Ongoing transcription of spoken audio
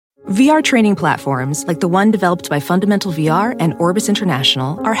VR training platforms, like the one developed by Fundamental VR and Orbis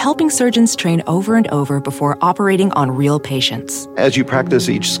International, are helping surgeons train over and over before operating on real patients. As you practice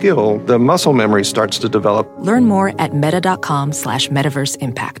each skill, the muscle memory starts to develop. Learn more at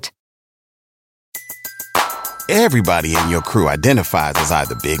meta.com/metaverseimpact. Everybody in your crew identifies as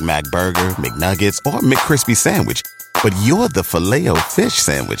either Big Mac Burger, McNuggets, or McCrispy Sandwich. But you're the Filet-O-Fish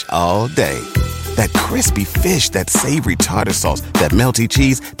Sandwich all day. That crispy fish, that savory tartar sauce, that melty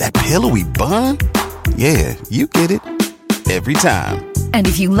cheese, that pillowy bun. Yeah, you get it. Every time. And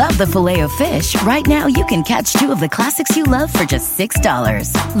if you love the Filet-O-Fish, right now you can catch two of the classics you love for just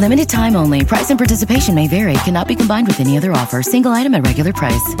 $6. Limited time only. Price and participation may vary. Cannot be combined with any other offer. Single item at regular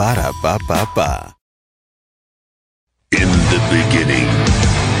price. Ba-da-ba-ba-ba. In the beginning,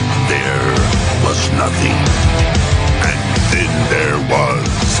 there was nothing. And then there was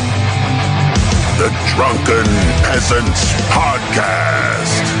the Drunken Peasants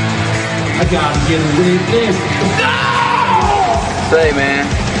Podcast. I gotta get a witness. No! Say, man,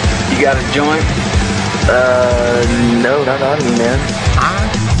 you got a joint? No, not on me, man. I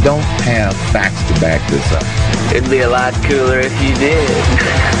don't have facts to back this up. It'd be a lot cooler if you did.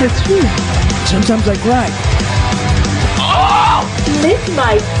 That's true. Sometimes I cry. Oh! Lick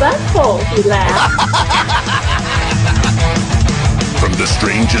my butthole, he laughed. From the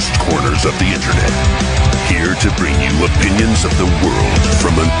strangest corners of the internet, here to bring you opinions of the world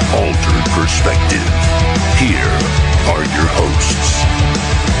from an altered perspective. Here are your hosts,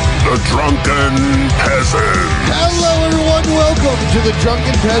 the Drunken Peasants. Hello, everyone. Welcome to the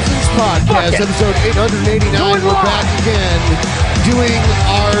Drunken Peasants Podcast, episode 889. We're back again, doing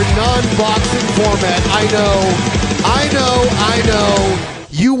our non-boxing format. I know.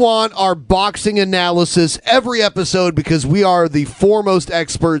 You want our boxing analysis every episode because we are the foremost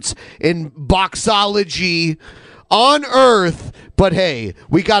experts in boxology on earth. But hey,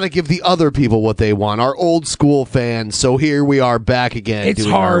 we got to give the other people what they want, our old school fans. So here we are back again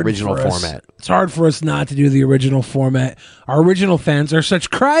doing our original format. It's hard for us not to do the original format. Our original fans are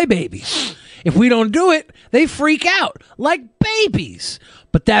such crybabies. If we don't do it, they freak out like babies.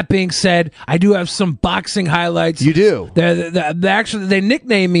 But that being said, I do have some boxing highlights. You do? They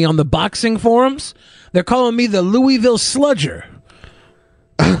nickname me on the boxing forums. They're calling me the Louisville Sludger.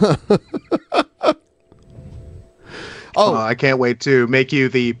 Oh, I can't wait to make you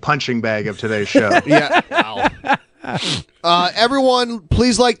the punching bag of today's show. Yeah. Wow. Everyone,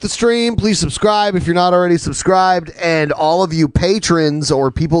 please like the stream. Please subscribe if you're not already subscribed. And all of you patrons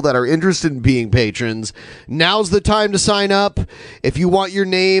or people that are interested in being patrons, now's the time to sign up. If you want your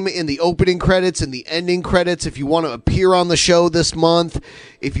name in the opening credits and the ending credits, if you want to appear on the show this month,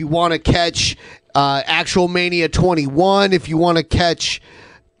 if you want to catch Actual Mania 21, if you want to catch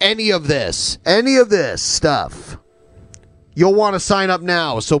any of this stuff, you'll want to sign up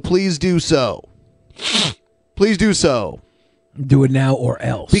now. So please do so. Please do so. Do it now or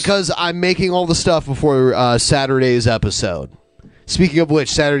else. Because I'm making all the stuff before Saturday's episode. Speaking of which,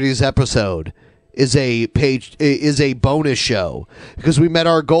 Saturday's episode is a bonus show because we met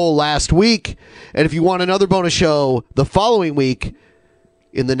our goal last week. And if you want another bonus show the following week,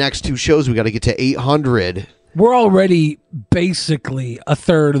 in the next two shows, we got to get to 800. We're already basically a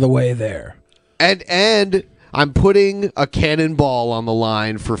third of the way there. And I'm putting a cannonball on the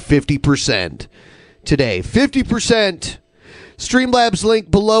line for 50%. Today, 50%. Streamlabs link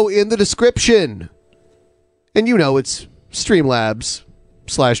below in the description. And you know it's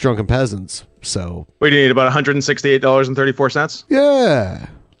Streamlabs/Drunken Peasants. So We need about $168.34. yeah,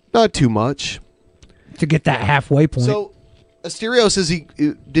 not too much to get that halfway point. So Asterios,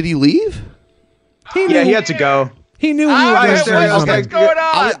 did he leave? He had to go. He knew he was What's going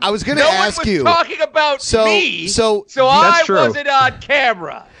on? I was going to ask you. No one was talking about me, so that's I true. wasn't on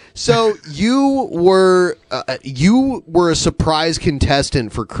camera. So you were a surprise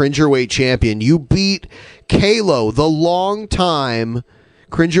contestant for Cringerweight Champion. You beat Kalo, the long-time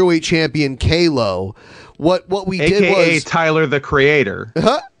Cringerweight Champion Kalo. What we did was Tyler the Creator.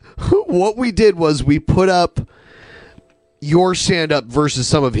 What we did was we put up your stand-up versus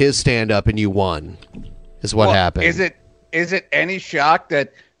some of his stand-up, and you won. Is what happened. Is it any shock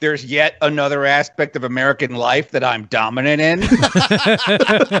that there's yet another aspect of American life that I'm dominant in?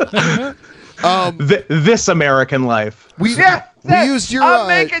 This American life. We used your. I'm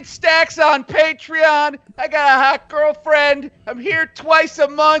making stacks on Patreon. I got a hot girlfriend. I'm here twice a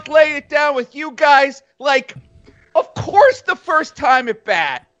month, laying it down with you guys. Like, of course, the first time at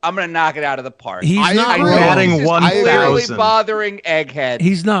bat, I'm gonna knock it out of the park. He's not wrong. Batting 1,000. Clearly bothering Egghead.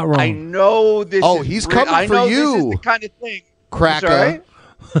 He's not wrong. I know this. He's coming for you. This is the kind of thing. Cracker. Sorry?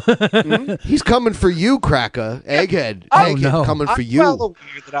 He's coming for you, Cracker. Egghead. Egghead coming for you. I'm well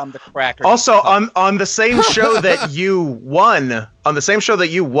aware that I'm the cracker. Also, on the same show that you won,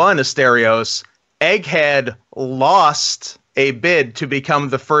 Asterios, Egghead lost a bid to become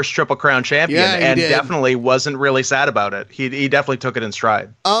the first Triple Crown champion, and definitely wasn't really sad about it. He definitely took it in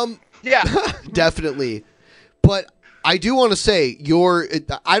stride. Yeah, definitely. But I do want to say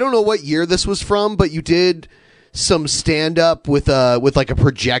I don't know what year this was from, but you did some stand up with like a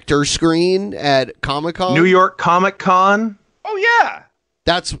projector screen at Comic-Con. New York Comic Con. Oh yeah.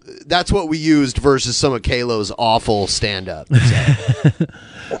 That's what we used versus some of Kalo's awful stand up.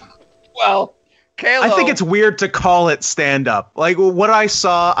 Well, Kalo, I think it's weird to call it stand up. Like what I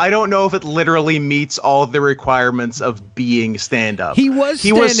saw, I don't know if it literally meets all the requirements of being stand up. He was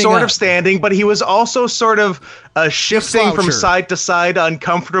sort of standing, but he was also sort of shifting from side to side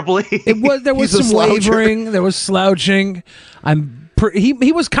uncomfortably. There was some wavering, there was slouching.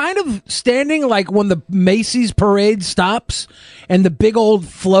 He was kind of standing like when the Macy's parade stops and the big old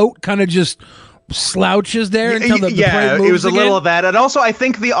float kind of just slouches there until the parade moves it was a little again. of that. And also I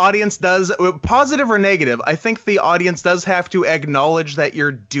think the audience does, positive or negative, I think the audience does have to acknowledge that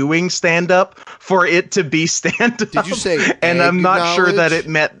you're doing stand-up for it to be stand-up. Did you say and I'm not sure that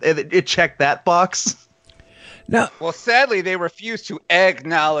it checked that box. No. Well, sadly, they refused to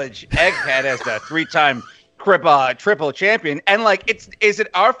acknowledge Egghead as the 3-time triple champion. And like, is it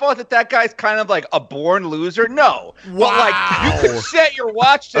our fault that guy's kind of like a born loser? No. Wow. But like, you could set your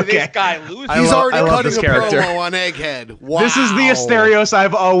watch to this guy losing. He's already cutting a character. promo on Egghead. Wow. This is the Asterios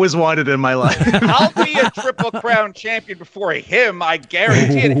I've always wanted in my life. I'll be a Triple Crown champion before him, I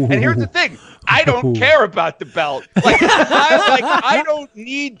guarantee it. And here's the thing, I don't care about the belt. I don't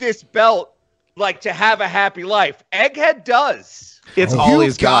need this belt to have a happy life. Egghead does. It's all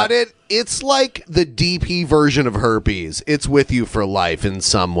he's got it. It's like the DP version of herpes. It's with you for life in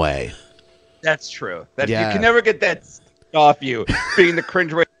some way. That's true. You can never get that off you, being the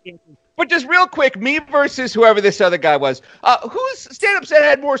cringe rate. But just real quick, me versus whoever this other guy was. Whose stand-up set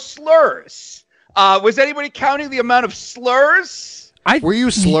had more slurs? Was anybody counting the amount of slurs? Were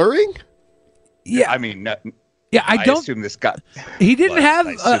you slurring? Yeah. I mean, I don't assume this guy. He didn't have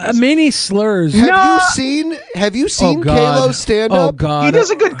many slurs. Have you seen Kalo stand up? Oh God, he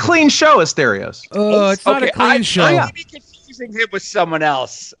does a good clean show, Asterios. It's not a clean show. I might be confusing him with someone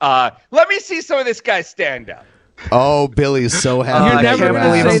else. Let me see some of this guy's stand up. Oh, Billy's so happy. You're never I can't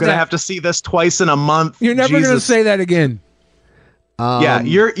believe I'm say going to that. have to see this twice in a month. You're never going to say that again.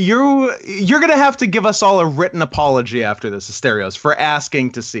 You're going to have to give us all a written apology after this, Asterios, for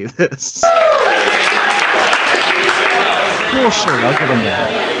asking to see this. Cool shirt, I'll give him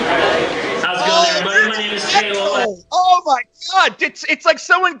that. How's it going, everybody? My name is Kalo. Oh my God! It's like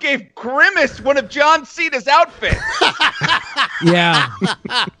someone gave Grimace one of John Cena's outfits. Yeah.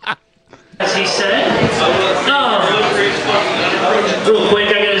 As he said. Real quick,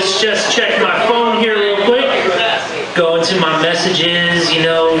 I gotta just check my phone here real quick. Go into my messages, you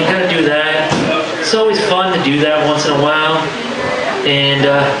gotta do that. It's always fun to do that once in a while. And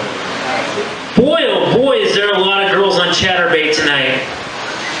boy, oh boy, is there a lot of girls on Chatterbait tonight.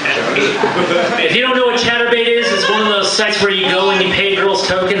 If you don't know what Chatterbait is, it's one of those sites where you go and you pay girls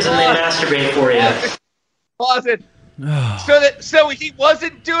tokens and they masturbate for you. Closet. So he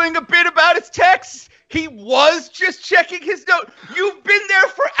wasn't doing a bit about his texts. He was just checking his note. You've been there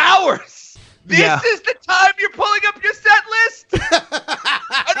for hours. This is the time you're pulling up your set list?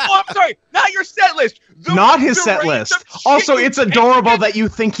 I'm sorry, not your set list. Not his set list. Also, it's adorable that you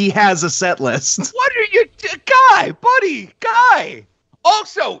think he has a set list. What are you... Guy.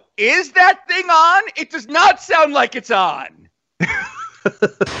 Also, is that thing on? It does not sound like it's on.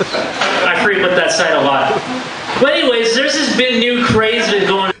 I frequent that site a lot. But anyways, there's this big new craze been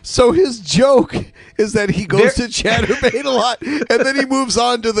going. So his joke is that he goes to Chatterbait a lot, and then he moves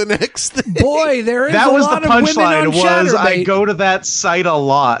on to the next thing. Boy, there is that a was lot the of women on punchline. Was I Chatterbait. go to that site a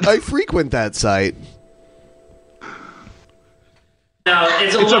lot? I frequent that site. Now,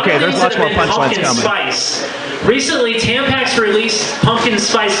 it's okay. There's lots more punchlines pumpkin coming. Spice. Recently, Tampax released pumpkin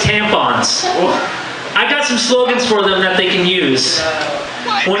spice tampons. I got some slogans for them that they can use.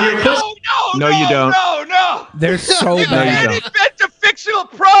 When you're No, you don't. No. They're so You bad. can't invent a fictional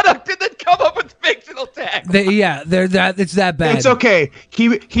product and then come up with fictional text. It's that bad. It's okay.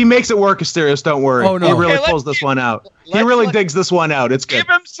 He makes it work, Asterios. Don't worry. Oh, no. He really Okay, pulls this one out. He really digs this one out. It's good.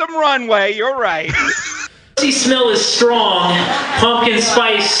 Give him some runway. You're right. pussy smell is strong, pumpkin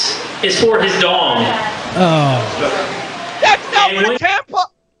spice is for his dong. Oh. That's not what a tampon...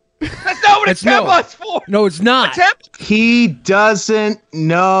 That's not what a tampon's for. No, it's not. He doesn't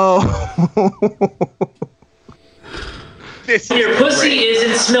know. Your pussy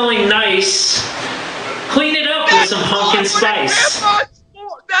isn't smelling nice. Clean it up with some pumpkin spice.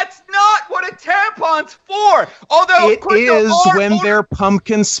 That's not what a tampon's for. Although it is when they're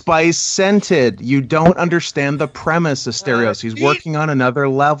pumpkin spice scented. You don't understand the premise, Asterios. He's working on another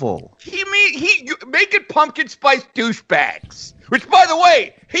level. He make it pumpkin spice douchebags. Which, by the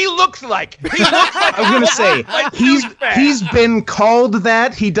way, he looks like. I was gonna say he's been called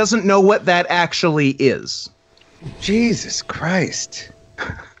that. He doesn't know what that actually is. Jesus Christ.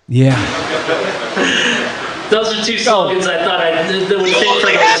 Yeah. Those are two slogans I thought that would fit for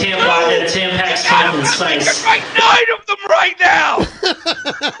those Tampax pumpkin spice. Right, 9 of them right now.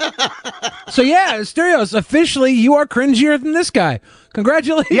 So yeah, Asterios, officially you are cringier than this guy.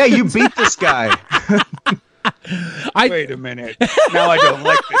 Congratulations. Yeah, you beat this guy. Wait a minute. Now I don't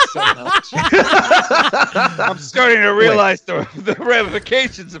like this so much. I'm starting to realize the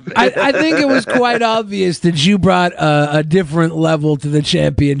ramifications of this. I think it was quite obvious that you brought a different level to the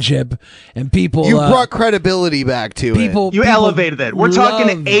championship, and people. You brought credibility back to it. You elevated it. We're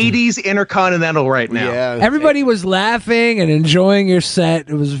talking 80s Intercontinental right now. Yeah. Everybody was laughing and enjoying your set.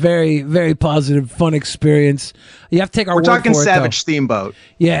 It was very, very positive, fun experience. You have to take our word for it. We're talking Savage though. Steamboat.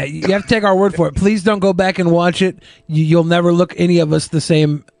 Yeah, you have to take our word for it. Please don't go back and watch it. You'll never look any of us the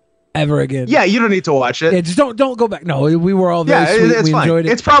same ever again. Yeah, you don't need to watch it. Yeah, just don't go back. No, we were all very sweet. It's we fine. enjoyed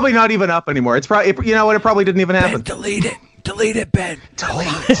it. It's probably not even up anymore. It's probably you know what? It probably didn't even happen. Delete it. Delete it, Ben. Hold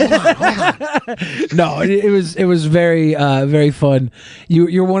on. No, it was very very fun.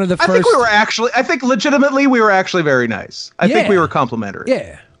 You're one of the first. I think legitimately we were actually very nice. I think we were complimentary.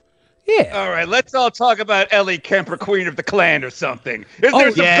 Yeah. All right, let's all talk about Ellie Kemper, Queen of the Clan, or something. Is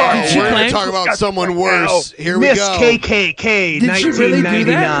there some garbage? We're going to talk about someone worse. Here we Miss go. KKK, Did she really do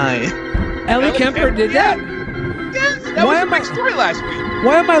 1999. Ellie Kemper did that? Yes, that was a big story last week.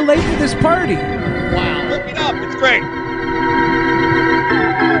 Why am I late for this party? Wow. Look it up. It's great.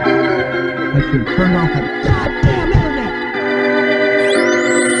 I should turn off that goddamn internet.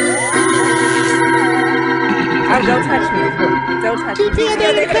 Don't touch me. Don't touch me.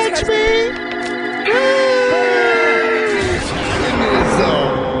 Don't touch me.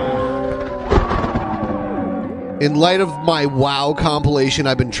 In light of my WoW compilation,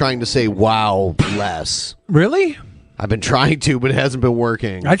 I've been trying to say WoW less. Really? I've been trying to, but it hasn't been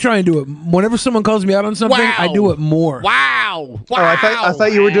working. I try and do it. Whenever someone calls me out on something, Wow. I do it more. Wow. Oh, I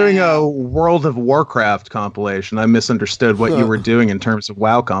thought you were doing a World of Warcraft compilation. I misunderstood what you were doing in terms of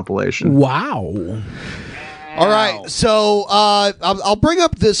WoW compilation. Wow. All right, so I'll bring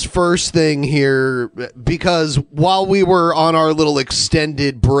up this first thing here because while we were on our little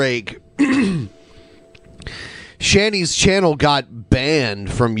extended break, Shanny's channel got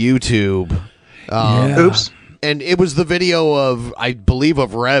banned from YouTube. Oops. And it was the video of, I believe,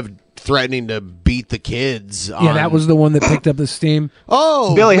 of Rev threatening to beat the kids. Yeah, that was the one that picked up the steam.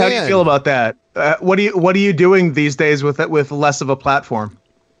 Oh, Billy, man. how do you feel about that? What are you doing these days with less of a platform?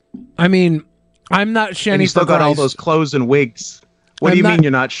 I mean, I'm not Shanny And you still for got Christ. all those clothes and wigs. What do you mean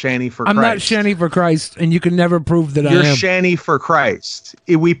you're not Shanny for I'm Christ? not Shanny for Christ, and you can never prove that You're I am. Shanny for Christ.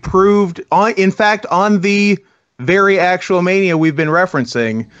 We proved, in fact, on the very actual Mania we've been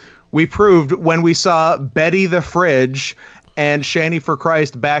referencing, we proved when we saw Betty the Fridge and Shanny for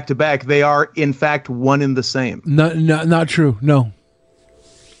Christ back to back, they are in fact one and the same. No, not true. No.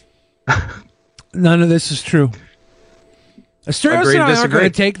 None of this is true. Asterios Agree and to I aren't disagree.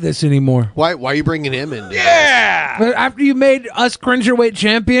 going to take this anymore. Why are you bringing him in? Yeah. But after you made us cringerweight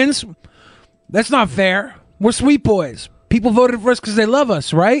champions, that's not fair. We're sweet boys. People voted for us because they love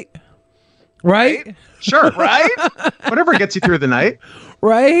us, right? Right? Sure. Right? Whatever gets you through the night.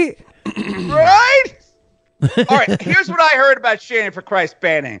 Right? Right? All right, here's what I heard about Shannon for Christ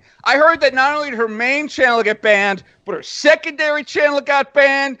banning. I heard that not only did her main channel get banned, but her secondary channel got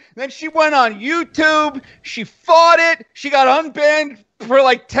banned. Then she went on YouTube. She fought it. She got unbanned for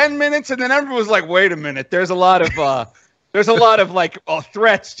like 10 minutes, and then everyone was like, "Wait a minute, there's a lot of like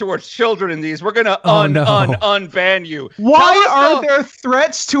threats towards children in these. We're gonna unban you." Why are there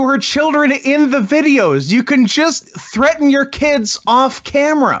threats to her children in the videos? You can just threaten your kids off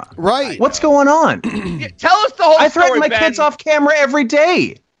camera. Right. What's going on? Tell us the whole story, I threaten my Ben. kids off camera every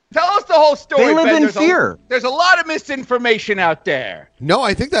day. Tell us the whole story, They live Ben. in There's fear. There's a lot of misinformation out there. No,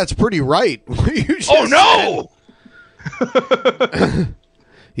 I think that's pretty right. What you just Oh no!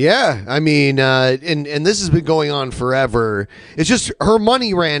 Yeah, I mean, and this has been going on forever. It's just her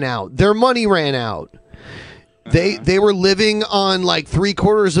money ran out. Their money ran out. They were living on like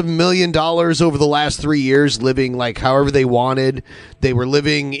 $750,000 over the last 3 years, living like however they wanted. They were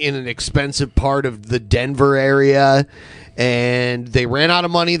living in an expensive part of the Denver area, and they ran out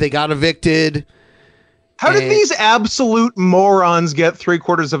of money. They got evicted. How did these absolute morons get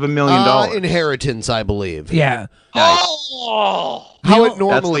 $750,000? Inheritance, I believe. Yeah. Oh, How it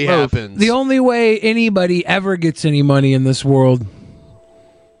normally happens. The only way anybody ever gets any money in this world.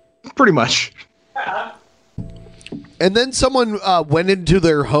 Pretty much. And then someone went into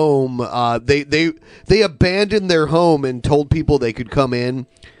their home. They abandoned their home and told people they could come in.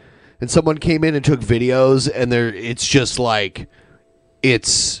 And someone came in and took videos, and it's just like,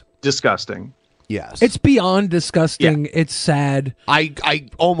 it's disgusting. Yes, It's beyond disgusting. Yeah. It's sad. I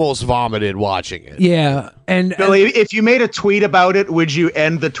almost vomited watching it. Yeah, and Billy, if you made a tweet about it, would you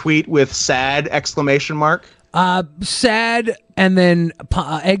end the tweet with "sad!" ? Sad, and then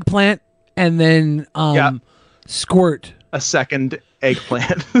eggplant, and then squirt. A second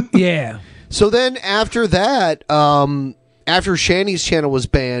eggplant. Yeah. So then after that, after Shanny's channel was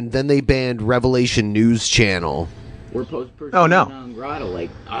banned, then they banned Revelation News channel. We're post-person. Oh no!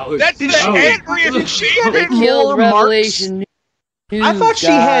 That's the angriest achievement. They killed Revelation. I thought she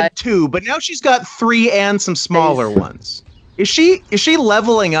had 2, but now she's got 3 and some smaller ones. Is she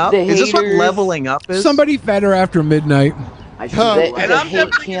leveling up? Is this what leveling up is? Somebody fed her after midnight. And I'm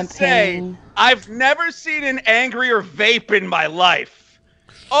never going to say, I've never seen an angrier vape in my life.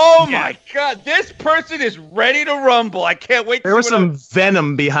 Oh my God, this person is ready to rumble. I can't wait to see There was some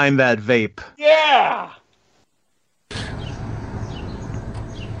venom behind that vape. Yeah.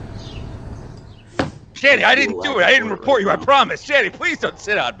 Shanny, I didn't do it. I didn't report you. I promise. Shanny, please don't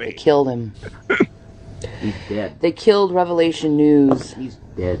sit on me. They killed him. He's dead. They killed Revelation News. He's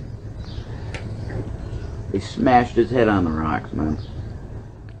dead. They smashed his head on the rocks, man.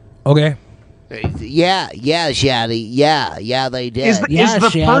 Okay. Yeah, Shanny. Yeah, they did. Is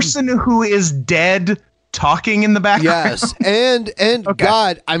the person who is dead talking in the background? Yes, and okay.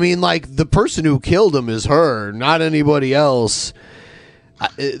 God, I mean, like, the person who killed him is her, not anybody else.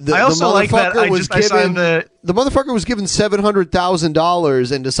 I also like that. The motherfucker was given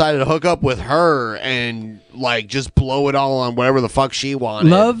 $700,000 and decided to hook up with her and like just blow it all on whatever the fuck she wanted.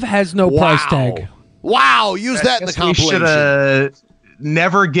 Love has no price tag. Wow, use that in the compilation. We should have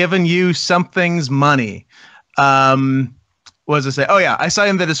never given you something's money. What does it say? Oh yeah, I saw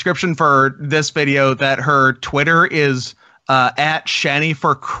in the description for this video that her Twitter is at Shanny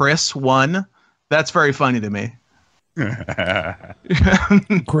for Chris 1. That's very funny to me.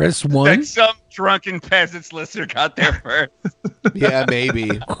 Chris 1? Like some drunken peasants listener got there first. Yeah,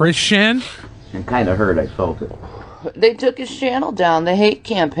 maybe. Christian? It kind of hurt. I felt it. They took his channel down, the hate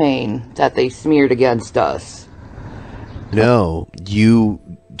campaign that they smeared against us. No, you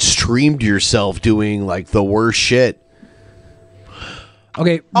streamed yourself doing like the worst shit.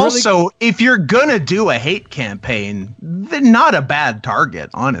 Okay. Also, if you're gonna do a hate campaign, then not a bad target,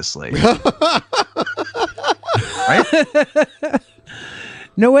 honestly. Right?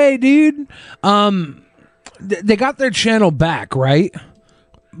 No way, dude. They got their channel back, right?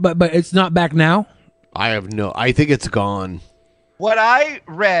 But it's not back now. I think it's gone. What I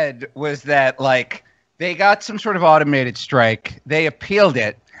read was that like they got some sort of automated strike. They appealed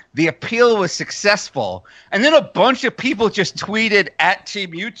it. The appeal was successful. And then a bunch of people just tweeted at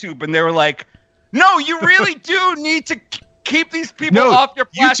Team YouTube and they were like, no, you really do need to keep these people off your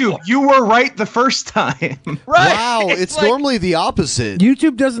platform. YouTube, you were right the first time. Right. Wow, it's like, normally the opposite.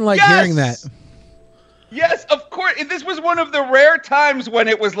 YouTube doesn't like hearing that. Yes, of course. This was one of the rare times when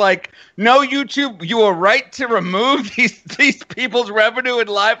it was like, no, YouTube, you are right to remove these people's revenue and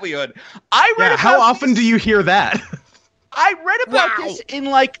livelihood. I read about how often do you hear that? I read about this in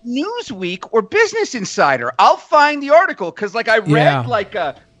like Newsweek or Business Insider. I'll find the article because like I read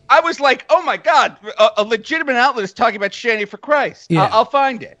I was like, oh my God, a legitimate outlet is talking about Shanny for Christ. Yeah. I'll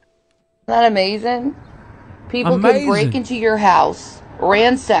find it. Isn't that amazing? People can break into your house,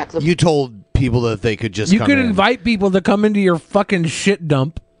 ransack the You told people that they could just You come could in. invite people to come into your fucking shit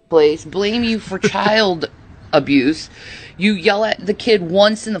dump. place, blame you for child abuse. You yell at the kid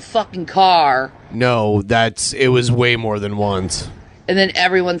once in the fucking car. No, it was way more than once. And then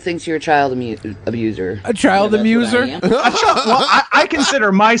everyone thinks you're a child abuser. A child amuser? I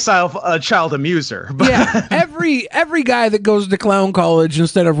consider myself a child amuser. But Yeah, every guy that goes to clown college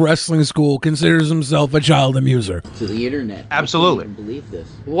instead of wrestling school considers himself a child amuser. To the internet. Absolutely. I can't even believe this.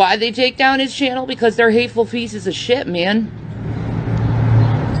 Why'd they take down his channel? Because they're hateful pieces of shit, man.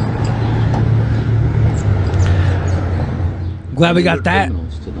 Glad we got that.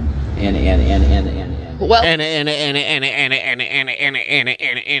 Well,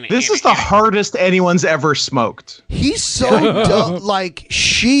 this is the hardest anyone's ever smoked. He's so dumb. Like,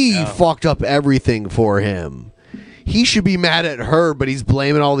 she fucked up everything for him. he should be mad at her, but he's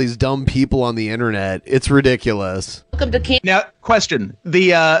blaming all these dumb people on the internet. It's ridiculous. Now, question: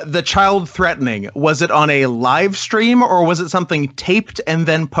 the child threatening, was it on a live stream or was it something taped and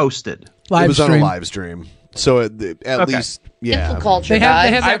then posted? It was on a live stream. So at least, yeah. They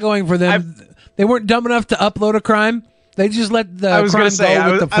have that going for them. They weren't dumb enough to upload a crime. They just let the I was crime going to say,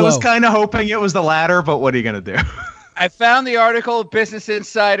 go with the flow. I was kind of hoping it was the latter, but what are you going to do? I found the article, Business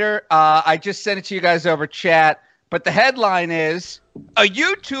Insider. I just sent it to you guys over chat. But the headline is, a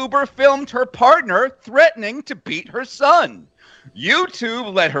YouTuber filmed her partner threatening to beat her son.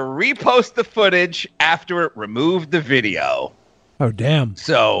 YouTube let her repost the footage after it removed the video. Oh, damn.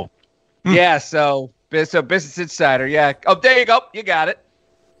 So, yeah, so Business Insider, yeah. Oh, there you go. You got it.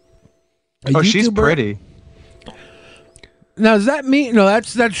 She's pretty. Now, does that mean... No,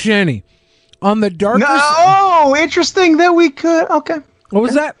 that's Shanny. On the darker... No, interesting that we could... Okay. What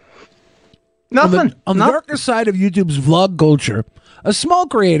was that? Nothing. On the darker side of YouTube's vlog culture, a small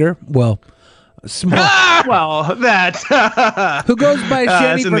creator, who goes by Shanny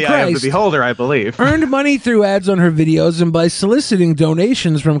that's in for the eye of the Christ, beholder, I believe. earned money through ads on her videos and by soliciting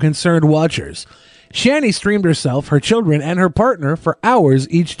donations from concerned watchers. Shanny streamed herself, her children, and her partner for hours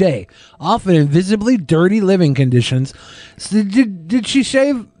each day, often in visibly dirty living conditions. So did she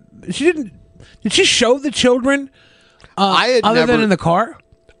shave? She didn't. Did she show the children? Than in the car.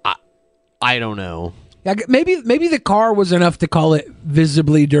 I don't know. Yeah, maybe the car was enough to call it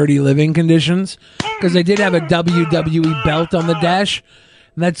visibly dirty living conditions, because they did have a WWE belt on the dash,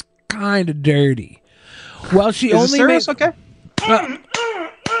 and that's kind of dirty. Well, she Is only made. okay?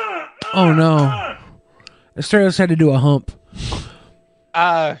 Oh no, Asterios had to do a hump.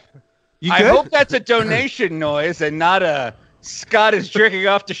 I hope that's a donation noise and not a Scott is jerking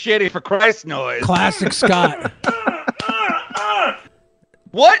off to Shanny for Christ noise. Classic Scott.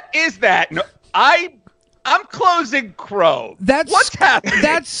 What is that? No, I'm closing Chrome. What's happening?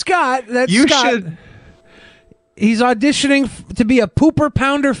 That's Scott. That's You Scott. should- He's auditioning to be a pooper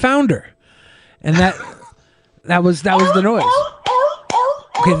pounder founder, and that was the noise.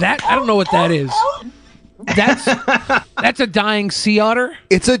 Okay, that I don't know what that is. That's a dying sea otter.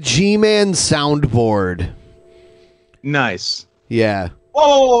 It's a G-Man soundboard. Nice. Yeah.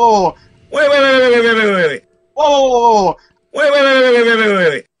 Whoa! Wait! Whoa!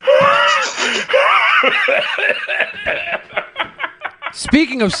 Wait!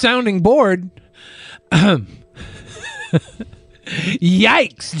 Speaking of sounding bored, yikes!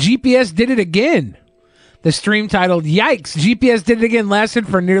 GPS did it again. The stream titled "Yikes! GPS did it again" lasted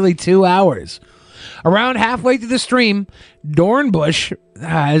for nearly 2 hours. Around halfway through the stream, Dornbush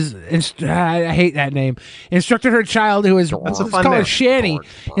has I hate that name. Instructed her child, who is That's a let's fun call her name. Shanny,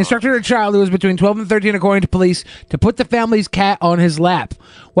 instructed her child, who was between 12 and 13, according to police, to put the family's cat on his lap.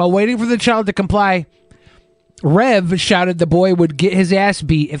 While waiting for the child to comply, Rev shouted the boy would get his ass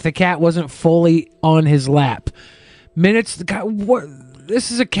beat if the cat wasn't fully on his lap. Minutes. What? This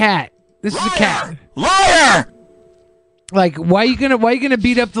is a cat. This is a cat. Liar! Like, why are you gonna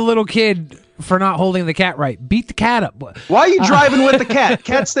beat up the little kid for not holding the cat right? Beat the cat up. Why are you driving with the cat?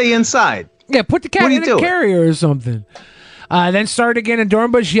 Cat stay inside. Yeah, put the cat What are in you a doing? carrier or something. Then started again, and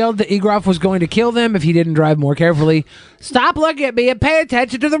Dornbush yelled that Egroff was going to kill them if he didn't drive more carefully. Stop looking at me and pay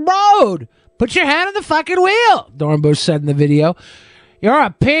attention to the road. Put your hand on the fucking wheel, Dornbush said in the video. You're a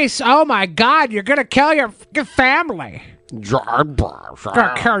piece. Oh my God, you're gonna kill your fucking family.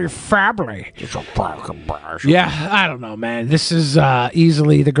 Gonna kill your family. Yeah, I don't know, man. This is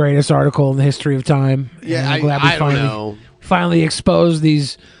easily the greatest article in the history of time. Yeah, And I'm glad we I don't know. finally exposed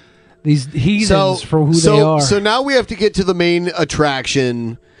these heathens for who they are. So now we have to get to the main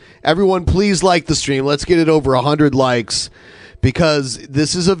attraction. Everyone, please like the stream. Let's get it over 100 likes, because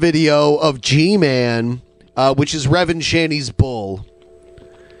this is a video of G-Man, which is Rev and Shanny's bull,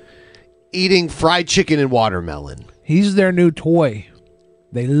 eating fried chicken and watermelon. He's their new toy.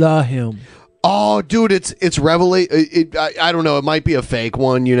 They love him. Oh, dude, it's revelation. I don't know. It might be a fake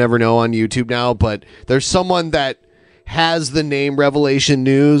one. You never know on YouTube now. But there's someone that has the name Revelation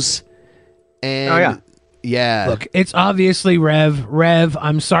News. And yeah. Look, it's obviously Rev. Rev,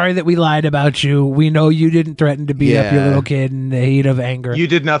 I'm sorry that we lied about you. We know you didn't threaten to beat up your Yeah. little kid in the heat of anger. You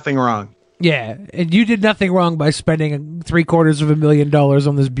did nothing wrong. Yeah, and you did nothing wrong by spending $750,000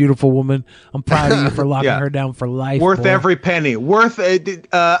 on this beautiful woman. I'm proud of you for locking Yeah. her down for life. Worth boy. every penny. Worth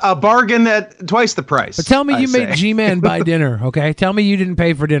a bargain at twice the price. But tell me you made say. G-Man buy dinner, okay? Tell me you didn't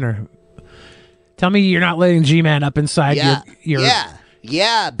pay for dinner. Tell me you're not letting G-Man up inside your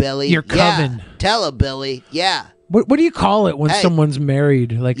Yeah, Billy. your coven. Yeah. Tell her, Billy. Yeah. What do you call it when Hey. someone's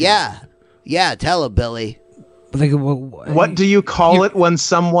married? Like Yeah. Yeah, tell her, Billy. Like, what do you call it when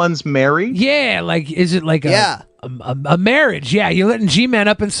someone's married? Yeah, like is it like a marriage? Yeah, you're letting G-Man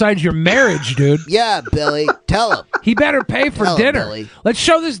up inside your marriage, dude. Yeah, Billy, tell him. He better pay for Tell him, dinner. Billy. Let's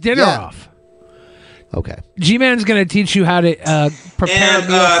show this dinner Yeah. off. Okay. G-Man's gonna teach you how to prepare a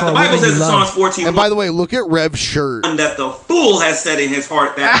meal for the a Bible woman says you in love. Psalms 14, And by the way, look at Rev's shirt. that the fool has said in his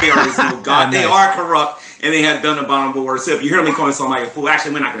heart that there is no God. They are corrupt and they have done abominable works. So if you hear me calling somebody a fool,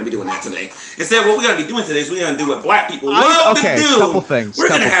 actually, we're not going to be doing that today. Instead, what we're going to be doing today is we're going to do what black people love to do. Couple things. We're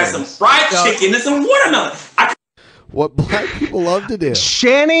going to have some fried chicken and some watermelon. What black people love to do.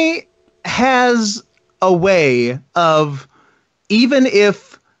 Shanny has a way of, even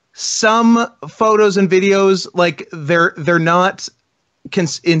if some photos and videos, like they're not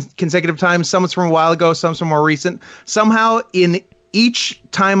in consecutive time, some's from a while ago, some's from more recent, somehow in each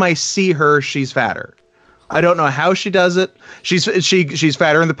time I see her, she's fatter. I don't know how she does it. She's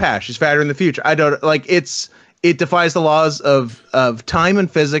fatter in the past. She's fatter in the future. I don't like it defies the laws of time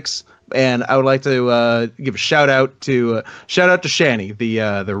and physics. And I would like to give a shout out to Shanny,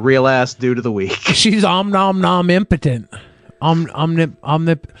 the real ass dude of the week. She's nom impotent. What's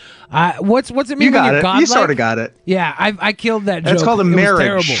it mean? You got when you're it. godlike? You sort of got it. Yeah, I killed that joke. It's called a It was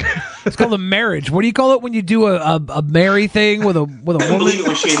marriage. terrible. It's called a marriage. What do you call it when you do a marry thing with a I woman? couldn't believe it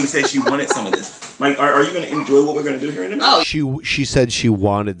when Shanny said she wanted some of this. Like, are you going to enjoy what we're going to do here in a minute? She said she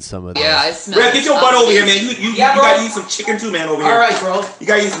wanted some of this. Yeah, I smell Red, get your butt over here, man. You Yeah, bro. gotta eat some chicken too, man, over here. All right, bro. You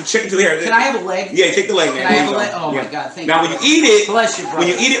gotta eat some chicken too here. Can I have a leg? Yeah, take the leg, man. Can I have There a you leg? go. Oh my Yeah. God, thank now, you. when you eat it, Bless you, bro. when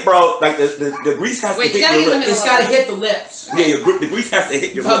you eat it, bro, like the grease has to hit your lips. It's got to hit the lips. Yeah, the grease has to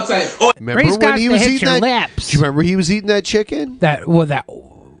hit your lips. Okay. Oh, Remember Grace when got he to was hit eating your that? lips. Do you remember he was eating that chicken?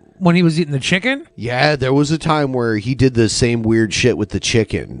 When he was eating the chicken? Yeah, there was a time where he did the same weird shit with the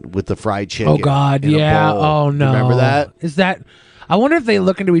chicken, with the fried chicken. Oh God, in a yeah. bowl. Oh no. Remember that? Is that? I wonder if they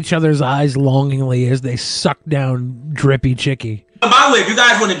look into each other's eyes longingly as they suck down drippy chicky. by the way, if you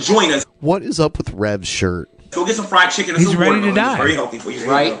guys want to join us, What is up with Rev's shirt? go get some fried chicken and He's some ready to watermelon. die. It's very healthy for you.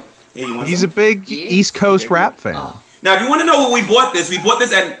 Right. Here you want He's a some? big East Coast rap fan. Now, if you want to know where we bought this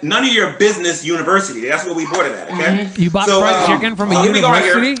at None of Your Business University. That's where we bought it at, okay? You bought fried chicken from a here we go right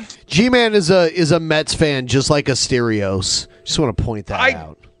here. university? G-Man is a Mets fan, just like Asterios. Just want to point that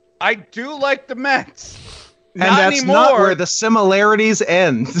out. I do like the Mets. And Not that's anymore. not where the similarities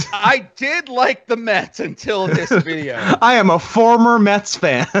end. I did like the Mets until this video. I am a former Mets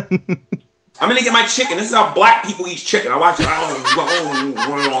fan. I'm going to get my chicken. This is how black people eat chicken. I watch it.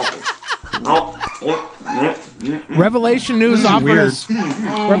 Revelation News offered us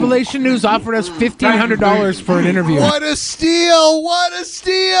 $1,500 for an interview. What a steal! What a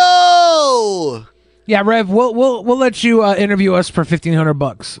steal! Yeah, Rev, we'll let you interview us for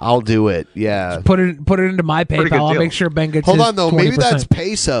 $1,500. I'll do it. Yeah. Put it into my Pretty good PayPal. I'll deal. make sure Ben gets. Hold his on though. 20%. Maybe that's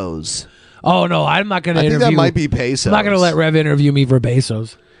pesos. Oh no, I'm not going to I think interview. that might be pesos. I'm not going to let Rev interview me for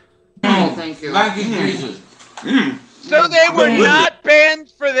pesos. Oh, thank you. Thank you, Jesus. So they were not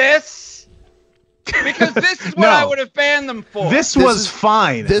banned for this? Because this is what No. I would have banned them for. This was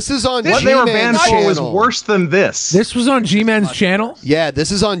fine. This is on What they were G-Man's banned for was channel. worse than this. This was on G-Man's channel. Yeah,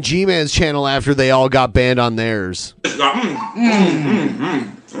 this is on G-Man's channel after they all got banned on theirs.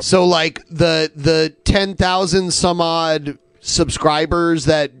 So like the 10,000 some odd subscribers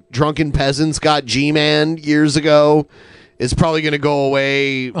that Drunken Peasants got G-Man years ago is probably going to go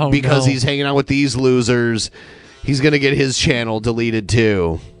away because no. he's hanging out with these losers. He's going to get his channel deleted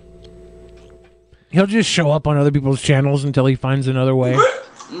too. He'll just show up on other people's channels until he finds another way.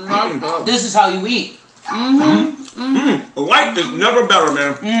 This is how you eat. Life is never better,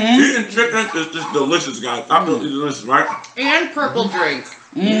 man. Eating chicken is just delicious, guys. Absolutely delicious, right? And purple drink.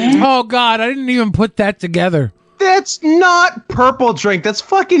 Oh God, I didn't even put that together. That's not purple drink. That's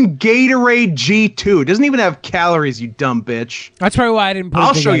fucking Gatorade G2. It doesn't even have calories, you dumb bitch. That's probably why I didn't put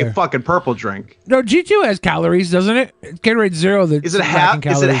I'll it show together. you fucking purple drink. No, G2 has calories, doesn't it? It's Gatorade Zero. Is it half?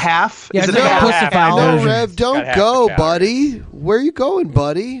 Is it half? Yeah, is it's it like a pussified No, version. Rev, don't go, buddy. Where are you going,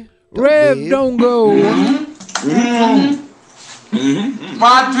 buddy? Don't Rev, leave. don't go.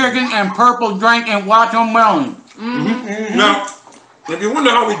 Fried chicken and purple drink and watermelon. Now, if you wonder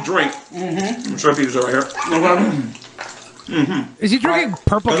how we drink, I'm sure these are right here. Is he drinking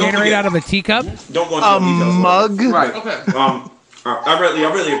purple Don't Gatorade forget- out of a teacup? Don't go into A the details. mug? Right. Okay. I really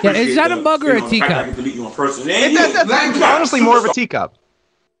appreciate is that a mug or a the fact that teacup? I get to meet you in person. That's honestly more of a teacup.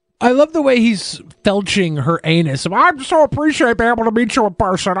 I love the way he's felching her anus. I so appreciate being able to meet you in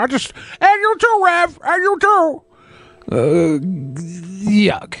person. And you too, Rev. And you too.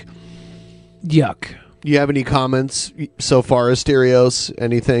 Yuck. Yuck. You have any comments so far, Asterios?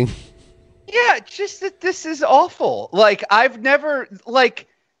 Anything? Yeah, just that this is awful. Like, I've never, like,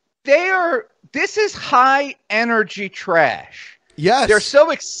 they are this is high energy trash. Yes. They're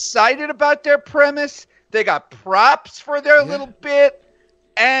so excited about their premise. They got props for their little bit.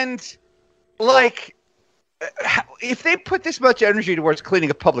 And, like, if they put this much energy towards cleaning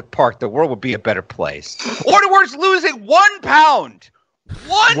a public park, the world would be a better place. Or towards losing 1 pound.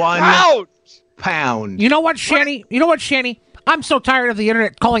 1 pound. You know what, Shanny? I'm so tired of the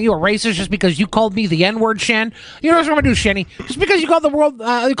internet calling you a racist just because you called me the N-word, Shan. You know what I'm going to do, Shanny? Just because you called the world,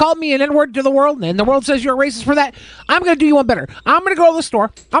 you called me an N-word to the world, and the world says you're a racist for that, I'm going to do you one better. I'm going to go to the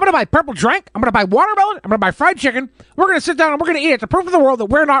store. I'm going to buy purple drink. I'm going to buy watermelon. I'm going to buy fried chicken. We're going to sit down and we're going to eat it to prove to the world that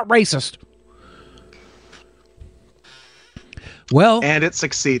we're not racist. Well, and it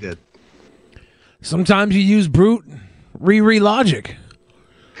succeeded. Sometimes you use brute logic.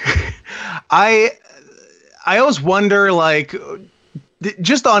 I always wonder, like,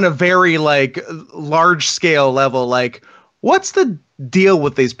 just on a very, like, large scale level, like, what's the deal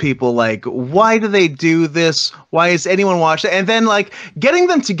with these people? Like, why do they do this? Why is anyone watching? And then, like, getting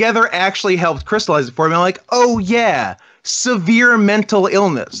them together actually helped crystallize it for me. I'm like, oh yeah, severe mental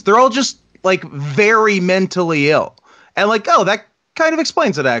illness. They're all just, like, very mentally ill. And like, oh, that kind of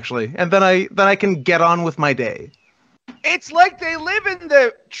explains it actually. And then I can get on with my day. It's like they live in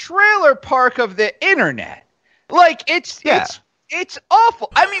the trailer park of the internet. Like, it's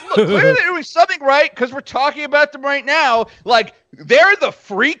awful. I mean, look, clearly they're doing something right because we're talking about them right now. Like, they're the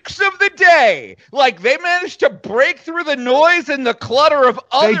freaks of the day. Like, they managed to break through the noise and the clutter of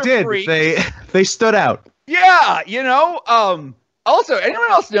other freaks. They stood out. Yeah, you know. Also,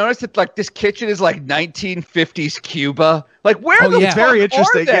 anyone else notice that, like, this kitchen is like 1950s Cuba? Like, where the fuck very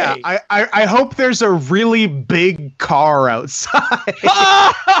interesting. are they? Yeah, I hope there's a really big car outside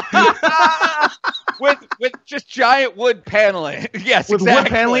with just giant wood paneling. Yes, with exactly. wood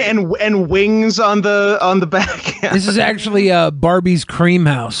paneling and wings on the back. Yeah. This is actually Barbie's cream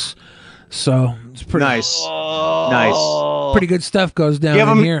house, so it's pretty nice. Nice. Pretty good stuff goes down Give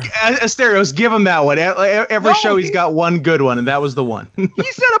in him, here. Asterios, give him that one. Every show he's got one good one, and that was the one.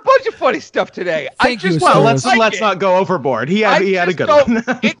 He said a bunch of funny stuff today. Let's not go overboard. He had a good one.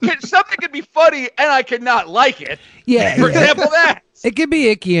 Something could be funny, and I could not like it. Yeah, for example, that it could be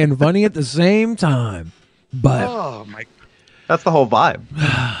icky and funny at the same time. But oh my, that's the whole vibe.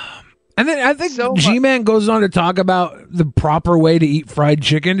 And then I think G-Man goes on to talk about the proper way to eat fried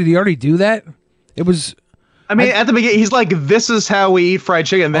chicken. Did he already do that? It was. I mean, at the beginning, he's like, "This is how we eat fried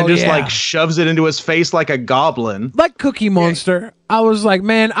chicken," and then like shoves it into his face like a goblin, like Cookie Monster. I was like,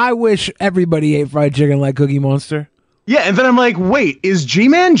 man, I wish everybody ate fried chicken like Cookie Monster. Yeah, and then I'm like, wait, is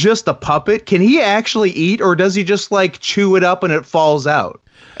G-Man just a puppet? Can he actually eat, or does he just like chew it up and it falls out?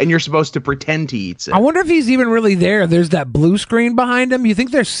 And you're supposed to pretend he eats it. I wonder if he's even really there. There's that blue screen behind him. You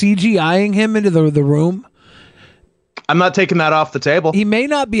think they're CGIing him into the room? I'm not taking that off the table. He may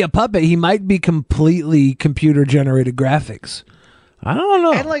not be a puppet. He might be completely computer-generated graphics. I don't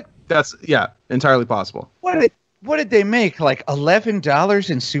know. And like that's entirely possible. What did they make? Like $11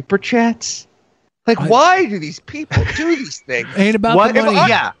 in super chats? Like, why do these people do these things? Ain't about the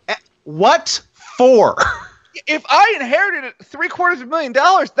money. What for? If I inherited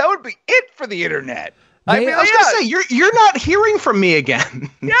 $750,000, that would be it for the internet. I was gonna say you're not hearing from me again.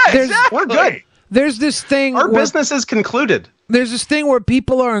 Yeah, exactly. We're good. There's this thing. Our business is concluded. There's this thing where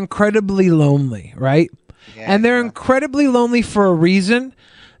people are incredibly lonely, right? Yeah, and they're incredibly lonely for a reason.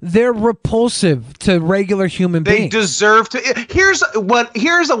 They're repulsive to regular human beings. They deserve to. Here's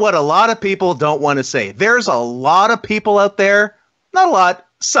what a lot of people don't want to say. There's a lot of people out there, not a lot,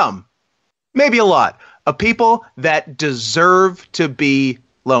 some, maybe a lot, of people that deserve to be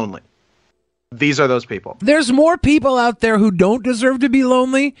lonely. These are those people. There's more people out there who don't deserve to be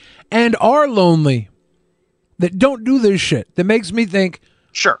lonely and are lonely that don't do this shit. That makes me think,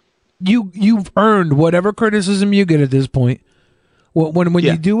 sure, you've earned whatever criticism you get at this point. When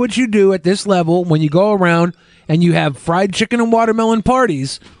you do what you do at this level, when you go around and you have fried chicken and watermelon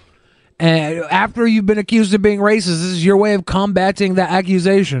parties, and after you've been accused of being racist, this is your way of combating that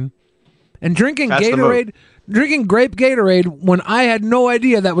accusation. And drinking Gatorade, drinking grape Gatorade when I had no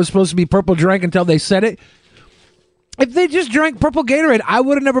idea that was supposed to be purple drink until they said it. If they just drank purple Gatorade, I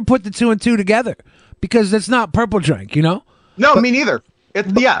would have never put the two and two together because it's not purple drink, you know? No, me neither.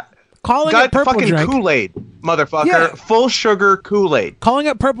 Calling it purple fucking drink, Kool-Aid, motherfucker. Full sugar Kool-Aid. Calling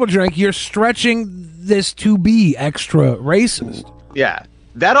it purple drink, you're stretching this to be extra racist. Yeah.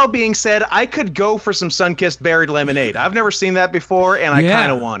 That all being said, I could go for some sun-kissed berry lemonade. I've never seen that before, and I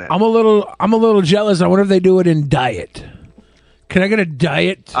kind of want it. I'm a little jealous. I wonder if they do it in diet. Can I get a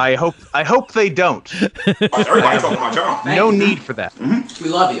diet? I hope they don't. No need for that. We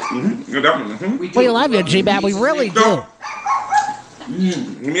love you. We love you, G-Man. We really do.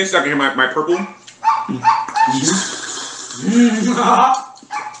 Give me a second here, my purple.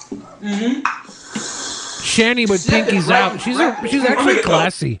 Shanny with pinkies out. She's actually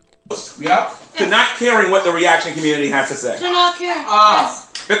classy. Yep. To not caring what the reaction community has to say. To not care.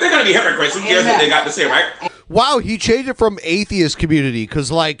 If they're going to be hypocrites, who cares what they got to say, right? Wow, he changed it from atheist community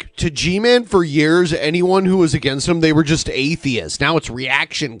because, like, to G-Man for years, anyone who was against him, they were just atheists. Now it's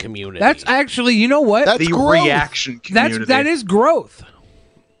reaction community. That's actually, you know what? That's The growth. reaction community. That is growth.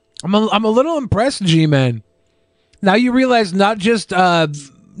 I'm a little impressed, G-Man. Now you realize not just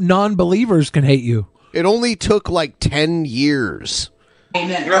non-believers can hate you. It only took like 10 years.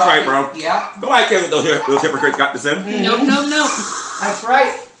 Amen. That's right, bro. Yeah. Nobody cares what those hypocrites got to say. No. That's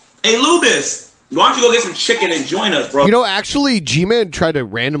right. Hey, Lubis, why don't you go get some chicken and join us, bro? You know, actually, G-Man tried to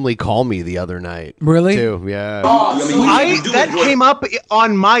randomly call me the other night. Really? Too, yeah. That came up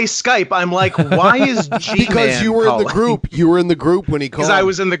on my Skype. I'm like, why is G-Man Because you were in the group. You were in the group when he called. Because I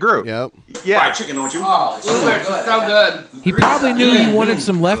was in the group. Yep. Yeah. Fried chicken, don't you? Oh, it's so good. He probably knew you wanted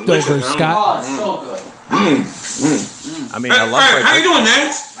some leftovers, Scott. Oh, it's so good. I mean, I love How you doing,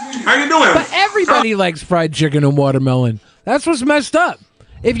 Nance? How you doing? But everybody likes fried chicken and watermelon. That's what's messed up.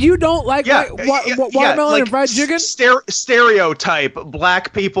 If you don't like watermelon and fried chicken, stereotype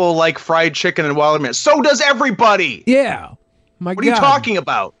black people like fried chicken and watermelon. So does everybody. Yeah. What are you talking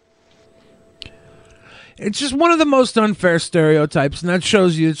about? It's just one of the most unfair stereotypes, and that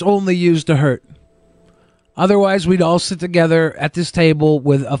shows you it's only used to hurt. Otherwise, we'd all sit together at this table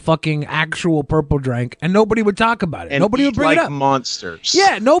with a fucking actual purple drink, and nobody would talk about it. And Nobody would eat bring like it up. monsters.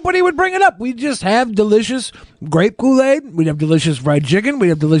 Yeah, nobody would bring it up. We'd just have delicious grape Kool-Aid. We'd have delicious fried chicken. We'd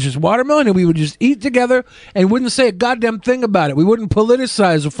have delicious watermelon, and we would just eat together and wouldn't say a goddamn thing about it. We wouldn't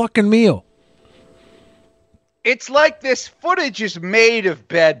politicize a fucking meal. It's like this footage is made of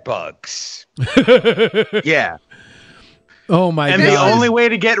bed bugs. Yeah. Oh my god. And the only way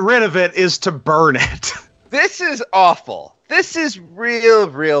to get rid of it is to burn it. This is awful. This is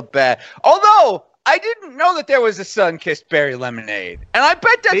real bad. Although, I didn't know that there was a sun-kissed berry lemonade. And I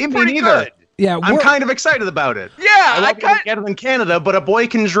bet that's pretty good. Yeah, I'm kind of excited about it. Yeah, I won't get it in Canada, but a boy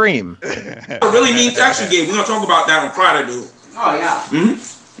can dream. A really mean section game. We're going to talk about that on Friday, dude. Oh, yeah.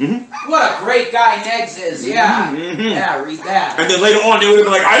 What a great guy Negs is. Yeah. Yeah, read that. And then later on, they would have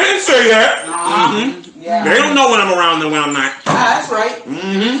been like, I didn't say that. Yeah. They don't know when I'm around and when I'm not. That's right.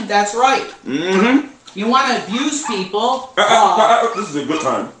 That's right. You want to abuse people. This is a good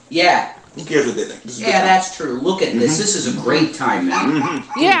time. Yeah. Who cares what they think? This is a good Yeah, time. that's true. Look at this. This is a great time, man.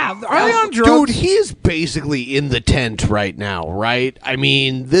 Yeah, are they on drugs? Dude, he's basically in the tent right now, right? I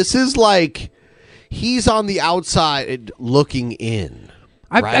mean, this is like he's on the outside looking in.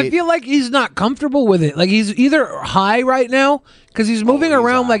 I right? feel like he's not comfortable with it. Like he's either high right now because he's moving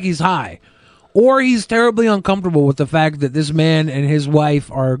around like he's high, or he's terribly uncomfortable with the fact that this man and his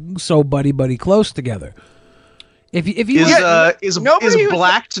wife are so buddy close together. If you is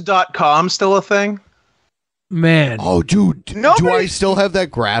blacked.com still a thing? Man. Oh, dude, do I still have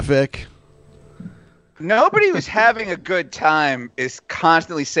that graphic? Nobody who's having a good time is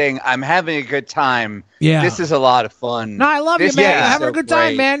constantly saying, I'm having a good time. Yeah. This is a lot of fun. No, I love you, This man. is You're having so a good time,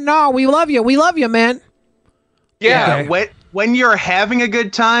 great." man. No, we love you. We love you, man. Yeah. When you're having a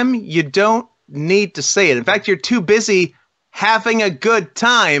good time, you don't need to say it. In fact, you're too busy having a good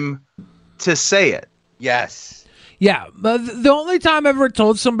time to say it. Yes. Yeah, but the only time I ever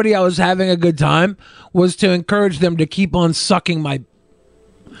told somebody I was having a good time was to encourage them to keep on sucking my...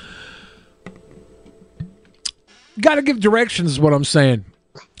 Got to give directions is what I'm saying.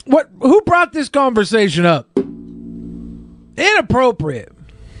 Who brought this conversation up? Inappropriate.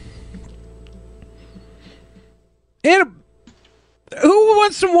 Who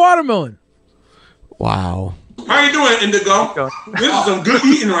wants some watermelon? Wow. How you doing, Indigo? This is some good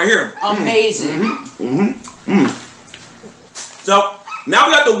eating right here. Amazing. So, now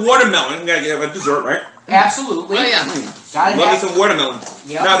we got the watermelon. We got to have a dessert, right? Absolutely. Oh, yeah. Gotta Love me have some watermelon.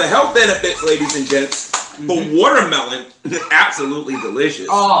 Yep. Now, the health benefits, ladies and gents, for watermelon is absolutely delicious.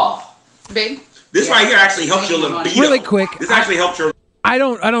 Oh, babe. This right here actually helps your libido. Really quick. This actually helps your... I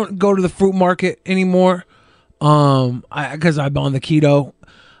don't go to the fruit market anymore. Because I'm on the keto.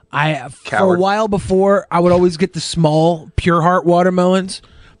 For a while before, I would always get the small Pure Heart watermelons.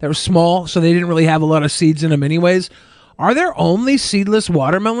 They were small, so they didn't really have a lot of seeds in them anyways. Are there only seedless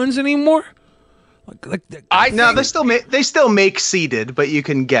watermelons anymore? No, they still make seeded, but you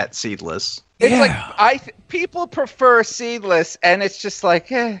can get seedless. It's like people prefer seedless, and it's just like,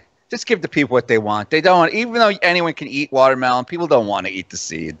 just give the people what they want. They don't want, even though anyone can eat watermelon, people don't want to eat the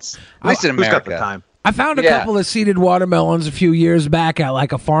seeds. At least in Who's America. got the time? I found a couple of seeded watermelons a few years back at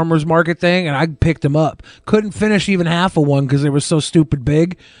like a farmer's market thing, and I picked them up. Couldn't finish even half of one because they were so stupid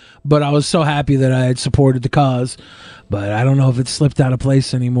big, but I was so happy that I had supported the cause. But I don't know if it's slipped out of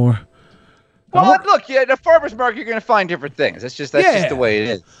place anymore. Well, look, at a farmer's market, you're going to find different things. That's just the way it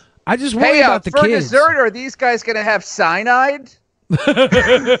is. I just worry about the for kids. dessert, are these guys going to have cyanide?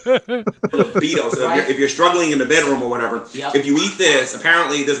 Beatles. So if you're struggling in the bedroom or whatever, if you eat this,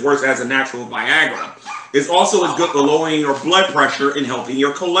 apparently this works as a natural Viagra. It's also as good for lowering your blood pressure and helping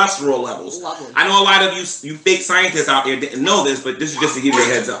your cholesterol levels. I know a lot of you fake scientists out there didn't know this, but this is just to give you a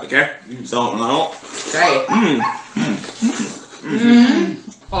heads up, okay? So, no. Okay.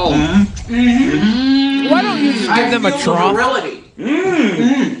 Why don't you just give them a try?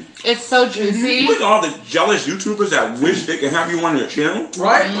 It's so juicy. Look at all the jealous YouTubers that wish they could have you on their channel.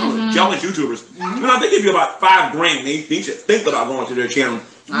 Right. All the jealous YouTubers. You know, they give you about $5,000. They should think about going to their channel.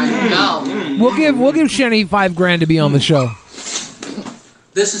 I know. We'll give Shanny $5,000 to be on the show.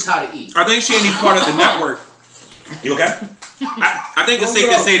 This is how to eat. I think Shanny's part of the network. You okay? I think it's safe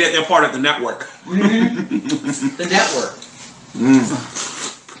to say that they're part of the network. The network.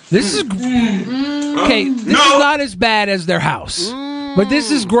 This is okay. This is not as bad as their house, but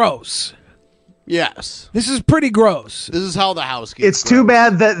this is gross. Yes, this is pretty gross. This is how the house gets. It's too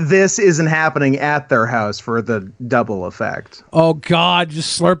bad that this isn't happening at their house for the double effect. Oh God,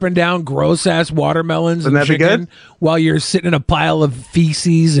 just slurping down gross ass watermelons Wouldn't and that be chicken good? while you're sitting in a pile of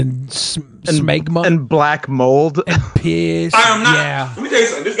feces and smegma and black mold and piss. I am not. Yeah. Let me tell you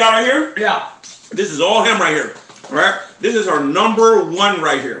something. This guy right here. Yeah. This is all him right here. All right. This is her #1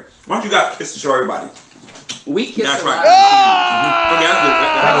 right here. Why don't you guys kiss to show everybody? We kiss. That's her right. out. Okay, that's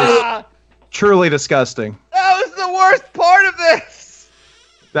good. That was truly disgusting. That was the worst part of this.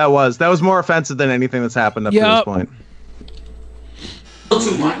 That was more offensive than anything that's happened up to this point.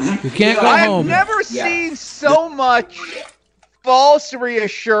 Too much. You can't go I've home. never seen so much false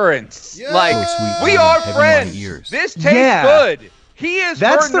reassurance. Like, we are friends. This tastes good. He is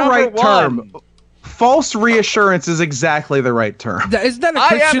That's her the number right one. term. False reassurance is exactly the right term. Isn't that a I am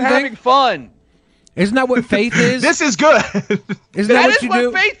Christian having thing? fun. Isn't that what faith is? This is good. Isn't that That what is you what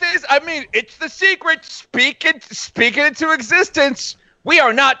do? faith is. I mean, it's the secret. Speak it into existence. We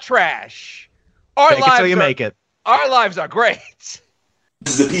are not trash. Our Fake it lives till you are, make it. Our lives are great.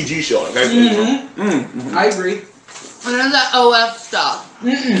 This is a PG show. Okay. I agree. And then that OF stuff. Go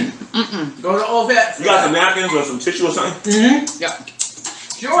to OVET. You got some napkins or some tissue or something? Yeah.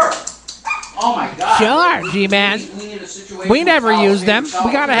 Sure. Oh my God. Sure, G-Man. We need a situation We never with use them. paper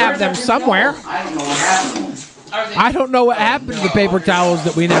We gotta towels. have them somewhere. I don't know what happened to them. I don't know what happened to the paper towels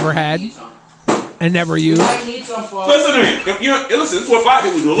that we never had and never used. I need some, folks. Listen to me. Listen, this is what black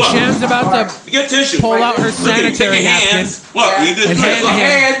people do. Look. Shannon's about to Get tissue. pull out her Look at it. Take sanitary your napkin hands. Look, you do and this. hand Look.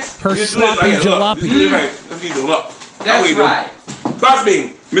 him her You do this sloppy right here. Look. jalopy. You do this right. Let's do look. That's right. Trust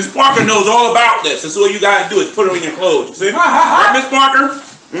me, Miss Parker knows all about this. That's all you gotta do is put her in your clothes. See? Right, Miss Parker?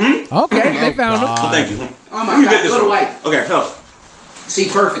 Mm-hmm. Okay, they found him. Oh, thank you. Oh Let my me God. get this Go to one. white. Okay, help. See,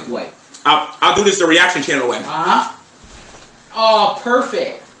 perfect way. I'll do this the reaction channel way. Oh,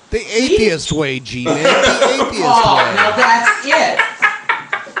 perfect. The atheist way, G-Man. The atheist Oh, way. now that's it.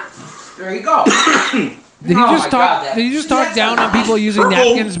 There you go. Did he just talk? Did he just talk down on people using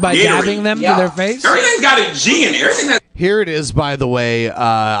napkins by dabbing them to their face? Everything's got a G in there. Everything has Here it is, by the way.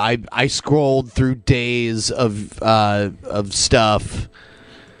 I scrolled through days of stuff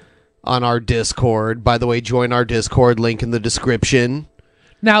on our Discord. By the way, join our Discord, link in the description.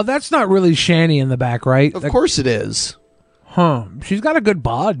 Now that's not really Shanny in the back, right? Of course it is. Huh? She's got a good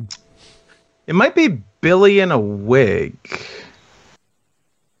bod. It might be Billy in a wig.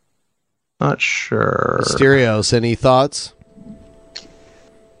 Not sure. Asterios, any thoughts?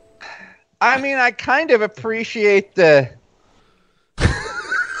 I mean, I kind of appreciate the.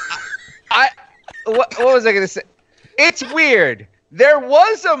 What was I going to say? It's weird. There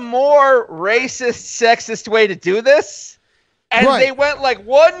was a more racist, sexist way to do this, and they went like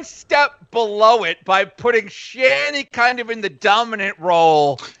one step below it by putting Shanny kind of in the dominant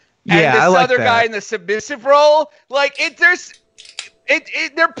role, and Yeah, this I like other that. guy in the submissive role. Like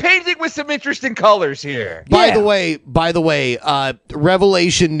they're painting with some interesting colors here. By the way,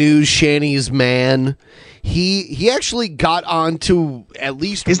 Revelation News, Shanny's man, he actually got onto at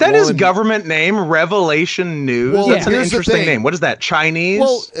least. Is that his one- government name? Revelation News. Well, That's an here's the interesting thing. name. What is that? Chinese?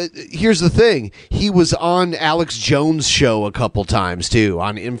 Well, here's the thing. He was on Alex Jones' show a couple times too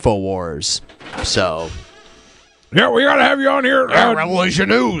on InfoWars. So. Yeah, we gotta have you on here. Revelation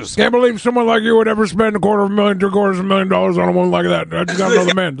News. Can't believe someone like you would ever spend $250,000 on a one like that. I just got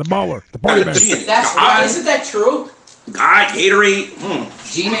another man, the baller, the party man. That's right. Isn't that true?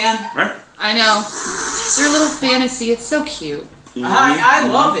 Gatorade. G-Man, I know. Their little fantasy. It's so cute. I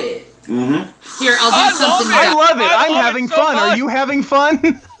love it. Mm-hmm. Here, I'll do something. I love it. I'm love having it so fun. much. Are you having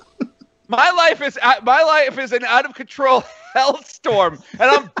fun? My life is an out of control hellstorm, and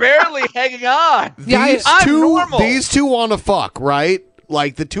I'm barely hanging on. These two want to fuck, right?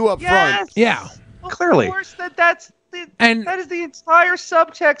 Like the two up front. Yeah. Clearly. Of course, that is the entire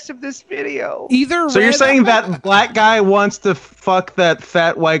subtext of this video. So you're saying that black guy wants to fuck that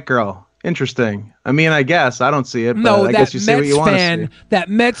fat white girl? Interesting. I mean, I guess I don't see it. But No, I that guess you see what Mets you want to fan, see. that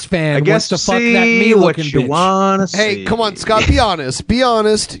Mets fan I guess wants to fuck see that me-looking what you bitch. wanna Hey, come on, Scott, be honest. Be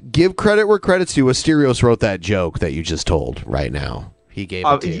honest. Give credit where credit's due. Asterios wrote that joke that you just told right now. He gave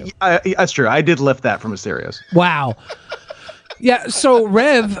it to you. That's true. I did lift that from Asterios. Wow. Yeah, so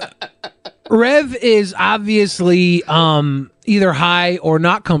Rev is obviously either high or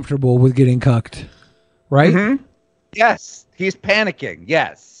not comfortable with getting cucked, right? Mm-hmm. Yes, he's panicking.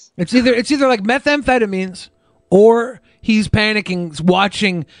 Yes. It's either like methamphetamines or he's panicking,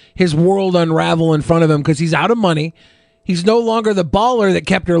 watching his world unravel in front of him because he's out of money. He's no longer the baller that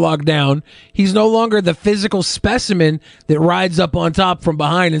kept her locked down. He's no longer the physical specimen that rides up on top from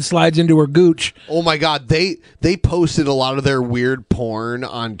behind and slides into her gooch. Oh my God, they posted a lot of their weird porn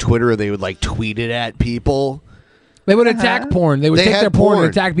on Twitter. They would like tweet it at people. They would attack porn. They would take had their porn and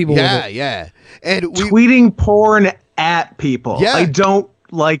attack people Yeah, with it. yeah. And tweeting porn at people. Yeah. I don't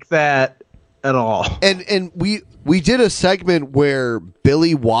like that at all. And we did a segment where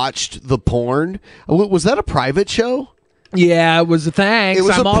Billy watched the porn. Was that a private show? Yeah, it was a thanks.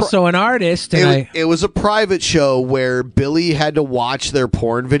 I'm also an artist. And It was a private show where Billy had to watch their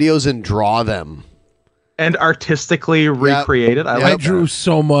porn videos and draw them. And artistically recreate it. I drew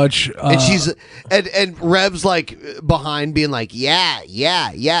so much. And she's and Rev's like behind being like, yeah. And Yeah,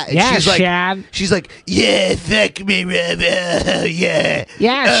 she's like, Shad. she's like, yeah, fuck me, Rev. Yeah.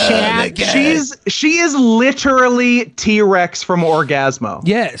 Yeah, my God. She is literally T-Rex from Orgasmo.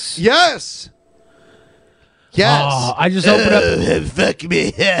 Yes. Yes. Oh, I just opened up. Fuck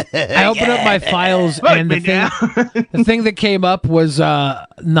me. I opened up my files, and the thing that came up was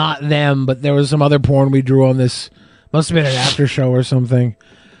not them, but there was some other porn we drew on this. Must have been an after show or something.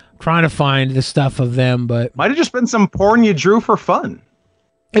 Trying to find the stuff of them, but might have just been some porn you drew for fun.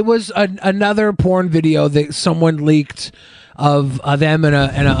 It was another porn video that someone leaked of them and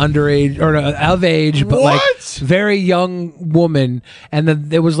an underage or of age, but like very young woman, and then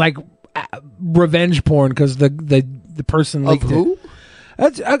it was like revenge porn because the person leaked who?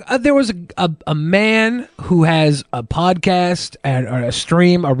 There was a man who has a podcast or a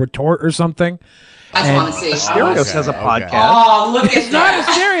stream, a retort or something. I just want to say Asterios has a podcast. Oh, look at It's not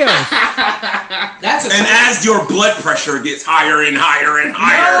Asterios. That's And as your blood pressure gets higher and higher and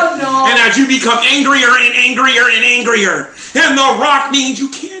higher, No. and as you become angrier and angrier and angrier, and The Rock means you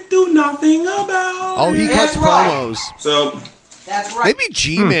can't do nothing about Oh, he it. cuts promos. So That's right. Maybe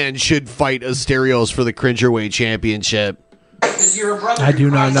G-Man should fight Asterios for the Cringerweight Championship. Because you're a brother. I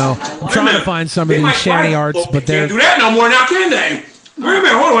do not know. I'm trying to find some of these Shanny arts, but They they're can't do that no more now, can they? Wait a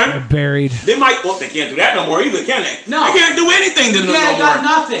minute, hold on. buried. They might. Well, they can't do that no more either, can they? No. They can't do anything to them Yeah, no got more.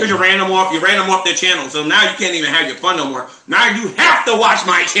 nothing. Because you ran them off. You ran them off their channel. So now you can't even have your fun no more. Now you have to watch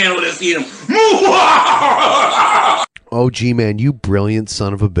my channel to see them. Oh, G-Man, you brilliant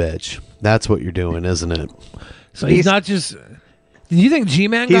son of a bitch. That's what you're doing, isn't it? So he's not just. Do you think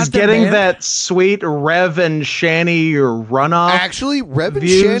G-Man got He's getting banned? that sweet Rev and Shanny runoff. Actually, Rev and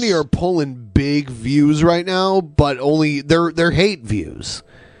views. Shanny are pulling big views right now, but only they're hate views.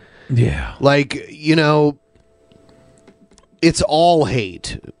 Yeah. Like, it's all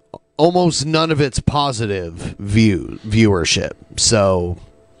hate. Almost none of it's positive viewership. So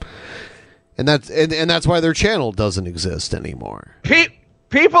and that's why their channel doesn't exist anymore.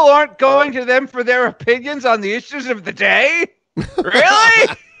 People aren't going to them for their opinions on the issues of the day? Really?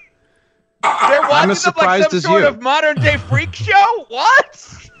 They're watching them like some sort of modern day freak show? What?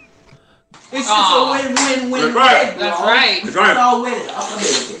 It's just a win-win-win. That's right. That's right. That's right. It's all with it. I'll come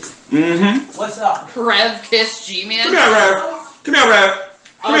here. Mm-hmm. What's up? Rev kiss G-Man. Come here, Rev. Come here, Rev.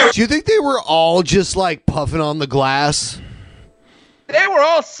 Come here. Do you think they were all just like puffing on the glass? They were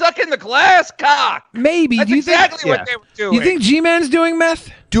all sucking the glass cock. Maybe. That's do you exactly think, what they were doing. You think G-Man's doing meth?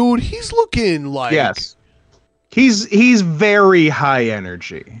 Dude, he's looking like Yes. He's very high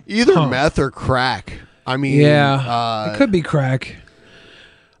energy. either meth or crack. I mean, Yeah. It could be crack.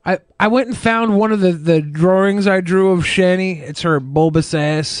 I went and found one of the drawings I drew of Shanny. It's her bulbous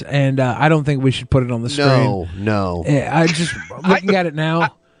ass, and I don't think we should put it on the screen. No. I just looking at it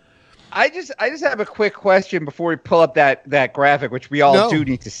now. I just have a quick question before we pull up that graphic, which we all do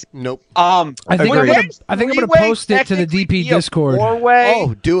need to see. Nope. I think I'm gonna post it to the DP Discord.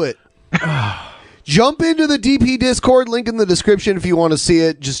 Oh, do it. Jump into the DP Discord, link in the description if you want to see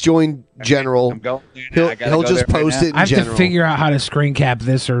it. Just join general. He'll just post it in I have general. to figure out how to screen cap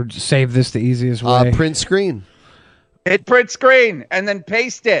this or save this the easiest way. Print screen. Hit print screen and then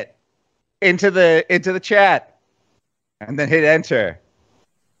paste it into the chat, and then hit enter.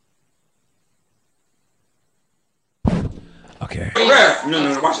 Okay. Rev,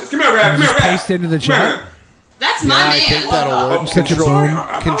 no, watch this. Come here, Rev. Come here, Rev. Paste into the chat. That's my man. I think that'll work.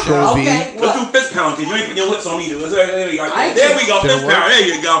 Control B. Let's do fist pound. You ain't putting your lips on me. There we go. Fist pound. There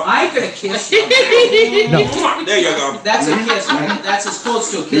you go. I ain't gonna kiss you. No. Come on. There you go. That's a kiss. That's as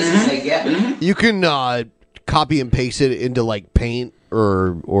close to a kiss as they get. You can copy and paste it into like Paint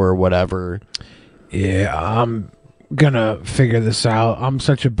or whatever. Yeah, I'm gonna figure this out. I'm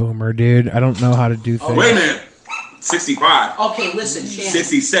such a boomer, dude. I don't know how to do things. Wait a minute. 65. Okay, listen, Shanny.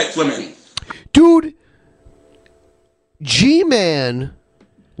 66 women. Dude, G-Man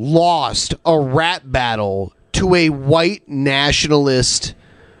lost a rap battle to a white nationalist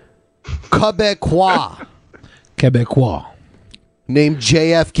Quebecois named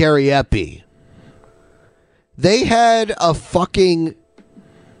JF Gariepi. They had a fucking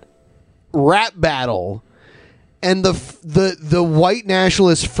rap battle, and the white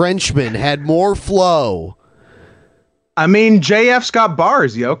nationalist Frenchman had more flow. I mean, JF's got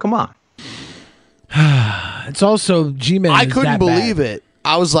bars, yo. Come on. It's also G-Man. I couldn't believe it.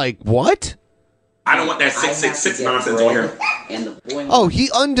 I was like, what? I don't want that 666 nonsense on here. Oh, he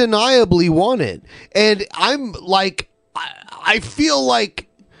undeniably won it. And I'm like, I feel like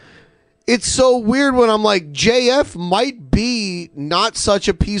it's so weird when I'm like, JF might be not such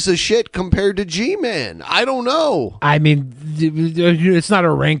a piece of shit compared to G-Man. I don't know. I mean, it's not a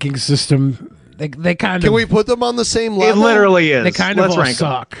ranking system. They kind of. Can we put them on the same level? It literally is. They kind Let's of all rank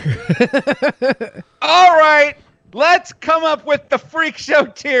 'em. suck. All right, let's come up with the Freak Show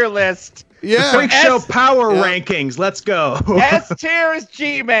tier list. Yeah. Freak Show power rankings. Let's go. S tier is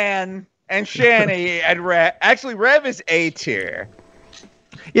G-Man and Shanny and Rev. Actually, Rev is A tier.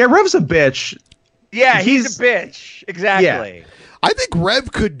 Yeah, Rev's a bitch. Yeah, he's a bitch. Exactly. Yeah. I think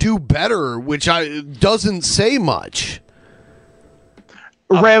Rev could do better, which doesn't say much.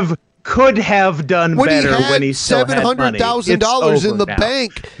 Rev could have done When he better had when he still had money. $700,000 It's in the over now.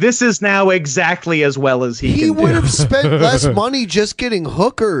 bank. This is now exactly as well as he He can do. would have spent less money just getting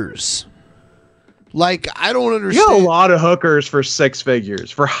hookers. Like, I don't You understand. got a lot of hookers for six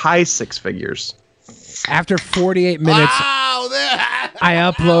figures, for high six figures. After 48 minutes, I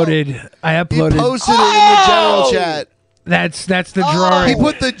uploaded. He posted it in the general chat. That's the drawing. He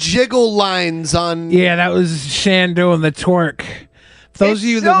put the jiggle lines on. Yeah, that was Shan doing the twerk. For those of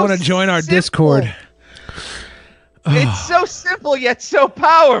you that want to join our Discord. It's so simple yet so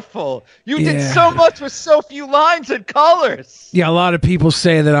powerful. You did Yeah. so much with so few lines and colors. Yeah, a lot of people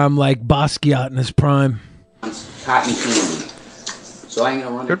say that I'm like Basquiat in his prime. Cotton candy. So I'm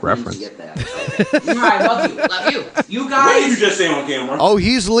gonna run Good a Queens reference. to get that. You know, I love you. Love you. You What did you guys. just say on camera? Oh,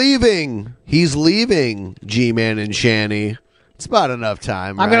 he's leaving. He's leaving, G-Man and Shanny. It's about enough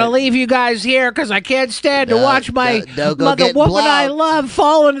time, I'm right? gonna leave you guys here because I can't stand to No, watch my don't go mother get woman I blocked. love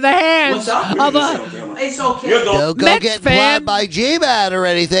fall into the hands What's up? of a It's okay. Don't go Mets get fan. blocked by G-Man or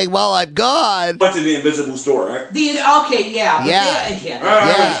anything while I'm gone. Went to the invisible store, right? Okay, yeah. but Yeah.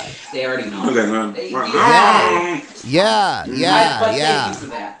 Yeah. They already know. Okay, man. Yeah, But yeah. thank you for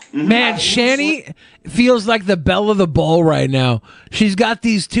that. man. Shanny feels like the belle of the ball right now. She's got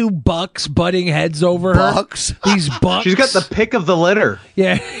these two bucks butting heads over her. Bucks? These bucks. She's got the pick of the litter.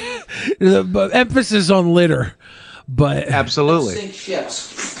 yeah. The emphasis on litter, but Absolutely. Sink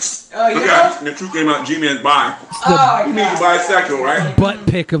ships. Oh, you Okay, know? the truth came out. G-Man's bi. Oh, You mean you bisexual, right? butt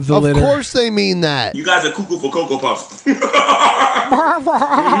pick of the Of litter. course they mean that. You guys are cuckoo for Cocoa Puffs.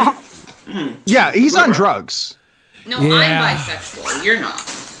 Yeah, he's on drugs. No, Yeah. I'm bisexual. You're not.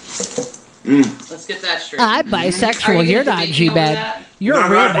 Let's get that straight. I'm bisexual. Are you You're gonna not debate me over G-Bad. that? You're No, a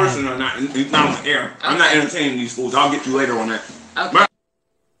real not bad. person or not on the air. I'm not entertaining these fools. I'll get you later on that. Okay.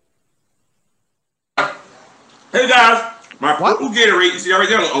 Hey guys, my purple Gatorade. You see that right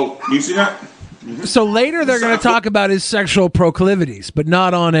there? Oh, you see that? So later they're going to talk about his sexual proclivities, but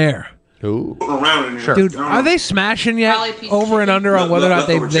not on air. Ooh. Around in there. Dude, are they smashing yet? Over and under on whether or not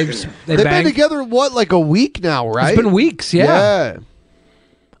they've They've been banged? together, what, like a week now, right? It's been weeks, yeah.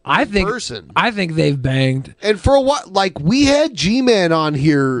 I think person. I think they've banged. And for a while, like, we had G-Man on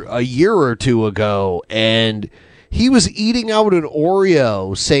here a year or two ago, and he was eating out an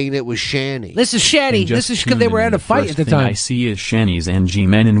Oreo saying it was Shanny. This is Shanny. This is because they were at a fight at the thing I time. see is Shanny's and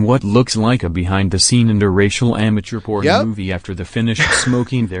G-Men in what looks like a behind-the-scene interracial amateur porn Yep. movie after the finished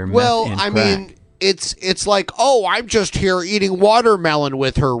smoking their meth Well, and I crack. mean, it's like, oh, I'm just here eating watermelon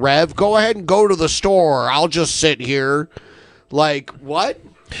with her, Rev. Go ahead and go to the store. I'll just sit here. Like, what?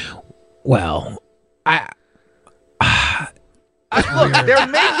 Well,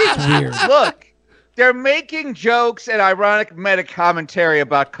 they're making jokes and ironic meta commentary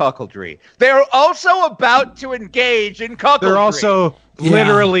about cuckoldry. They're also about to engage in cuckoldry. They're also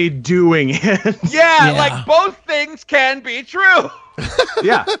literally doing it. Yeah, like both things can be true.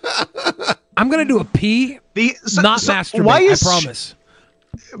 Yeah. I'm gonna do a pee. Not masturbate. Why is I promise.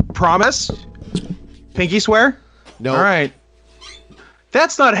 Promise? Pinky swear? No. All right.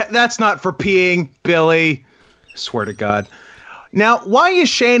 That's not for peeing, Billy. Swear to God. Now, why is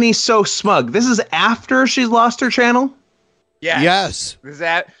Shanny so smug? This is after she's lost her channel? Yes. Is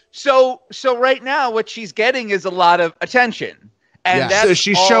that so right now what she's getting is a lot of attention. And that's so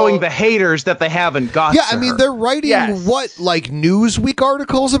she's showing the haters that they haven't got. Yeah, I mean, they're writing what, like Newsweek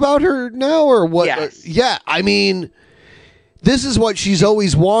articles about her now, or what? Yes. Yeah, I mean, this is what she's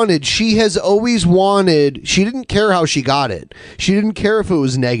always wanted. She has always wanted. She didn't care how she got it. She didn't care if it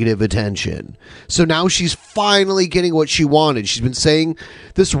was negative attention. So now she's finally getting what she wanted. She's been saying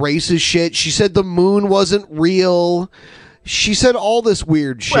this racist shit. She said the moon wasn't real. She said all this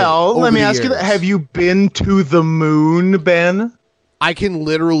weird shit. Well, let me ask you years. that. Have you been to the moon, Ben? I can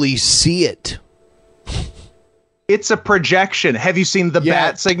literally see it. It's a projection. Have you seen the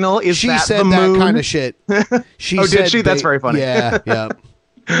bat signal? Is she that said the moon? that kind of shit. She oh, said did she? That's very funny. Yeah, yeah.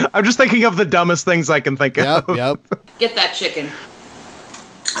 I'm just thinking of the dumbest things I can think of. Yep. Get that chicken.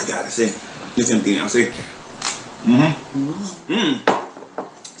 I got it. See, it's empty now. See.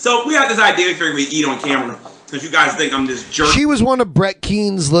 So we have this idea we figure we eat on camera because you guys think I'm this jerk. She was one of Brett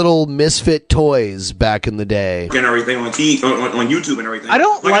Keene's little misfit toys back in the day. And everything on YouTube and everything. I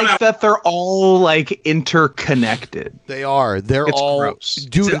don't like that they're all like interconnected. They are. They're It's all gross.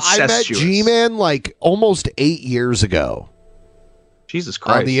 Dude, It's I met incestuous. G-Man like almost 8 years ago. Jesus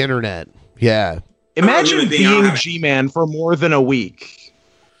Christ. On the internet. Yeah. Imagine being G-Man for more than a week.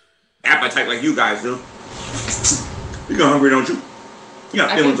 Appetite like you guys do. You go hungry, don't you? You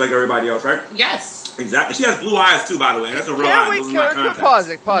got feelings like everybody else, right? Yes. Exactly. She has blue eyes too, by the way. That's a real eye. Those are my contacts.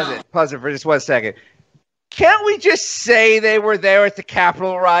 Pause it for just 1 second. Can't we just say they were there at the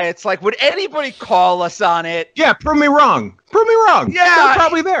Capitol riots? Like, would anybody call us on it? Yeah, prove me wrong. Prove me wrong. Yeah, They're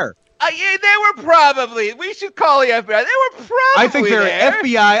probably there. Yeah, they were probably. We should call the FBI. They were probably I think they're there.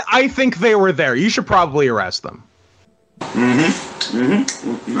 FBI. I think they were there. You should probably arrest them.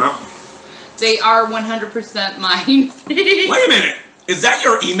 No. They are 100% mine. Wait a minute. Is that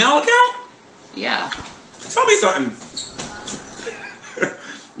your email account? Yeah. Tell me something.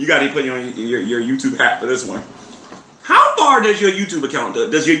 You got to put your YouTube hat for this one. How far does your YouTube account go?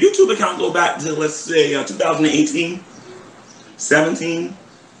 Does your YouTube account go back to, let's say, 2018, 17,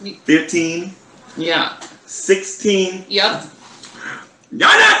 15, Yeah. 16? Yep. Y'all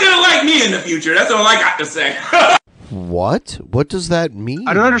not going to like me in the future. That's all I got to say. What? What does that mean?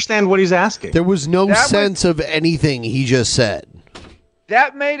 I don't understand what he's asking. There was no sense of anything he just said.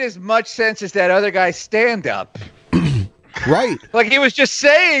 That made as much sense as that other guy's stand-up. Right. Like he was just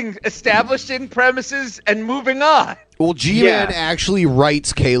saying, establishing premises and moving on. Well, G-Man actually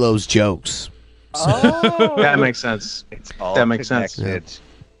writes Kalo's jokes. Oh. That makes sense. That makes sense.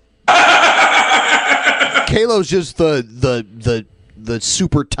 Kalo's just the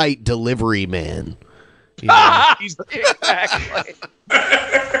super tight delivery man. You know? Exactly.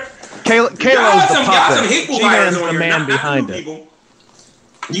 Kalo's the got some puppet. hateful G-Man's fires on the here. man Not behind the it. people.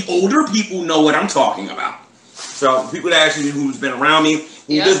 The older people know what I'm talking about. So people that actually who's been around me,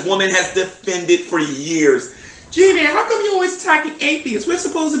 who this woman has defended for years. Gee, man, how come you always attacking atheists? We're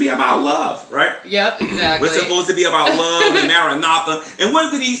supposed to be about love, right? Yep, exactly. We're supposed to be about love and Maranatha. And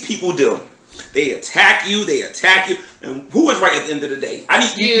what do these people do? They attack you. And who was right at the end of the day? I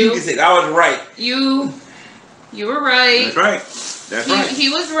need you to say I was right. You were right. That's right. That's right. He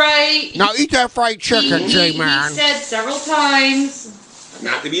was right. Now eat that fried chicken, G-Man. He said several times.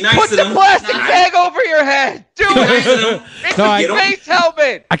 Not to be nice Put to the them. plastic bag over your head. Do it. It's No, a space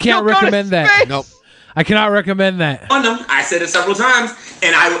helmet. I can't You'll go to recommend that. space. Nope. I cannot recommend that. On them. I said it several times,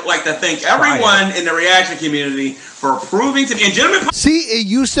 and I would like to thank everyone in the reaction community for proving to me. And gentlemen, See, it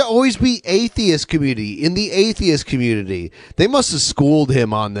used to always be atheist community. In the atheist community, they must have schooled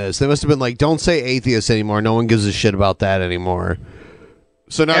him on this. They must have been like, "Don't say atheist anymore. No one gives a shit about that anymore."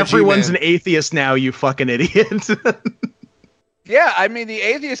 So now Everyone's G-Man- an atheist now, you fucking idiot. Yeah, I mean, the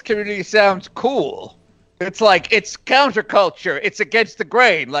atheist community sounds cool. It's like, it's counterculture. It's against the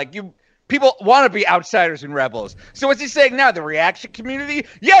grain. Like, people want to be outsiders and rebels. So what's he saying now? The reaction community?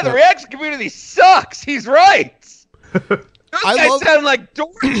 Yeah, the reaction community sucks. He's right. Those guys sound like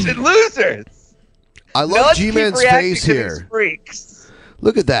dorks and losers. I love G-Man's face here. Freaks.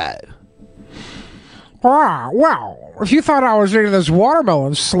 Look at that. Well, if you thought I was eating this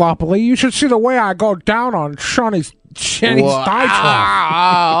watermelon sloppily, you should see the way I go down on Shanny's thigh trough.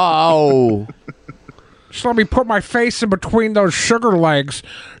 Wow. Just let me put my face in between those sugar legs,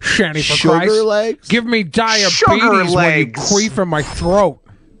 Shanny, for Sugar Christ. legs? Give me diabetes Sugar when you legs. queef in my throat.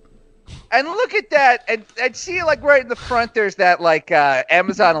 And look at that, and see, like, right in the front, there's that, like,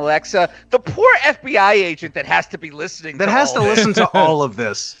 Amazon Alexa. The poor FBI agent that has to be listening That has to listen to all of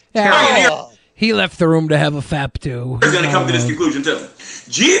this. He left the room to have a fap, too. He's going to come to this conclusion, too.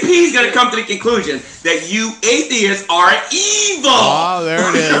 GP's going to come to the conclusion that you atheists are evil. Oh, there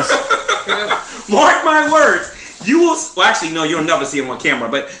it is. Mark my words. You will, well, actually, no, you'll never see him on camera,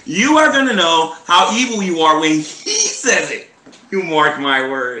 but you are going to know how evil you are when he says it. You mark my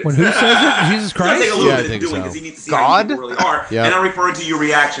words. When who says it? Jesus Christ? It's going to take a little bit of doing because he needs to see how evil really are. Yep. And I'm referring to your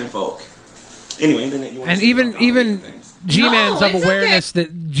reaction, folk. Anyway, then you want And even G-Man's self-awareness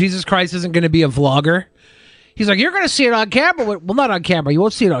that Jesus Christ isn't going to be a vlogger. He's like, you're going to see it on camera. Well, not on camera. You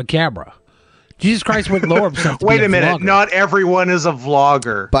won't see it on camera. Jesus Christ would lower himself to Wait be a minute. vlogger. Not everyone is a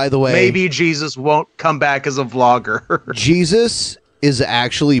vlogger. By the way, maybe Jesus won't come back as a vlogger. Jesus is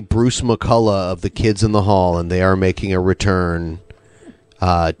actually Bruce McCullough of the Kids in the Hall, and they are making a return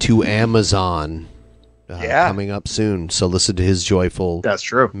to Amazon coming up soon. So listen to his joyful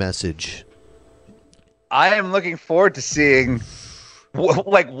message. I am looking forward to seeing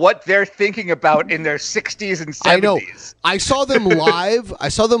what they're thinking about in their 60s and 70s. I know. I saw them live. I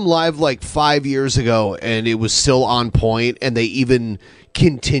saw them live like 5 years ago, and it was still on point. And they even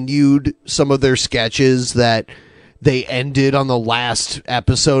continued some of their sketches that they ended on the last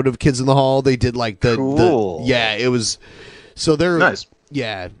episode of Kids in the Hall. They did like the it was. So they're nice.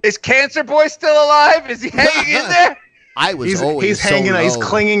 Yeah. Is Cancer Boy still alive? Is he hanging in there? I was he's always hanging. He's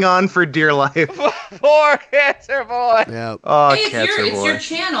clinging on for dear life. Poor Cancer Boy. Yeah. Oh, Hey, it's your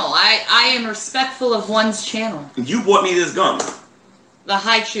channel. I am respectful of one's channel. You bought me this gum. The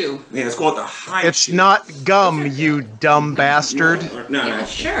high chew. Yeah, it's called the high It's not gum, you dumb bastard. No.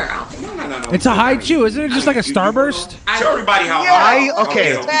 Sure. It's a high chew, isn't it? Just like a Starburst? Show everybody how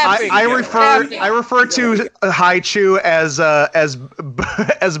I refer to high chew as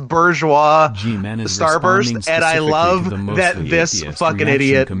bourgeois Starburst, and I love that this fucking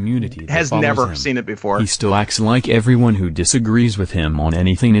idiot has never seen it before. He still acts like everyone who disagrees with him on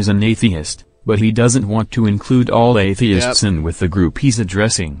anything is an atheist, but he doesn't want to include all atheists in with the group he's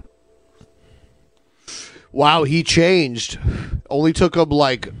addressing. Wow, he changed. Only took him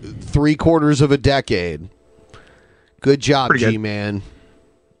like 3/4 of a decade. Good job, G-Man.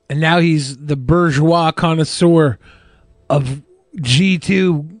 And now he's the bourgeois connoisseur of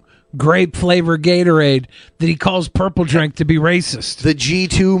G2 grape flavor Gatorade that he calls purple drink to be racist. The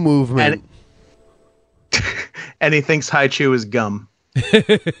G2 movement. And he thinks high chew is gum.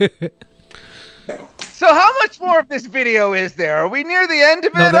 So how much more of this video is there? Are we near the end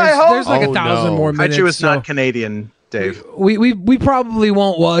of it, I hope? There's like 1,000 more minutes. High chew is not Canadian, Dave. We probably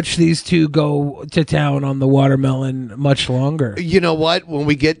won't watch these two go to town on the watermelon much longer. You know what? When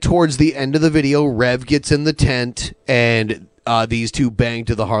we get towards the end of the video, Rev gets in the tent, and these two bang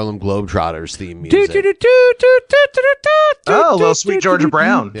to the Harlem Globetrotters theme music. Oh, a little Sweet Georgia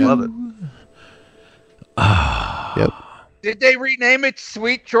Brown. Love it. Yep. Did they rename it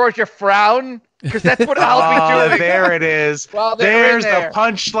Sweet Georgia Frown? Because that's what I'll be doing. There it is. Well, they're There's the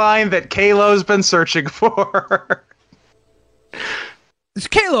punchline that Kalo's been searching for.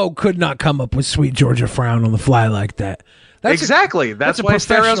 Kalo could not come up with Sweet Georgia Frown on the fly like that. That's why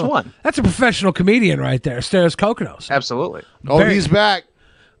Asterios won. That's a professional comedian right there, Asterios Kokonos. Absolutely. He's back.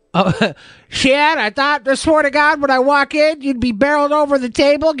 Shad, I swear to God, when I walk in, you'd be barreled over the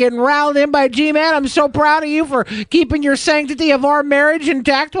table, getting riled in by G-Man. I'm so proud of you for keeping your sanctity of our marriage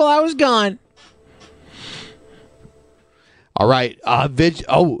intact while I was gone. All right.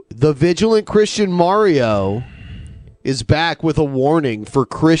 The vigilant Christian Mario is back with a warning for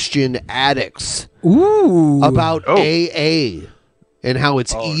Christian addicts. Ooh. About AA and how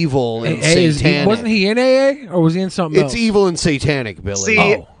it's evil and satanic. Wasn't he in AA or was he in something else? It's evil and satanic, Billy.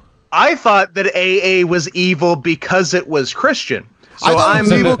 See, I thought that AA was evil because it was Christian. So I thought it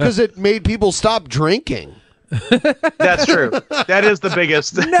was evil because it made people stop drinking. That's true. That is the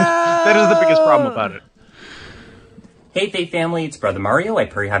biggest. That is the biggest problem about it. Hey, Faith family, it's Brother Mario. I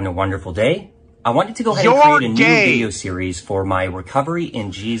pray you're having a wonderful day. I wanted to go ahead and create a new video series for my Recovery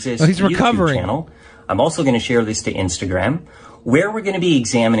in Jesus YouTube channel. I'm also going to share this to Instagram, where we're going to be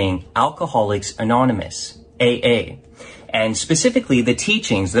examining Alcoholics Anonymous, AA, and specifically the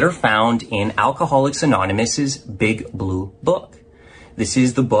teachings that are found in Alcoholics Anonymous's Big Blue Book. This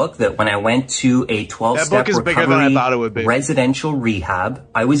is the book that when I went to a 12-step That book is bigger than I thought it would be. residential rehab,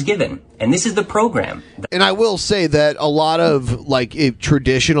 I was given. And this is the program. And I will say that a lot of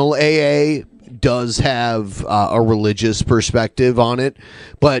traditional AA does have a religious perspective on it,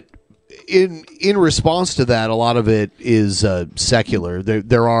 but in response to that, a lot of it is secular.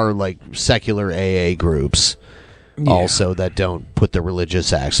 There are like secular AA groups also that don't put the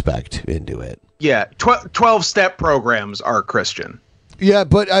religious aspect into it. Yeah, 12-step programs are Christian. Yeah,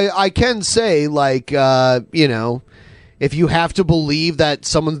 but I can say, if you have to believe that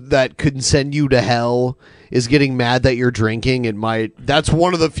someone that could send you to hell is getting mad that you're drinking, that's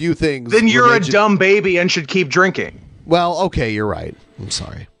one of the few things. Then you're a dumb baby and should keep drinking. Well, okay, you're right. I'm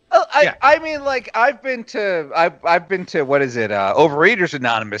sorry. I mean, like I've been to what is it? Overeaters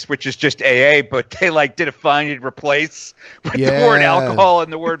Anonymous, which is just AA, but they did a find and replace with the word alcohol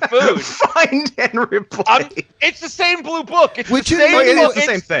and the word food. Find and replace. It's the same blue book. It's Which the same book. It's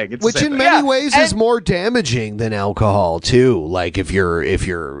the same thing. Which in many ways is more damaging than alcohol too. Like if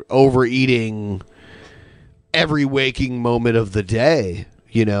you're overeating every waking moment of the day.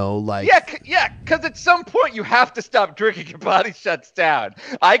 Yeah, because at some point you have to stop drinking. Your body shuts down.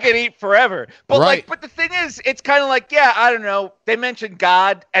 I can eat forever, but but the thing is, it's kind of I don't know. They mention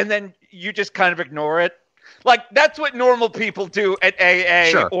God, and then you just kind of ignore it. Like that's what normal people do at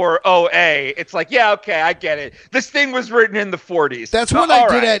AA or OA. It's okay, I get it. This thing was written in the 40s. That's what I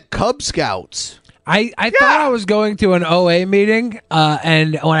did at Cub Scouts. I thought I was going to an OA meeting,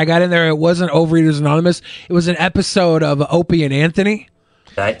 and when I got in there, it wasn't Overeaters Anonymous. It was an episode of Opie and Anthony.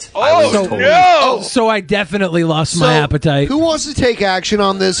 So I definitely lost my appetite. Who wants to take action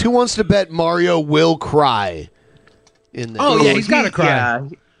on this? Who wants to bet Mario will cry in this? Oh yeah, he's got to cry. Yeah.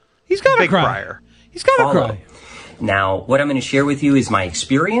 He's got to cry. Crier. He's got to cry. Now, what I'm going to share with you is my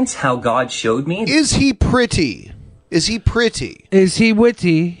experience, how God showed me. Is he pretty? Is he pretty? Is he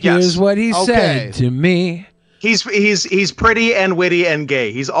witty? Yes. Here's what he said to me. He's pretty and witty and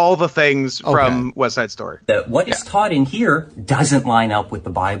gay. He's all the things from West Side Story. That what is taught in here doesn't line up with the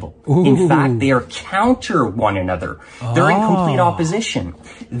Bible. In fact, they are counter one another. They're in complete opposition.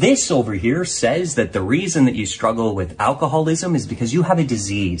 This over here says that the reason that you struggle with alcoholism is because you have a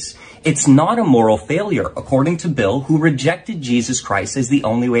disease. It's not a moral failure, according to Bill, who rejected Jesus Christ as the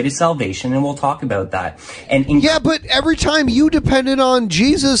only way to salvation, and we'll talk about that. Yeah, but every time you depended on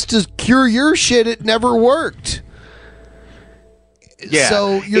Jesus to cure your shit, it never worked. Yeah.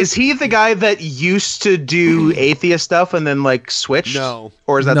 So is he the guy that used to do atheist stuff and then switched? No.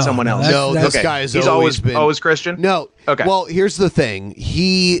 Or is that someone else? No, this guy has always been always Christian? No. Okay. Well, here's the thing.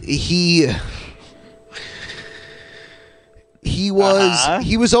 He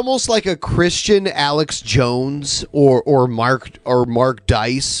was almost like a Christian Alex Jones or Mark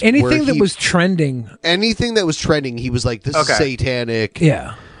Dice. Anything that was trending. Anything that was trending, he was like, this is satanic.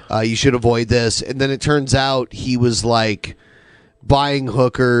 Yeah. You should avoid this. And then it turns out he was buying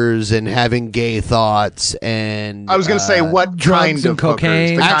hookers and having gay thoughts and I was going to say what drugs kind and of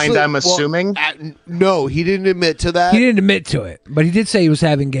cocaine. Hookers? The kind I'm assuming? No, he didn't admit to that. He didn't admit to it, but he did say he was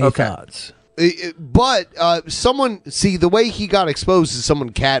having gay thoughts. But the way he got exposed is someone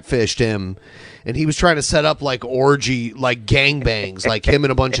catfished him, and he was trying to set up orgy, gangbangs, him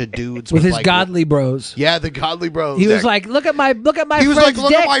and a bunch of dudes with his godly bros. Yeah, the godly bros. He was like, "Look at my He was friend's like, "Look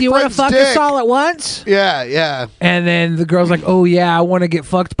dick. at my Do you want to friend's fuck us dick." all at once?" Yeah, yeah. And then the girl's like, "Oh yeah, I want to get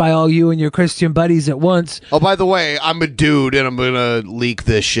fucked by all you and your Christian buddies at once." Oh, by the way, I'm a dude, and I'm gonna leak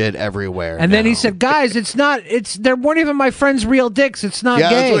this shit everywhere. And then he said, "Guys, they weren't even my friend's real dicks. It's not gay."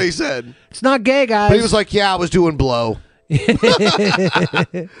 That's what he said. It's not gay, guys. But he was like, "Yeah, I was doing blow."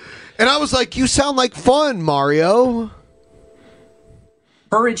 And I was like, you sound like fun, Mario.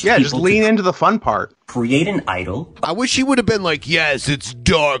 Just lean into the fun part. Create an idol. I wish he would have been like, yes, it's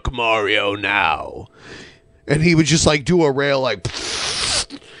dark Mario now. And he would just do a rail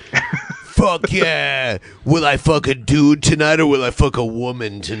fuck yeah. Will I fuck a dude tonight or will I fuck a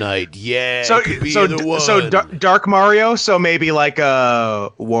woman tonight? Yeah, so it could be either one. So Dark Mario, so maybe a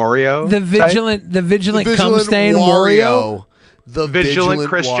Wario? The vigilant cum stain Wario. The vigilant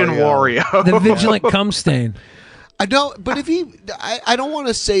Christian Wario. The vigilant cum stain. I don't, but if I don't want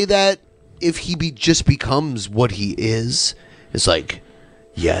to say that if he just becomes what he is. It's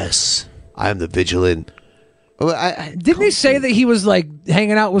yes, I am the vigilant. Didn't he say that he was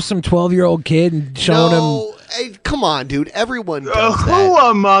hanging out with some 12-year-old kid and showing him? Hey, come on, dude. Everyone does that. Who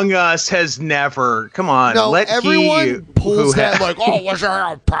among us has never? Come on, no, everyone pulls that was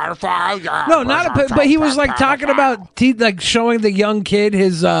a pedophile? Yeah, no, not a. But he was talking about showing the young kid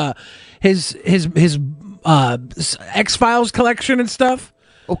his X-Files collection and stuff.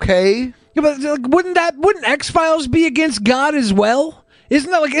 Okay. Yeah, but wouldn't X-Files be against God as well? Isn't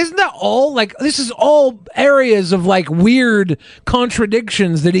that all like this is all areas of like weird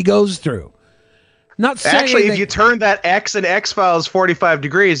contradictions that he goes through? Not saying Actually, anything. if you turn that X in X-Files 45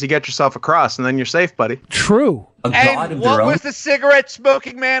 degrees, you get yourself across, and then you're safe, buddy. True. And what was the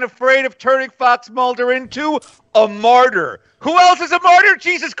cigarette-smoking man afraid of turning Fox Mulder into? A martyr. Who else is a martyr?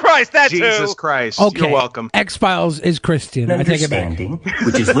 Jesus Christ, that's Jesus who. Christ, Okay. you're welcome. X-Files is Christian. I take it back. Understanding,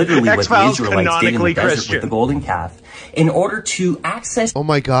 which is literally what the X-Files Israelites did in the canonically desert Christian. with the golden calf. In order to access... Oh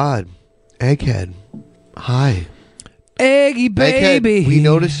my God. Egghead. Hi. Eggy baby. Egghead, we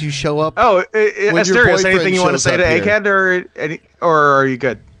noticed you show up. Oh, when your Asterios, boyfriend anything you want to shows say to up here. Egghead, or are you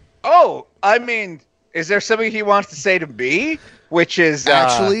good? Oh, I mean, is there something he wants to say to me? Which is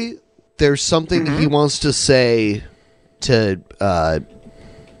Actually, there's something he wants to say to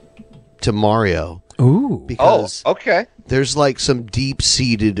Mario. Ooh. Because okay. there's like some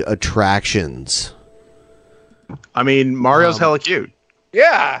deep-seated attractions. I mean, Mario's hella cute.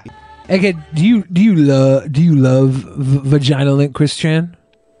 Yeah. Egghead, do you love vagina link Christian?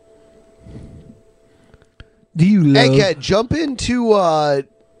 Do you love Egghead, jump into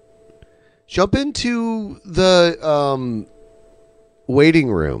the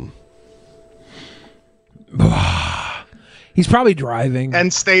waiting room. He's probably driving.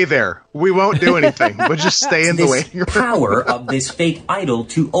 And stay there. We won't do anything, but just stay in the this waiting room. power of this fake idol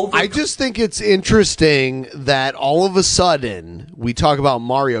to over... I just think it's interesting that all of a sudden we talk about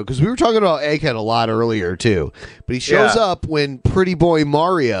Mario, because we were talking about Egghead a lot earlier too, but he shows Yeah. up when Pretty Boy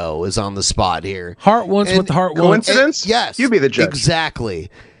Mario is on the spot here. Heart wants what the heart wants. Coincidence? Yes. You be the judge.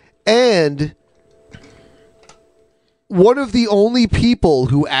 Exactly. And one of the only people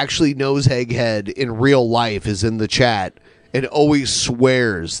who actually knows Egghead in real life is in the chat and always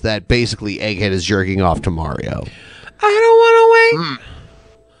swears that basically Egghead is jerking off to Mario. I don't want to wait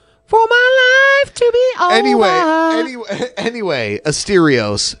for my life to be over. Anyway,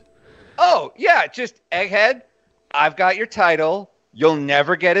 Asterios. Oh, yeah, just Egghead, I've got your title. You'll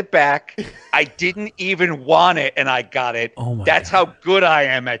never get it back. I didn't even want it, and I got it. Oh my That's how good I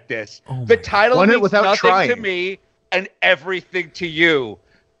am at this. The title Won it means without nothing trying. to me and everything to you.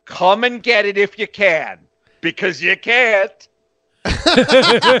 Come and get it if you can, because you can't.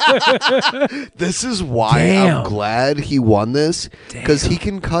 This is why I'm glad he won this, because he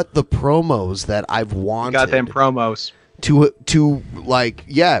can cut the promos that I've wanted. Got them promos. To like,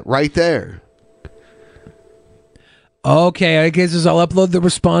 yeah, right there. Okay, I guess I'll upload the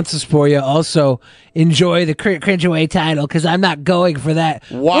responses for you. Also, enjoy the cringe away title because I'm not going for that.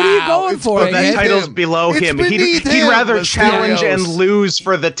 What are you going for? That Egghead? title's below him. He'd rather challenge and lose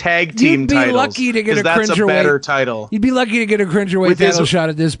for the tag team You'd be titles. lucky to get a 'cause that's a cringerweight better title. You'd be lucky to get a cringerweight With his- title shot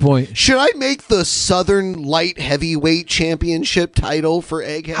at this point. Should I make the Southern Light Heavyweight Championship title for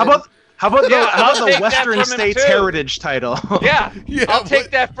Egghead? How about Yeah, I'll the take that Western from him, States too. Heritage title? Yeah, I'll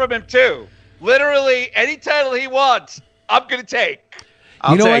take that from him too. Literally, any title he wants, I'm going to take.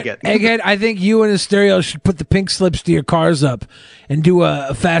 I'll you know take what, it. Egghead, I think you and Asterios should put the pink slips to your cars up and do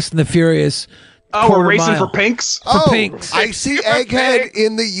a Fast and the Furious. Oh, we're quarter racing mile. for pinks? For pinks. I see Egghead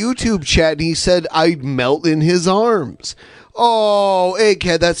in the YouTube chat, and he said I'd melt in his arms. Oh,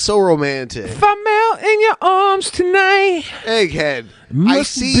 Egghead, that's so romantic. If I melt in your arms tonight. Egghead, I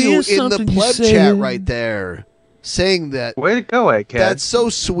Must see be you in the something you pleb said. chat right there, saying that. Way to go, Egghead. That's so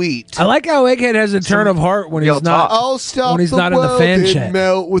sweet. I like how Egghead has a turn of heart when he's not. I'll stop when he's the not in the world fan and chat.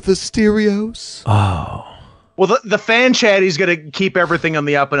 melt with Asterios. Oh. Well, the fan chat, he's going to keep everything on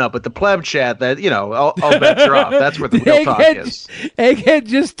the up and up. But the pleb chat, that, all bets are off. That's where the real talk is. Egghead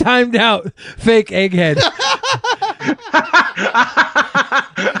just timed out. Fake Egghead.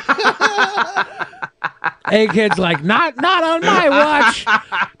 Egghead's like, not on my watch.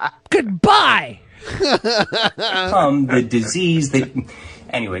 Goodbye. The disease that...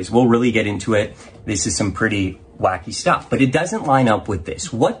 Anyways, we'll really get into it. This is some pretty wacky stuff, but it doesn't line up with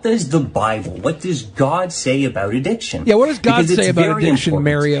this. What does the Bible, what does God say about addiction? Yeah, what does God Because it's say about very addiction, important.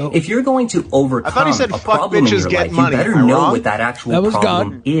 Mario? If you're going to overcome I thought he said a fuck problem in bitches, your get life, money. you better Am I know wrong? what that actual That was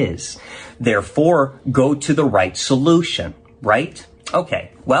problem God. is. Therefore, go to the right solution, right?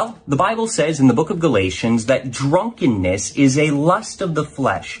 Okay, well, the Bible says in the book of Galatians that drunkenness is a lust of the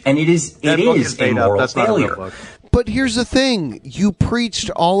flesh, and it is That book is a made up. moral That's not a real failure. book. But here's the thing: you preached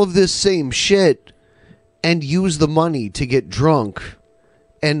all of this same shit and used the money to get drunk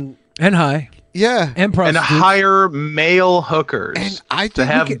and high. Yeah, and And prostitutes. hire male hookers I to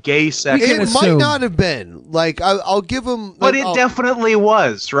have gay sex. It might not have been like I'll give him, But it definitely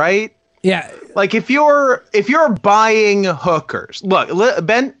was, right? Yeah. Like if you're buying hookers, look,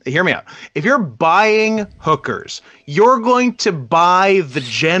 Ben, hear me out. If you're buying hookers, you're going to buy the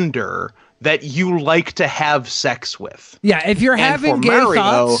gender that you like to have sex with. Yeah, if you're And having for gay Mario,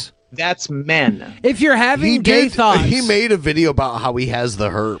 thoughts, that's men. if you're having gay thoughts, He made a video about how he has the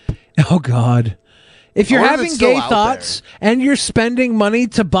herp. Oh God! If you're I wonder if having it's still gay out thoughts and you're spending money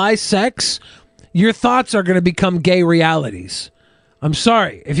to buy sex, your thoughts are going to become gay realities. I'm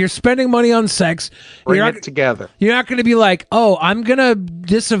sorry. If you're spending money on sex, Bring you're it not, together. you're not going to be like, oh, I'm going to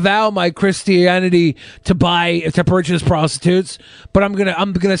disavow my Christianity to purchase prostitutes, but I'm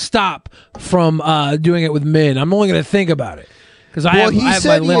gonna stop from doing it with men. I'm only going to think about it because I have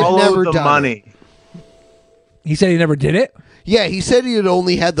my limit. Follow the money. He said he never did it. Yeah, he said he had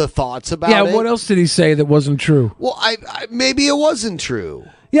only had the thoughts about it. Yeah, what else did he say that wasn't true? Well, I maybe it wasn't true.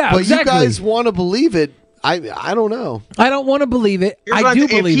 Yeah, but exactly. you guys want to believe it. I don't know. I don't want to believe it. Here's I what do I'm-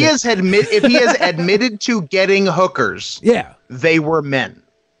 believe it. if he has admitted to getting hookers, yeah, they were men.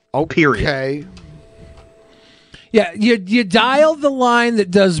 Oh, period. Okay. Yeah, you dial the line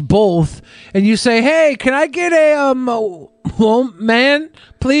that does both, and you say, "Hey, can I get a man,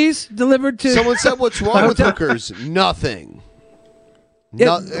 please, delivered to?" Someone said, "What's wrong with hookers?" Nothing.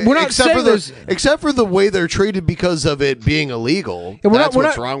 Yeah, we're not except saying for there's- except for the way they're treated because of it being illegal. Yeah, That's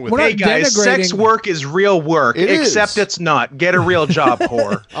what's wrong with Hey it. guys, sex work is real work, It except is. it's not. Get a real job,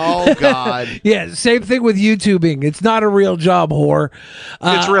 whore. Oh God. Yeah, same thing with YouTubing. It's not a real job, whore.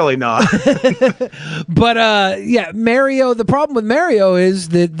 It's really not. But yeah, Mario. The problem with Mario is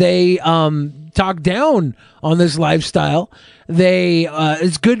that they talk down on this lifestyle. They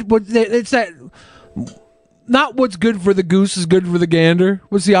it's good. It's that. Not what's good for the goose is good for the gander.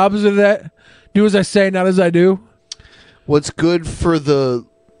 What's the opposite of that? Do as I say, not as I do. What's good for the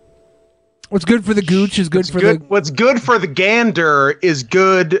gooch is good for the. What's good for the gander is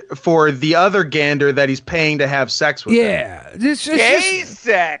good for the other gander that he's paying to have sex with. Yeah, Gay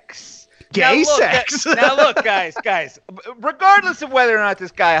sex. Gay Now look, sex. Now look, guys. Regardless of whether or not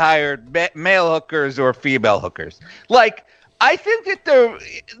this guy hired male hookers or female hookers, like I think that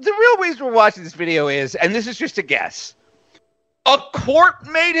the real reason we're watching this video is, and this is just a guess, a court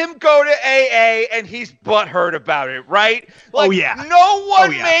made him go to AA and he's butthurt about it, right? Like,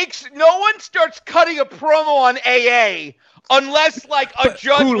 no one starts cutting a promo on AA unless like a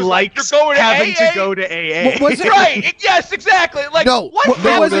judge who was likes like, you're going to having AA? to go to AA. Was it- Right. Yes, exactly. Like, No, what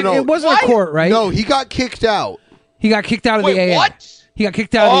happened? It wasn't a court, right? No, he got kicked out. He got kicked out of Wait, the AA. what? He got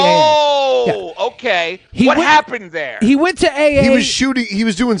kicked out of the AA. Oh, okay. What happened there? He went to AA. He was shooting. He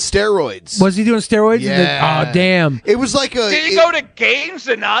was doing steroids. Was he doing steroids? Yeah. Oh, damn. It was like a. Did he go to Games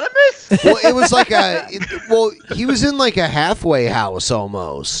Anonymous? Well, it was like a. He was in like a halfway house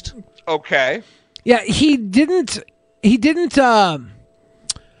almost. Okay. Yeah, he didn't.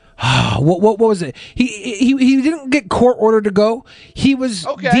 What was it? He didn't get court ordered to go. He was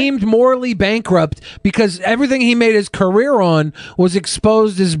deemed morally bankrupt because everything he made his career on was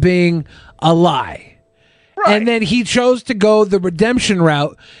exposed as being a lie. Right. And then he chose to go the redemption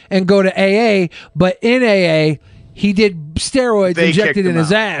route and go to AA, but in AA he did steroids injected in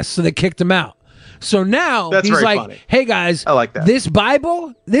his ass, so they kicked him out. So now That's he's very like, funny. "Hey guys, I like that. This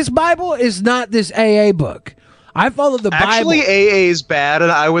Bible is not this AA book. I follow the Bible." Actually, AA is bad,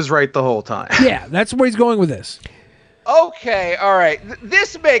 and I was right the whole time. Yeah, that's where he's going with this. Okay, all right.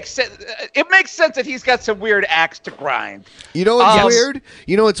 This makes sense. It makes sense that he's got some weird axe to grind. You know what's weird?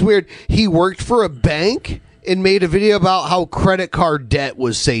 You know what's weird? He worked for a bank and made a video about how credit card debt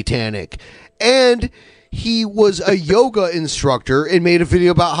was satanic. And he was a yoga instructor and made a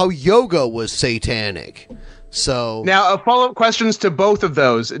video about how yoga was satanic. So now, follow-up questions to both of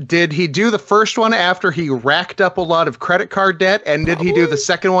those. Did he do the first one after he racked up a lot of credit card debt, and did he do the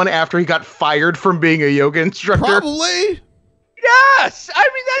second one after he got fired from being a yoga instructor? Probably. Yes, I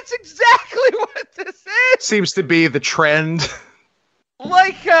mean that's exactly what this is. Seems to be the trend.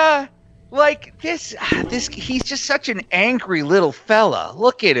 Like this. He's just such an angry little fella.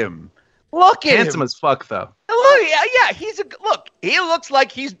 Look at him. Look at Handsome him. as fuck, though. Look, yeah. He looks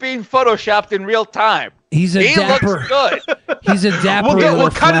like he's being photoshopped in real time. He looks good. He's a dapper. We'll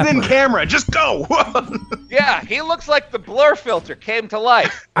cut it in camera. Just go. Yeah, he looks like the blur filter came to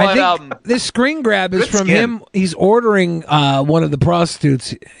life. I But, think this screen grab is good from skin. him. He's ordering one of the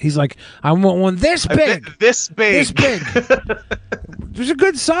prostitutes. He's like, "I want one this big, this big, this big." There's a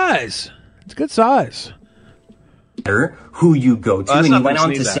good size. It's a good size. Who you go to, Well, that's and he not went gonna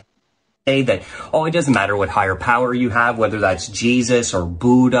on to sneeze say that, it doesn't matter what higher power you have, whether that's Jesus or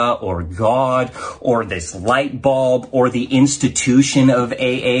Buddha or God or this light bulb or the institution of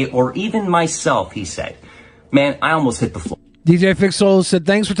AA or even myself, he said. Man, I almost hit the floor. DJ Fixol said,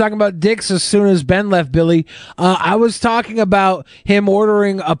 thanks for talking about dicks as soon as Ben left, Billy. I was talking about him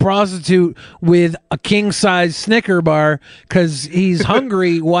ordering a prostitute with a king-size Snicker bar because he's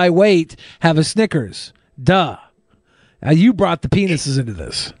hungry. Why wait? Have a Snickers. Duh. Now, you brought the penises into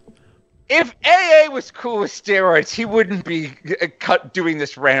this. If AA was cool with steroids, he wouldn't be doing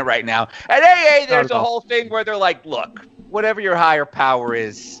this rant right now. At AA, there's a whole thing where they're like, look, whatever your higher power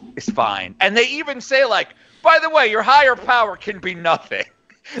is fine. And they even say, like, by the way, your higher power can be nothing.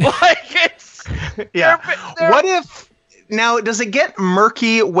 Like, it's... Yeah. What if... Now, does it get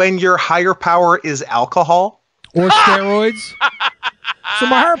murky when your higher power is alcohol? Or steroids? So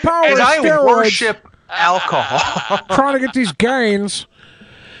my higher power is steroids. I worship alcohol. Trying to get these gains.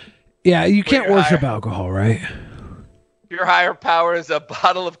 Yeah, you can't worship alcohol, right? Your higher power is a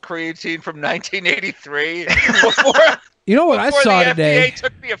bottle of creatine from 1983. You know what I saw today? FDA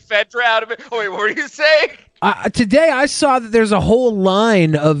took the ephedra out of it. Oh, wait, what were you saying? Today I saw that there's a whole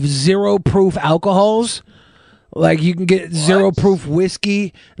line of zero-proof alcohols. Like you can get zero-proof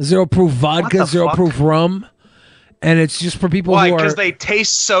whiskey, zero-proof vodka, zero-proof rum. And it's just for people who are... because they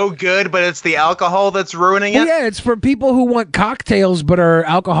taste so good, but it's the alcohol that's ruining it? Well, yeah, it's for people who want cocktails but are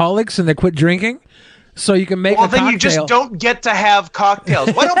alcoholics and they quit drinking. So you can make a cocktail. Well, then you just don't get to have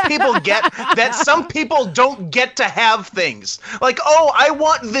cocktails. Why don't people get that some people don't get to have things? Like, oh, I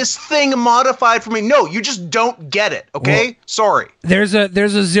want this thing modified for me. No, you just don't get it, okay? Well, sorry. There's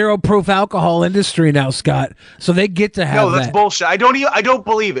a zero-proof alcohol industry now, Scott. So they get to have that. No, that's bullshit. I don't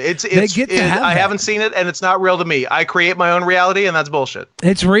believe it. I haven't seen it, and it's not real to me. I create my own reality, and that's bullshit.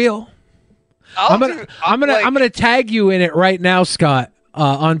 It's real. I'm gonna tag you in it right now, Scott.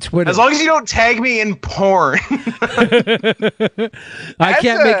 On Twitter. As long as you don't tag me in porn. I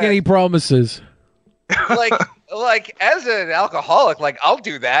can't make any promises. Like as an alcoholic, like I'll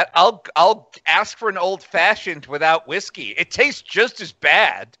do that. I'll ask for an old fashioned without whiskey. It tastes just as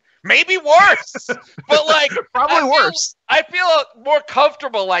bad. Maybe worse. But like probably worse. I feel more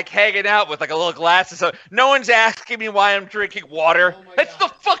comfortable like hanging out with like a little glass. So no one's asking me why I'm drinking water. It's the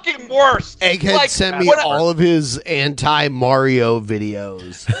fucking worst. Egghead sent me all of his anti-Mario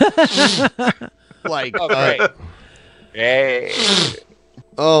videos. Hey.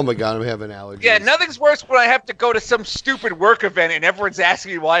 Oh my god, I'm having allergies. Yeah, nothing's worse when I have to go to some stupid work event and everyone's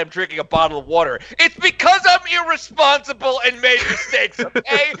asking me why I'm drinking a bottle of water. It's because I'm irresponsible and made mistakes,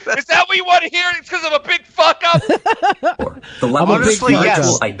 okay? Is that what you want to hear? It's because I'm a big fuck up? The level of Honestly,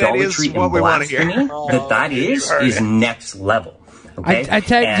 yes, idolatry and blasphemy that is next level. Okay? I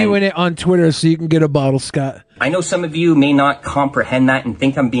tagged you in it on Twitter so you can get a bottle, Scott. I know some of you may not comprehend that and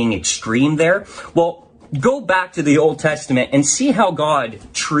think I'm being extreme there. Well, go back to the Old Testament and see how God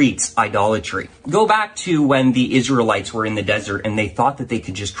treats idolatry. Go back to when the Israelites were in the desert and they thought that they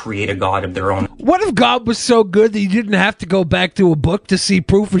could just create a god of their own. What if God was so good that you didn't have to go back to a book to see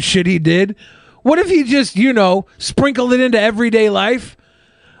proof of shit he did? What if he just, sprinkled it into everyday life?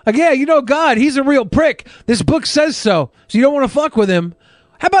 Like, yeah, God, he's a real prick. This book says so you don't want to fuck with him.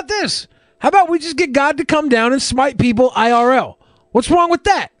 How about this? How about we just get God to come down and smite people IRL? What's wrong with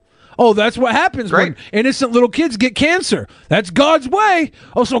that? Oh, that's what happens when innocent little kids get cancer. That's God's way.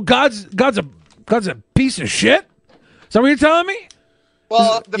 Oh, so God's a piece of shit? Is that what you're telling me?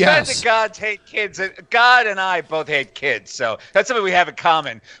 Well, the fact that gods hate kids, God and I both hate kids, so that's something we have in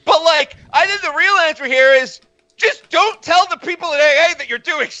common. But, I think the real answer here is just don't tell the people at AA that you're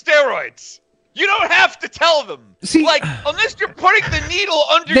doing steroids. You don't have to tell them. See, unless you're putting the needle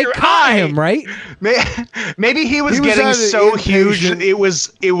under they your caught eye. him, right? Maybe he was getting so huge it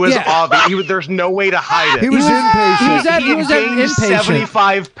was obvious. There's no way to hide it. He was inpatient. He was at an inpatient.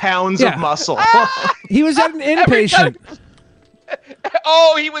 75 pounds of muscle. He was at an inpatient.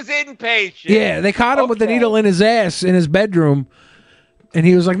 Oh, he was inpatient. Yeah, they caught him with the needle in his ass in his bedroom. And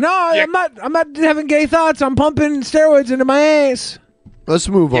he was like, "No, I'm not having gay thoughts. I'm pumping steroids into my ass." Let's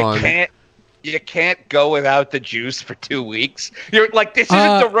move on. You can't go without the juice for 2 weeks. You're like, this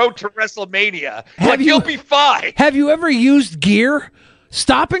isn't the road to WrestleMania. You'll be fine. Have you ever used gear?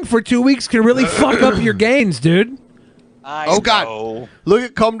 Stopping for 2 weeks can really fuck up your gains, dude. God! Look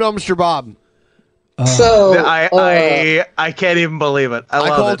at Cum Dumpster Bob. I can't even believe it. I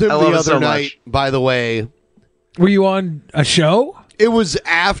called him the other night. Much. By the way, were you on a show? It was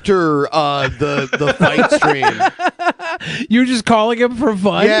after the fight stream. You were just calling him for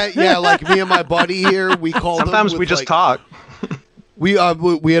fun? Yeah, like me and my buddy here, we called Sometimes him we just talk. We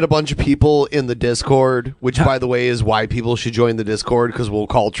had a bunch of people in the Discord, which, by the way, is why people should join the Discord, because we'll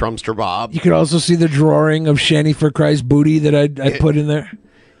call Trumpster Bob. You could also see the drawing of Shanny for Christ's booty that I put in there.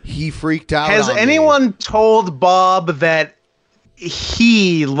 He freaked out. Has anyone told Bob that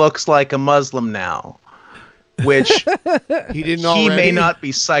he looks like a Muslim now? which he didn't. He may not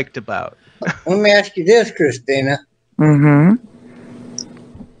be psyched about. Let me ask you this, Christina. Mm-hmm.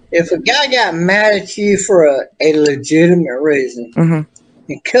 If a guy got mad at you for a legitimate reason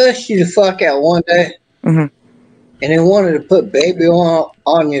and cussed you the fuck out one day and then wanted to put baby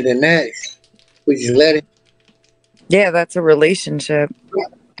on you the next, would you let him? Yeah, that's a relationship.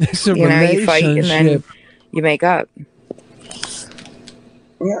 It's a You fight and then you make up.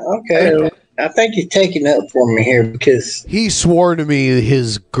 Yeah, okay. I think you're taking up for me here because he swore to me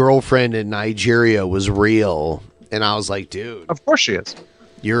his girlfriend in Nigeria was real, and I was like, dude, of course she is.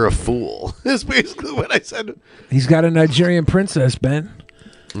 You're a fool. That's basically what I said. He's got a Nigerian princess, Ben.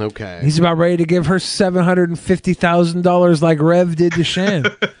 Okay. He's about ready to give her $750,000 like Rev did to Shan.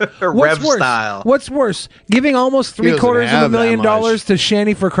 Rev style. What's worse, giving almost He doesn't have that $750,000 to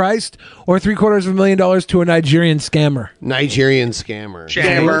Shanny for Christ, or $750,000 to a Nigerian scammer? Nigerian scammer.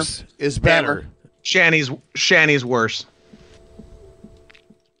 Scammer is better. Shanny's worse.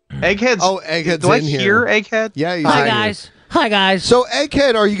 Egghead's. Oh, Egghead's Do I in here. hear Egghead? Yeah, he's Hi, in here. guys. Hi, guys. So,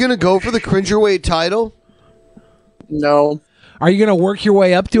 Egghead, are you going to go for the Cringerweight title? No. Are you going to work your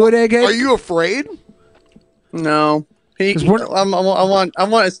way up to it, Egghead? Are you afraid? No. I want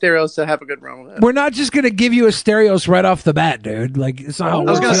Asterios to have a good run with it. We're not just going to give you Asterios right off the bat, dude. Like, it's not how it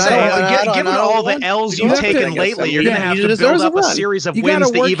I was going works. to say, given all the L's you've taken lately, you're going to have to build up a series of you wins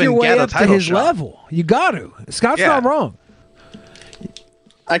gotta to work even your way get a up to title his shot. level. You got to. Scott's not wrong.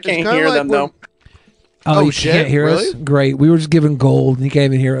 I can't kinda hear like them, when- though. Oh, you shit, can't hear us? really? Great. We were just giving gold, and you can't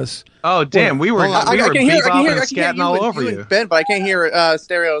even hear us. Oh, damn. We were I can hear scatting you all and- over you you. and Ben, but I can't hear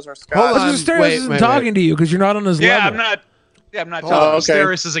Asterios or Scott. Hold on. Asterios isn't talking to you because you're not on his level. I'm not Oh, talking.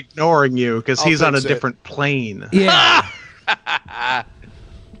 Asterios is ignoring you because I'll he's on a fix it. different plane. Yeah.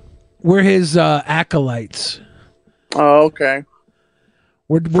 We're his acolytes. Oh, okay.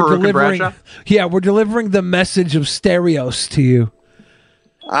 We're Farouk and delivering. Bradshaw? Yeah, we're delivering the message of Asterios to you.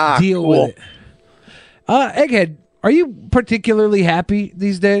 Deal cool. with it. Egghead, are you particularly happy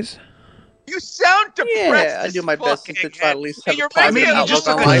these days? You sound depressed. Yeah, I as do my fuck, best to try to at least have You're a positive making You it just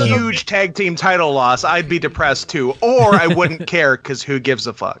look took a huge tag team title loss. I'd be depressed too, or I wouldn't care because who gives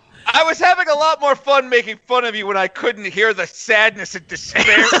a fuck? I was having a lot more fun making fun of you when I couldn't hear the sadness and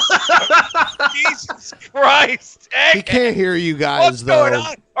despair. Jesus Christ. He can't hear you guys, What's though. going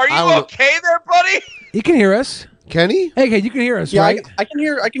on? Are you I don't- okay there, buddy? You can hear us. Can he? Egghead, you can hear us, Yeah, right? I can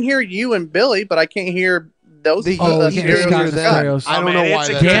hear you and Billy, but I can't hear those. Oh, you can't hear Asterios Scott or and Scott. Asterios. I don't know why It's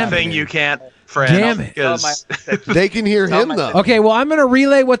a that's good happening. thing you can't, friend. Damn it. Because They can hear him, though. Okay, well, I'm going to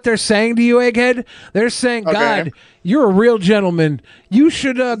relay what they're saying to you, Egghead. They're saying, Okay. God, you're a real gentleman. You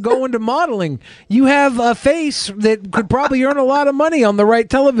should go into modeling. You have a face that could probably earn a lot of money on the right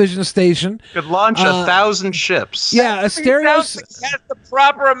television station. could launch 1,000 ships. Yeah, Asterios. Sounds like he has the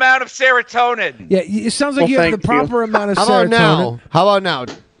proper amount of serotonin. Yeah, it sounds like Well, you have the thank you. proper amount of How serotonin. about now? How about now?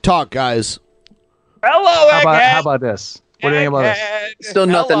 Talk, guys. Hello, Egghead. How about this? What do you think about this? Egghead. Still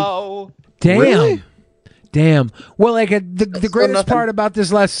nothing. Hello. Damn. Really? Damn. Well, like the greatest nothing. part about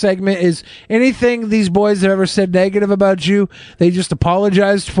this last segment is anything these boys have ever said negative about you, they just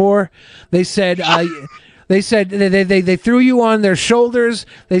apologized for. They said they threw you on their shoulders.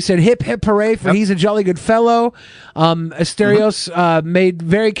 They said hip hip hooray for he's a jolly good fellow. Asterios made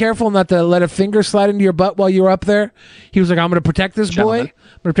very careful not to let a finger slide into your butt while you were up there. He was like, I'm going to protect this boy. I'm going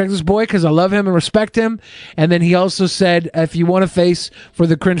to protect this boy because I love him and respect him. And then he also said, if you want to face for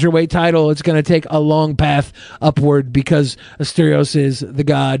the Cringerweight title, it's going to take a long path upward because Asterios is the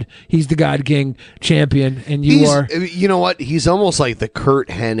God. He's the God King champion, and you are. You know what? He's almost like the Kurt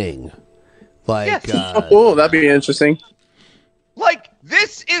Hennig. Like, Oh, that'd be interesting. Like,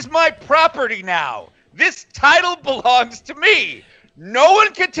 this is my property now. This title belongs to me. No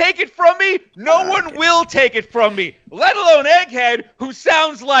one can take it from me. No one will take it from me. Let alone Egghead, who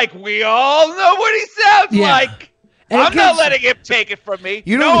sounds like we all know what he sounds like. I'm not letting him take it from me.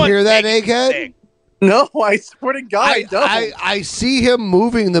 You No don't one's hear that, taking this Egghead? thing. No, I swear to God, I don't. I see him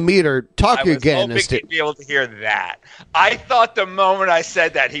moving the meter. Talk I was again. hoping he'd be able to hear that. I thought the moment I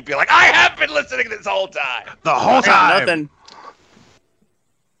said that, he'd be like, I have been listening this whole time. The whole time. Nothing.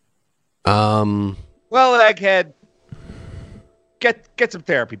 Well, Egghead, get some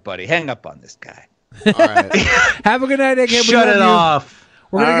therapy, buddy. Hang up on this guy. All right. Have a good night, Egghead. We Shut love it you. off.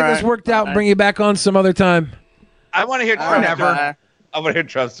 We're going to All get this right. worked out and bring you back on some other time. I want to hear All right, Trump. guy. I want to hear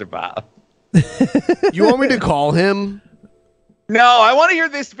Trumpster Bob. You want me to call him? No, I want to hear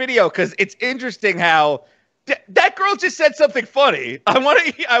this video because it's interesting how that girl just said something funny. I want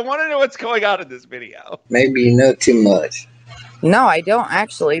to know what's going on in this video. maybe you know too much. No, I don't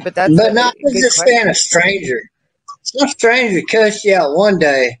actually, but that's But not good just question. saying a stranger. Some stranger cuss you out one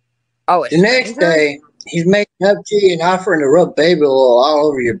day. Oh, The next day, He's making up to you and offering to rub baby oil all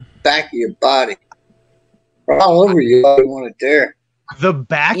over your back of your body. Or all over you if you want it there. The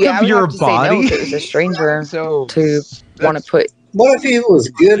back Yeah, I of would your have to say no body? if it was a stranger to want to put What if he was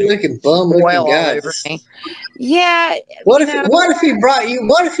good looking, bum looking oil all guy? over me. Yeah. What if he brought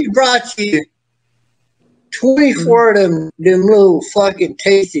you 24 of them little fucking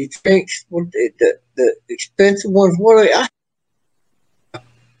tasty drinks? What the expensive ones? What are they? I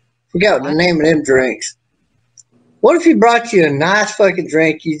forgot the name of them drinks. What if he brought you a nice fucking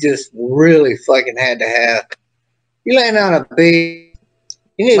drink you just really fucking had to have? You laying on a bed.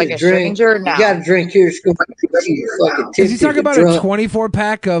 You need Like a a drink. stranger? You No. got a drink here. It's going to get you fucking tipsy. Is he talking about a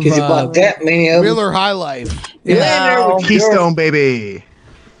 24-pack of Because you bought that many of them. Miller High Life. You're laying there with your Keystone, baby.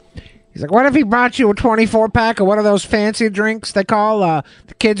 He's like, what if he brought you a 24-pack of one of those fancy drinks they call,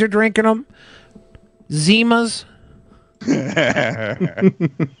 the kids are drinking them? Zimas?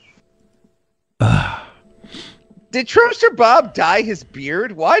 Did Trumpster Bob dye his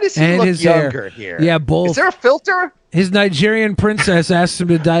beard? Why does he And look his hair. younger here? Yeah, both. Is there a filter? His Nigerian princess asked him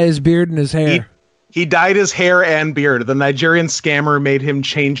to dye his beard and his hair. He dyed his hair and beard. The Nigerian scammer made him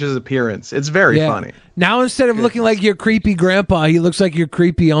change his appearance. It's very funny. Now instead of looking like your creepy grandpa, he looks like your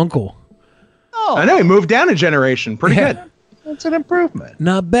creepy uncle. Oh, I know. He moved down a generation. Pretty good. That's an improvement.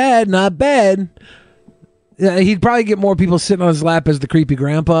 Not bad, not bad. Yeah, he'd probably get more people sitting on his lap as the creepy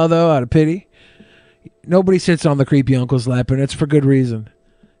grandpa, though, out of pity. Nobody sits on the creepy uncle's lap, and it's for good reason.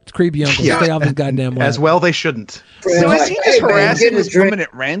 It's creepy uncle. Stay off his goddamn lap. As well, they shouldn't. So is he Hey, just man, harassing get a this drink. woman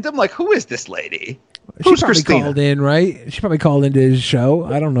at random? Like, who is this lady? She Who's probably Christina? called in, right? She probably called into his show.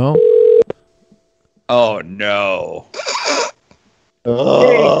 I don't know. Oh, no. Hey,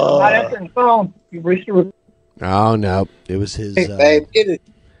 I'm not answering the phone. You reached your... Oh, no. It was his Hey, babe, get it.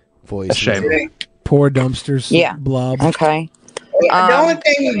 voice. Drink. Poor dumpsters. Yeah. Blob. Okay. The only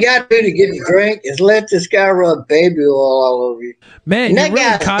thing you got to do to get a drink is let this guy rub baby oil all over you. Man, And you're that really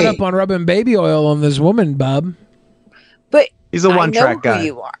guy's caught up on rubbing baby oil on this woman, Bob. But He's a I one-track know guy. who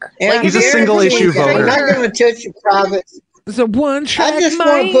you are. And He's a I'm single-issue guaranteed voter. I'm not going to touch your private. It's a one-track I just want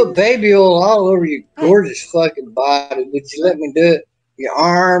mind. to put baby oil all over your gorgeous fucking body. Would you let me do it? Your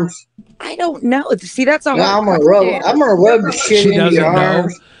arms. I don't know. See, that's a No, hard I'm gonna rub the shit She into doesn't your know.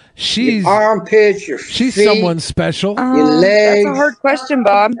 arms. She's Your armpits, your she's feet, someone special. your legs, That's a hard question,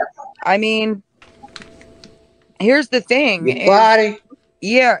 Bob. I mean, here's the thing. your body.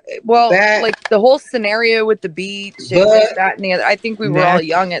 Yeah, well, Back. like the whole scenario with the beach and Butt. this, that, and the other. I think we were all Neck,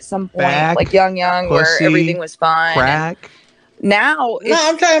 young at some point, back, like young, where pussy, everything was fine. Crack. Now, No, it's-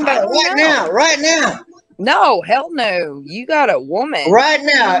 I'm talking I about don't right know. now. Right now. No, hell no. You got a woman. Right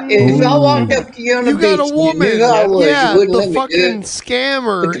now. If I walked up to you on the You beach, got a and woman. you knew who I was, Yeah, you wouldn't the let me do fucking it.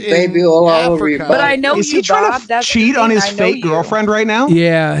 scammer Put the in baby oil all over your Africa. But I know Is you, he trying Bob. to That's the cheat on thing, his I know fake you. girlfriend right now?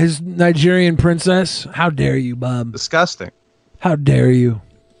 Yeah, his Nigerian princess. How dare you, Bob? Disgusting. How dare you?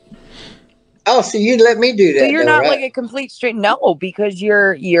 Oh, so you'd let me do that? So you're though, not right? like a complete straight. No, because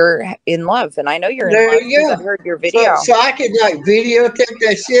you're in love, and I know you're in There love you because go. I heard your video. So I could like videotape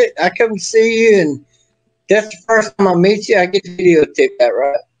that shit. I come see you, and that's the first time I meet you. I get to videotape that,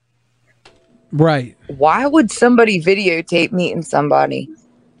 right? Right. Why would somebody videotape meeting somebody?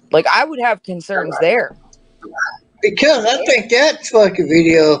 Like I would have concerns there. Because I think that fucking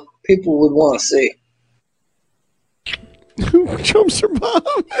video people would want to see. Jumps her Bob.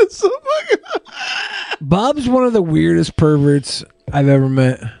 It's so fucking... Bob's one of the weirdest perverts I've ever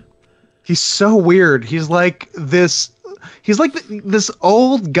met. He's so weird. He's like this. He's like this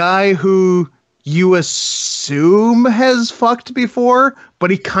old guy who you assume has fucked before,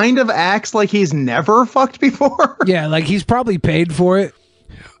 but he kind of acts like he's never fucked before. Yeah, like he's probably paid for it.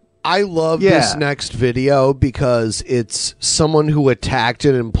 I love this next video because it's someone who attacked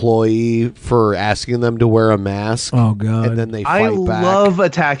an employee for asking them to wear a mask. Oh god! And then they fight I back. love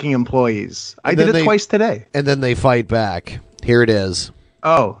attacking employees. I And did then it twice today. And then they fight back. Here it is.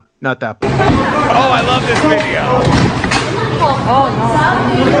 Oh, not that. Oh, I love this video.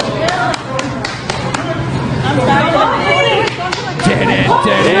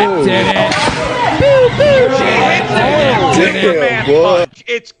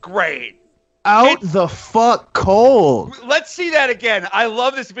 It's great. Out the fuck cold. Let's see that again. I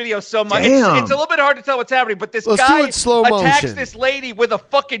love this video so much. Damn. It's a little bit hard to tell what's happening, but this Let's do guy it slow attacks motion. this lady with a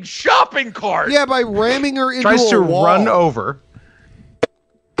fucking shopping cart. Yeah, by ramming her into Tries a to wall. run over.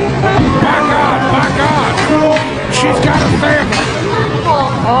 She's got a family.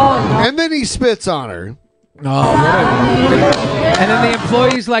 And then he spits on her. Oh, whatever. And then the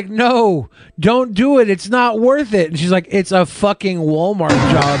employee's like, "No, don't do it. It's not worth it." And she's like, "It's a fucking Walmart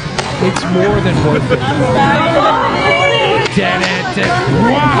job. It's more than worth it."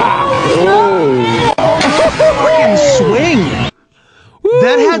 Wow.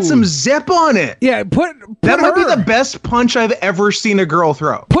 That had some zip on it. Yeah, that might be the best punch I've ever seen a girl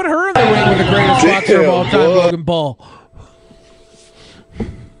throw. Put her in the ring with the greatest boxer of all time, Logan Paul.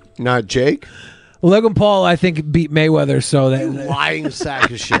 Not Jake? Logan Paul, I think, beat Mayweather, so that... lying sack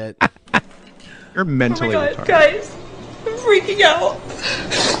of shit. You're mentally oh my God, retarded. guys, I'm freaking out.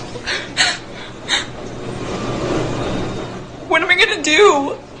 What am I gonna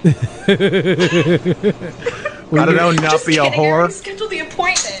do? I don't know, not be a whore. Schedule the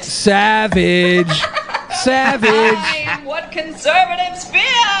appointment. Savage. Savage. I'm what conservatives fear.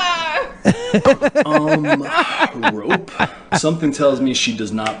 Rope. Something tells me she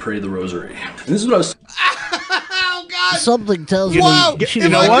does not pray the rosary. And this is what I was. Oh God! Something tells Wow! me she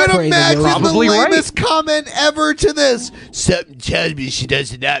If does I not could pray the imagine the rosary. lamest comment ever to this, something tells me she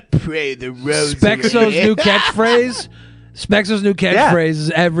does not pray the rosary. Spexo's new catchphrase. Spexo's new catchphrase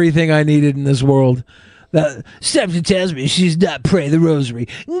is everything I needed in this world. That something tells me she's not pray the rosary.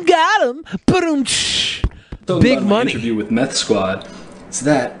 Got him. Boom. Big about my money. Interview with Meth Squad. It's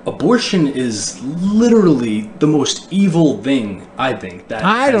that abortion is literally the most evil thing, I think. That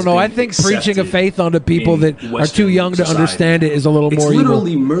I don't know. I think preaching a faith onto people that are too young to understand it is a little more evil.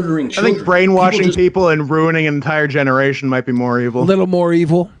 literally murdering I children. think brainwashing people and ruining an entire generation might be more evil. A little more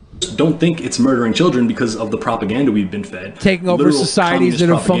evil. Don't think it's murdering children because of the propaganda we've been fed. Taking over Literal societies that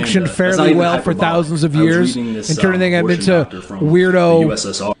have communist functioned propaganda. That's not fairly even well for hyperbolic. thousands of I was years reading this, and turning them abortion into doctor from weirdo the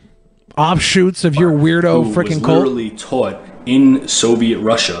USSR offshoots of your weirdo who freaking was cult. literally taught in Soviet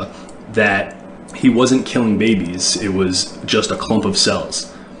Russia that he wasn't killing babies, it was just a clump of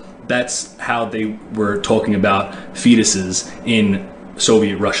cells. That's how they were talking about fetuses in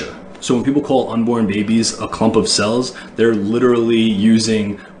Soviet Russia. So when people call unborn babies a clump of cells, they're literally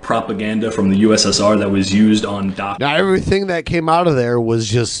using propaganda from the USSR that was used on doctors. Now everything that came out of there was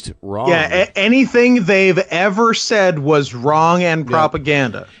just wrong. Yeah, anything they've ever said was wrong and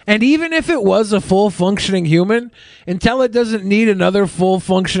propaganda. And even if it was a full functioning human, until it doesn't need another full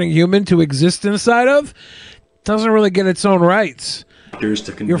functioning human to exist inside of, it doesn't really get its own rights. You're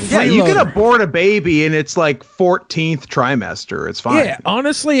Yeah, you can abort a baby in its like 14th trimester. It's fine. Yeah,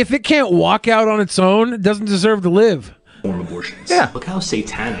 honestly, if it can't walk out on its own, it doesn't deserve to live. Form abortions. Yeah. Look how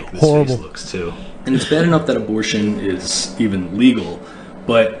satanic this Horrible. face looks too. And it's bad enough that abortion is even legal,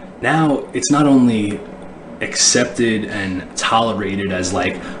 but now it's not only accepted and tolerated as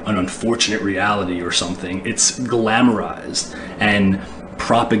like an unfortunate reality or something, it's glamorized and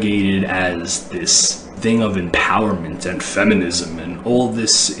propagated as this thing of empowerment and feminism and all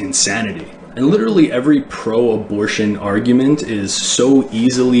this insanity. And literally every pro-abortion argument is so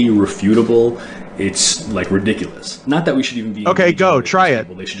easily refutable, it's like ridiculous. Not that we should even be Okay, go, try it.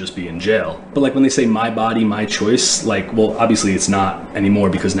 people, they should just be in jail. But like when they say my body, my choice, like, well, obviously it's not anymore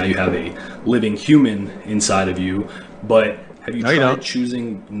because now you have a living human inside of you. But have you tried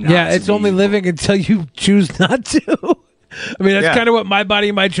choosing not Yeah, to it's only living until you choose not to. I mean, that's Yeah. kind of what my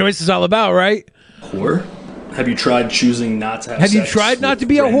body, my choice is all about, right? whore? Have you tried choosing not to have Have you sex tried not with to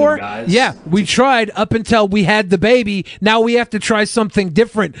be a random whore? guys? Yeah, we tried up until we had the baby. Now we have to try something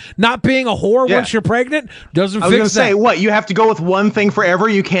different. Not being a whore Yeah. once you're pregnant doesn't I was fix gonna that. say, what, you have to go with one thing forever?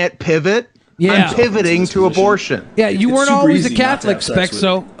 You can't pivot? Yeah. I'm pivoting to abortion. Yeah, you It's weren't super always a easy not to Catholic, have sex with,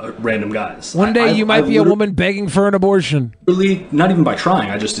 Spexo. Random guys. One day you might be a woman begging for an abortion. Really, not even by trying.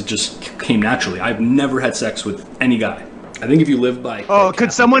 It just came naturally. I've never had sex with any guy. I think if you live by Oh,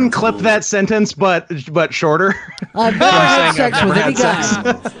 could someone clip that sentence, but shorter? I've never had saying sex I've with never any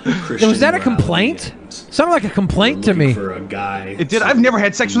had guy. Was that a complaint? Sounded like a complaint to me. for a guy, It did. I've never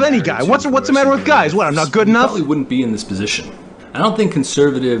had sex with any guy. What's the matter with guys? What? I'm not good enough? Probably wouldn't be in this position. I don't think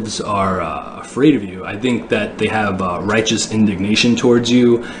conservatives are afraid of you. I think that they have righteous indignation towards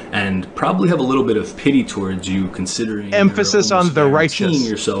you, and probably have a little bit of pity towards you, considering Emphasis you're on almost the guaranteeing righteous.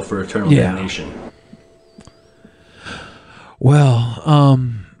 yourself for eternal Yeah. damnation. Well,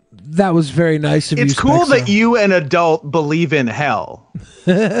 that was very nice of you. It's cool Spexo. that you, an adult, believe in hell,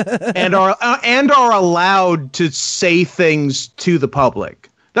 and are allowed to say things to the public.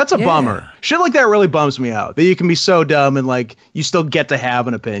 That's a Yeah. bummer. Shit like that really bums me out. That you can be so dumb and like you still get to have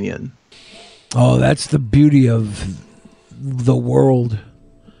an opinion. Oh, that's the beauty of the world.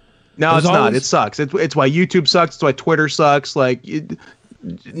 No, There's it's not. always- It sucks. It's why YouTube sucks. It's why Twitter sucks. Like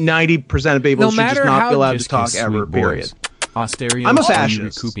 90% of people No should matter just not how- be allowed to Just talk kiss ever. sweet Period. boys. Asterios I'm a will be fascist,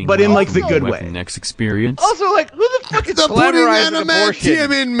 recouping but in well like the from good the way. Next experience. Also, like, who the fuck is They're putting glamorizing adamantium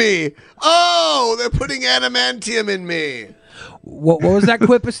abortion? in me. Oh, they're putting adamantium in me. What was that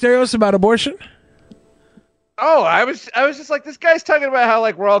quip, Asterios, about abortion? Oh, I was just like, this guy's talking about how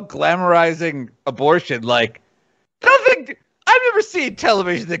like we're all glamorizing abortion. Like, I I've never seen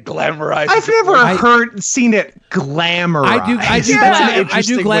television that glamorizes. I've never seen it glamorized. I do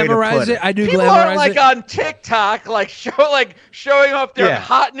glamorize it. I do People glamorize are like it. on TikTok, showing off their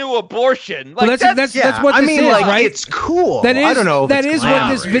hot new abortion. Like Well, that's what this is, right? It's cool. That is, I don't know. If that it's is what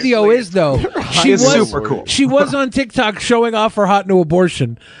this glamorous. video is, though. She It's was super cool. She was on TikTok showing off her hot new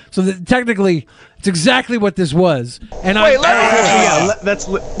abortion. So technically, it's exactly what this was. And that's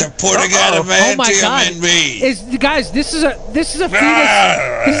they're putting adamantium in me. Guys, this is a fetus. This is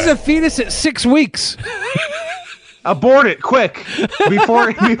a fetus at 6 weeks. Abort it quick before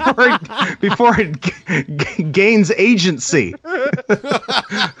it gains agency.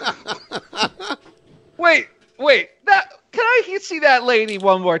 Wait. Can I see that lady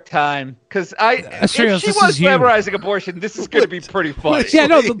one more time? Because if she Asterios, this was is you. glamorizing abortion, this is going to be pretty funny. Yeah,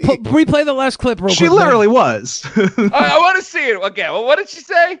 no. Replay the last clip real quick. She literally was. I want to see it again. Well, what did she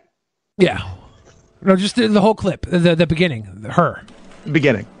say? Yeah. No, just the whole clip. The beginning. Her.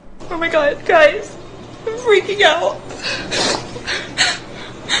 Beginning. Oh my god, guys. I'm freaking out.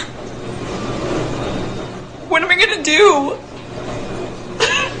 What am I gonna do?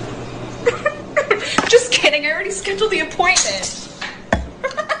 Just kidding, I already scheduled the appointment.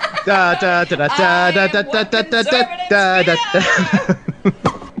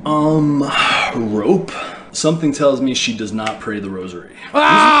 Rope. Something tells me she does not pray the rosary.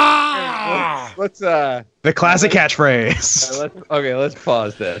 Let's the classic catchphrase. Let's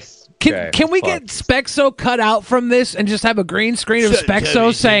pause this. Can we get Spexo cut out from this and just have a green screen of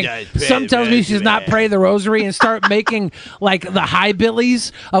Spexo saying, "Some tells me she's not pray the rosary," and start making like the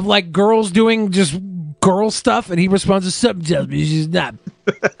hillbillies of like girls doing just girl stuff, and he responds to, "Something tells me she's not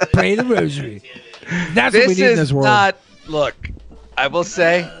pray the rosary." That's what we need in this world. Look, I will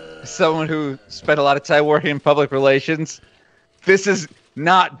say, someone who spent a lot of time working in public relations, this is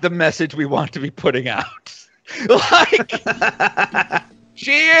not the message we want to be putting out. Like,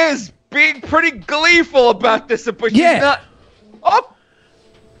 she is being pretty gleeful about this, but she's not. Oh,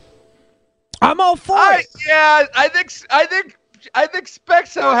 I'm all for it. Yeah, I think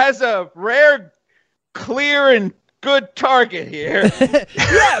Spexo has a rare, clear, and good target here.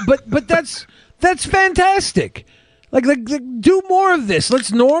 Yeah, but that's fantastic. Like, do more of this.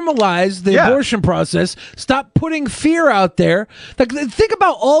 Let's normalize the abortion process. Stop putting fear out there. Like, think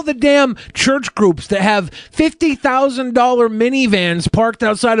about all the damn church groups that have $50,000 minivans parked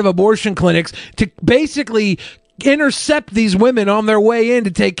outside of abortion clinics to basically intercept these women on their way in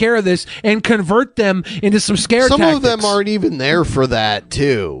to take care of this and convert them into some scare Some tactics. of them aren't even there for that,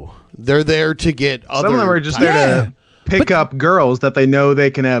 too. They're there to get other... Some of them are just there to pick up girls that they know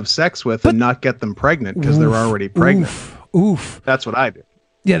they can have sex with and not get them pregnant because they're already pregnant. Oof. That's what I do.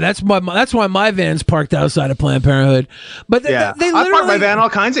 Yeah, that's why my van's parked outside of Planned Parenthood. But they I literally park my van all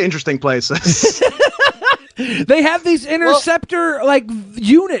kinds of interesting places. they have these interceptor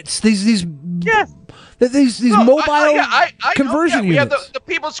units. These mobile conversion We have units. the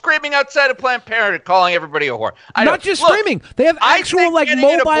people screaming outside of Planned Parenthood, calling everybody a whore. Not just screaming. They have actual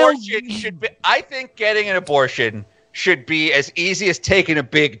mobile. I think getting an abortion should be as easy as taking a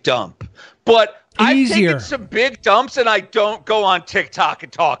big dump. But I've taken some big dumps, and I don't go on TikTok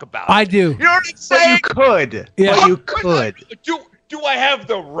and talk about it. I do. You know what I'm saying? But you could. Yeah. But you could. Do I have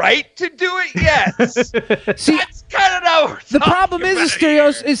the right to do it? Yes. See, that's kind of how the problem is,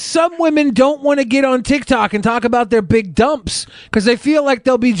 Asterios, is some women don't want to get on TikTok and talk about their big dumps because they feel like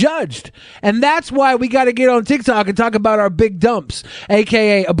they'll be judged. And that's why we got to get on TikTok and talk about our big dumps,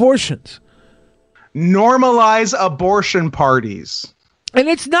 a.k.a. abortions. Normalize abortion parties. And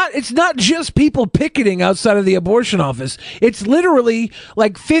it's not just people picketing outside of the abortion office. It's literally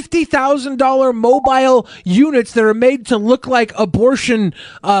like $50,000 mobile units that are made to look like abortion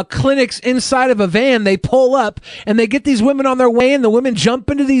clinics inside of a van. They pull up and they get these women on their way in. The women jump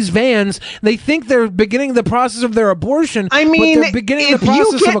into these vans. They think they're beginning the process of their abortion. I mean, but they're beginning if the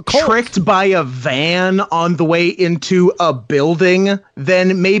process you get of a cult. tricked by a van on the way into a building,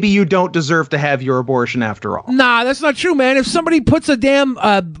 then maybe you don't deserve to have your abortion after all. Nah, that's not true, man. If somebody puts a damn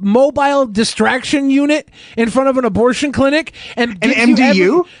mobile distraction unit in front of an abortion clinic and an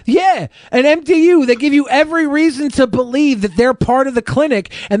MDU? An MDU. They give you every reason to believe that they're part of the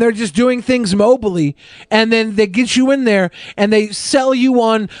clinic and they're just doing things mobily, and then they get you in there and they sell you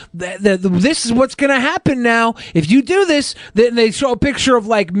on this is what's going to happen now if you do this. Then they show a picture of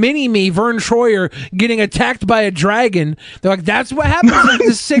like Mini-Me, Vern Troyer, getting attacked by a dragon. They're like, that's what happens in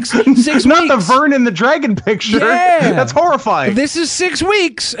the six weeks. Not the Vern and the dragon picture. Yeah. That's horrifying. This is 6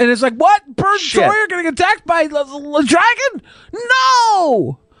 weeks, and it's like, what? Vern Troyer getting attacked by a dragon?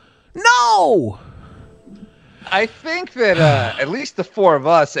 No. I think that at least the four of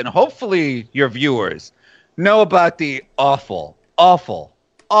us, and hopefully your viewers, know about the awful, awful,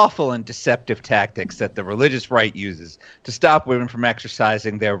 awful and deceptive tactics that the religious right uses to stop women from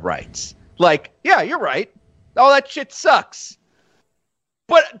exercising their rights. Like, yeah, you're right. All that shit sucks.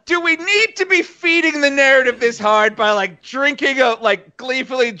 But do we need to be feeding the narrative this hard by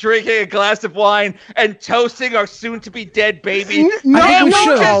gleefully drinking a glass of wine and toasting our soon-to-be dead baby?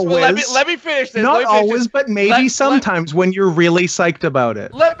 Not always. Let me finish this. Not always, but maybe sometimes when you're really psyched about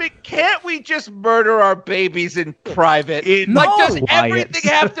it. Can't we just murder our babies in private? Does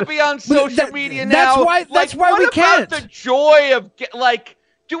everything have to be on social media now? That's why we can't. What about the joy of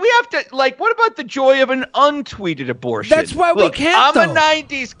do we have to what about the joy of an untweeted abortion? That's why we can't. I'm a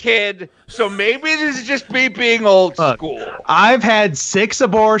 90s kid, so maybe this is just me being old school. I've had 6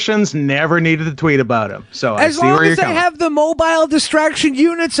 abortions, never needed to tweet about them. So as long as they have the mobile distraction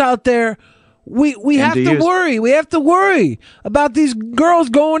units out there, we have to worry. We have to worry about these girls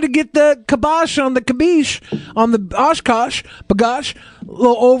going to get the kibosh on the Oshkosh, bagosh,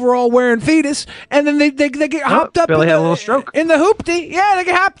 little overall wearing fetus, and then they get hopped up Billy had a little stroke. In the hoopty. Yeah, they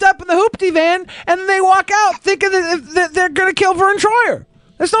get hopped up in the hoopty van, and then they walk out thinking that they're going to kill Vern Troyer.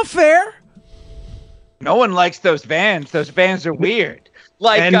 That's not fair. No one likes those vans. Those vans are weird.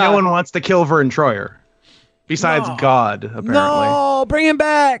 And no one wants to kill Vern Troyer, besides God, apparently. No, bring him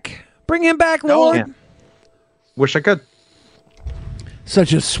back. Bring him back, Lord. Yeah. Wish I could.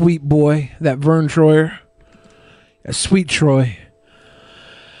 Such a sweet boy, that Vern Troyer. A sweet Troy.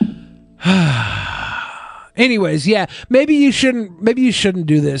 Anyways, yeah, maybe you shouldn't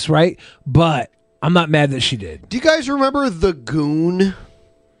do this, right? But I'm not mad that she did. Do you guys remember the Goon?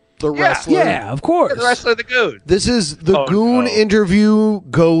 The wrestler? Yeah, of course. The wrestler, the Goon. This is the Goon interview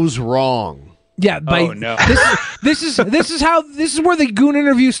goes wrong. Yeah, this is where the Goon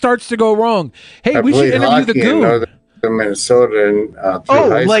interview starts to go wrong. Hey, we should interview the Goon. In Minnesota and through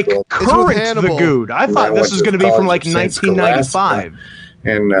high school. Current the Goon. I thought this was going to be from 1995.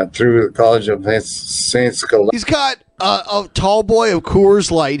 And through the College of Saint Scholastica. He's got a tall boy of Coors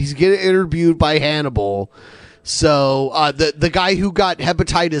Light. He's getting interviewed by Hannibal. So the guy who got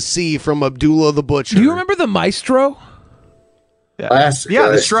hepatitis C from Abdullah the Butcher. Do you remember the Maestro? Yeah,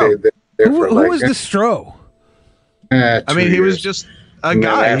 the Stro. Who was the Stro? I mean, he was just a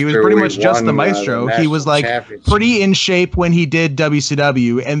guy. He was pretty much just the Maestro. He was pretty in shape when he did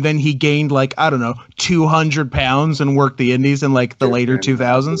WCW, and then he gained 200 pounds and worked the indies in the later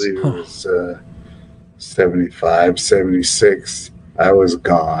 2000s. It was 75, 76. I was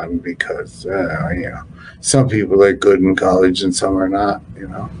gone because some people are good in college and some are not.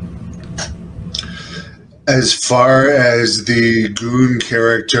 As far as the Goon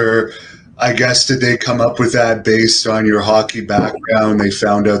character, I guess did they come up with that based on your hockey background? They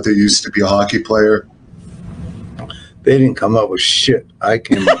found out that you used to be a hockey player? They didn't come up with shit. I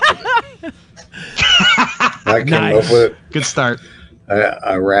came up with it. I came up with it. Good start.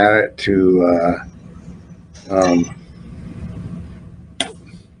 I ran it to not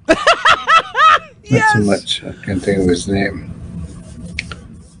so much. I can't think of his name.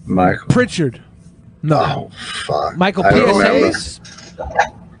 Michael Pritchard. No. Oh, fuck. Michael Hayes.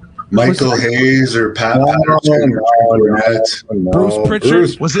 Michael Hayes or Pat Patterson or Bruce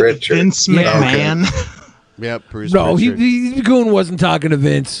Pritchard. Was it Vince McMahon? Yep, Bruce No, Pritchard. Goon wasn't talking to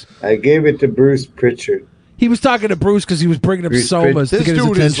Vince. I gave it to Bruce Pritchard. He was talking to Bruce because he was bringing up somas to This get his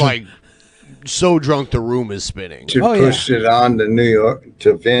dude is attention. so drunk the room is spinning. Pushed it on to New York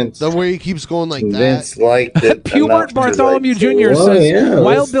to Vince. The way he keeps going like that. Vince liked it. Pubert Bartholomew Jr. says,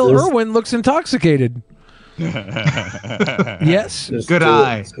 Wild Bill Irwin looks intoxicated. Yes. Good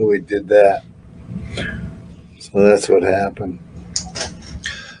eye. So we did that. So that's what happened.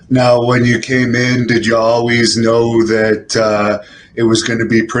 Now, when you came in, did you always know that it was going to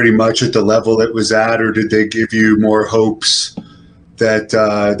be pretty much at the level it was at, or did they give you more hopes that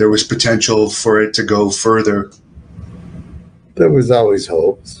there was potential for it to go further? There was always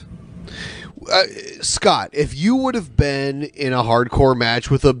hopes. Scott, if you would have been in a hardcore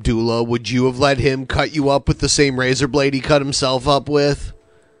match with Abdullah, would you have let him cut you up with the same razor blade he cut himself up with?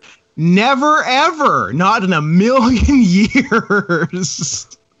 Never, ever. Not in a million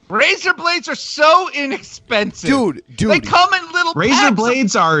years. Razor blades are so inexpensive. Dude. They come in little razor packs.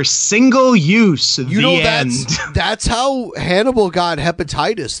 blades are single use. That's how Hannibal got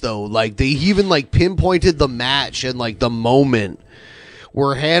hepatitis, though. They even pinpointed the match and the moment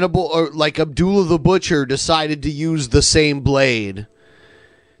where Hannibal or Abdullah the Butcher decided to use the same blade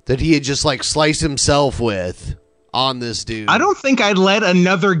that he had just sliced himself with on this dude. I don't think I'd let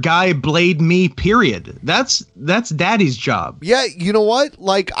another guy blade me, period. That's daddy's job. Yeah, you know what?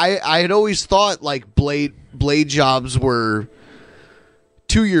 I had always thought blade jobs were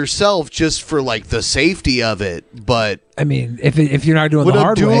to yourself just for like the safety of it. But I mean, if you're not doing when the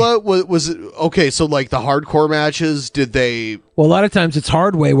hard way, Abdullah was it okay? So like the hardcore matches, did they? well, a lot of times it's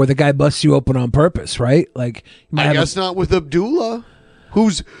hard way where the guy busts you open on purpose, right? Like, you might I have guess not with Abdullah,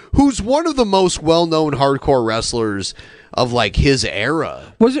 who's one of the most well-known hardcore wrestlers of like his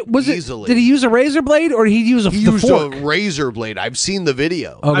era. Was it? Did he use a razor blade or did he use a fork? A razor blade. I've seen the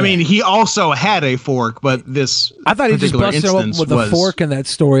video. Okay. I mean, he also had a fork, but this I thought he just particular busted him instance open with was a fork in that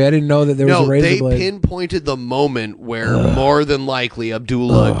story. I didn't know that there was a razor they blade. pinpointed the moment where more than likely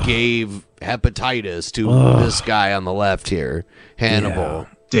Abdullah gave hepatitis to this guy on the left here, Hannibal.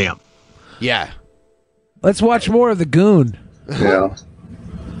 Damn. Yeah. Let's watch more of the Goon. Yeah.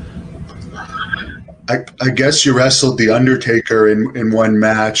 I guess you wrestled The Undertaker in one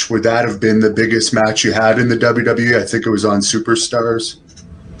match. Would that have been the biggest match you had in the WWE? I think it was on Superstars.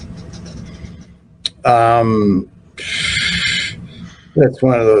 That's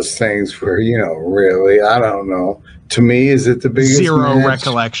one of those things where, really, I don't know. To me, is it the biggest zero match?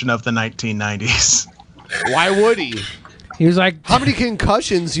 recollection of the 1990s. Why would he? He was like, how many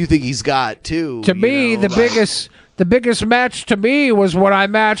concussions do you think he's got too? To me, the biggest match to me was when I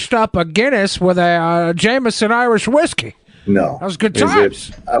matched up a Guinness with a Jameson Irish whiskey. No, that was good Is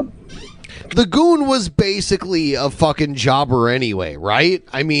times. The Goon was basically a fucking jobber anyway, right?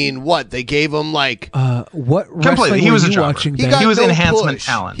 I mean, what they gave him like what Completely. wrestling He were was a you jobber. watching? He Ben? got He was no enhancement push.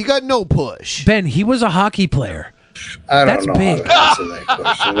 talent. He got no push. Ben, he was a hockey player. I don't That's know big. how to answer that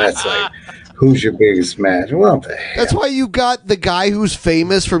question. That's like, who's your biggest match? What the hell? That's why you got the guy who's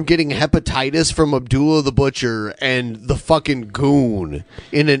famous from getting hepatitis from Abdullah the Butcher and the fucking Goon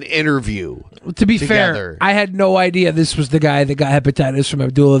in an interview. To be together. fair, I had no idea this was the guy that got hepatitis from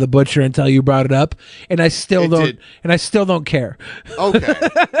Abdullah the Butcher until you brought it up, and I still don't care. Okay.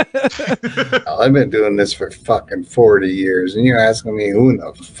 I've been doing this for fucking 40 years, and you're asking me who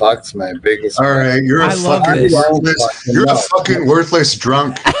the fuck's my biggest All right, you're a fucking worthless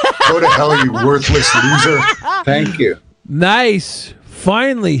drunk. Go to hell, you worthless loser. Thank you. Nice.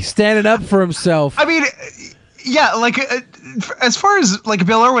 Finally standing up for himself. I mean, yeah, like as far as like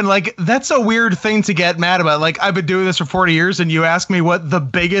Bill Irwin, like that's a weird thing to get mad about. Like I've been doing this for 40 years and you ask me what the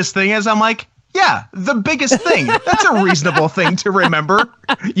biggest thing is, I'm like, yeah, the biggest thing. That's a reasonable thing to remember,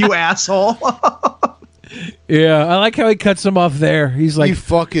 you asshole. Yeah, I like how he cuts him off there. He's like, you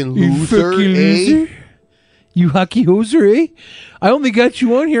fucking "You loser, fucking eh?" loser? You hockey hoser, eh? I only got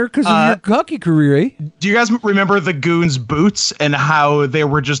you on here because of your hockey career, eh? Do you guys remember the Goon's boots and how they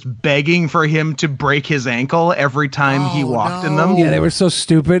were just begging for him to break his ankle every time he walked in them? Yeah, they were so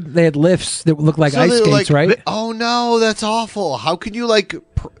stupid. They had lifts that looked like So ice they're skates, like, right? Oh no, that's awful. How can you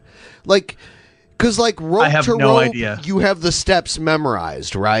because rope I have to no rope, idea. you have the steps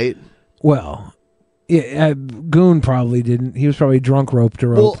memorized, right? Well, yeah, Goon probably didn't. He was probably drunk rope to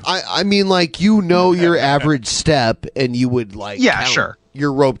rope. Well, I mean, like your average step, and you would count sure,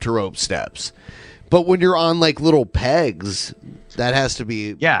 your rope to rope steps. But when you're on like little pegs, that has to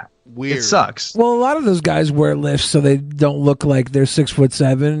be weird. It sucks. Well, a lot of those guys wear lifts so they don't look like they're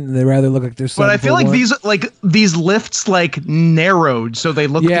 6'7". They rather look like they're 7'1". But I feel like these lifts narrowed so they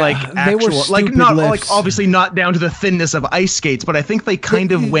looked like they were actual, like stupid not lifts. like obviously not down to the thinness of ice skates, but I think they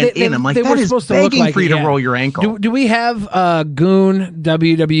kind of went in. I'm like, they that were is supposed to look begging like for you it, to roll your ankle. Do we have Goon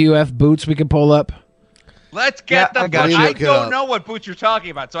WWF boots we can pull up? Let's get them. got you. I Look it don't up. know what boots you're talking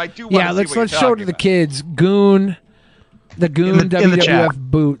about, so I do want to Yeah, see let's what you're show it to talking the about. kids. Goon, the Goon in the chat. WWF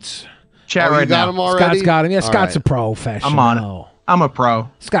boots. Chat you right got now. them already? Scott's got him. Yeah, All Scott's right. a professional. I'm on it. I'm a pro.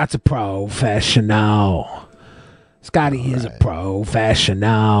 Scott's a professional. Scotty is a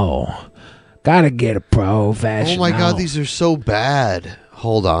professional. Gotta get a professional. Oh my god, these are so bad.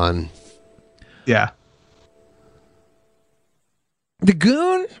 Hold on. Yeah. The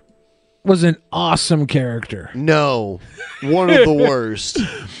Goon was an awesome character. No, one of the worst.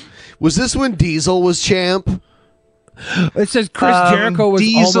 Was this when Diesel was champ? It says Chris Jericho was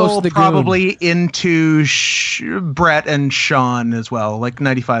Diesel almost the Goon. probably into Brett and Sean as well, like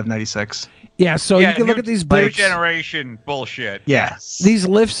 95, 96. Yeah, so you can look at these New boots. generation bullshit. Yes. These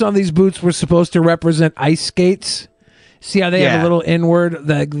lifts on these boots were supposed to represent ice skates. See how they have a Yeah. little inward?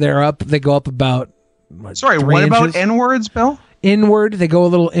 They're up. They go up about. Sorry, 3 what about inches? N-words, Bill? Inward. They go a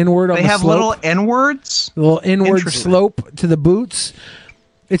little inward on They the have slope. little N-words? A little inward Interesting. slope to the boots.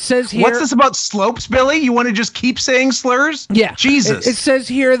 It says here. What's this about slopes, Billy? You want to just keep saying slurs? Yeah. Jesus. It says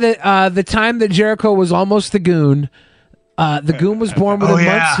here that the time that Jericho was almost the Goon, The Goon was born within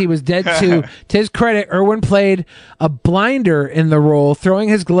months. He was dead too. To his credit, Irwin played a blinder in the role, throwing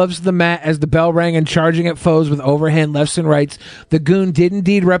his gloves to the mat as the bell rang and charging at foes with overhand lefts and rights. The Goon did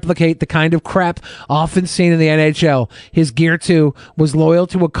indeed replicate the kind of crap often seen in the NHL. His gear, too, was loyal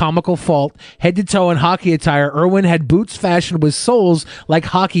to a comical fault. Head to toe in hockey attire, Irwin had boots fashioned with soles like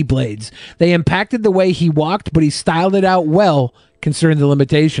hockey blades. They impacted the way he walked, but he styled it out well, considering the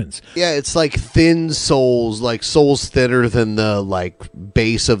limitations. Yeah, it's like thin soles, like soles thinner than the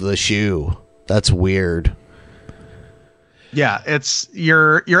base of the shoe. That's weird. Yeah, it's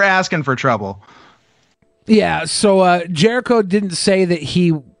you're asking for trouble. Yeah, so Jericho didn't say that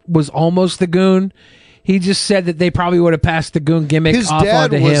he was almost the Goon. He just said that they probably would have passed the Goon gimmick His off dad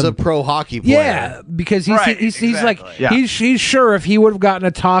onto him. was a pro hockey player. Yeah, because he's like Yeah. he's sure if he would have gotten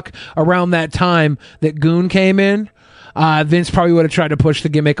a talk around that time that Goon came in, Vince probably would have tried to push the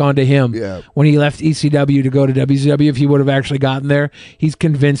gimmick onto him when he left ECW to go to WCW. If he would have actually gotten there, he's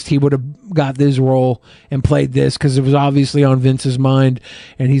convinced he would have got this role and played this because it was obviously on Vince's mind.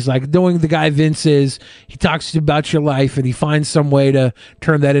 And he's like, knowing the guy Vince is, he talks to you about your life and he finds some way to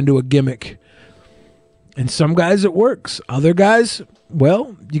turn that into a gimmick. And some guys it works. Other guys,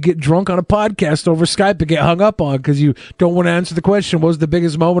 well, you get drunk on a podcast over Skype and get hung up on because you don't want to answer the question, what was the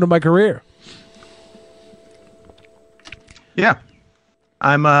biggest moment of my career? Yeah.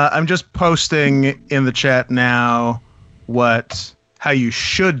 I'm just posting in the chat now how you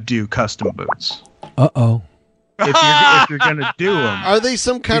should do custom boots. Uh-oh. If you're gonna do them, Are they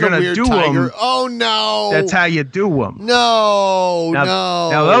some kind of weird tiger? Oh no! That's how you do them. No, no.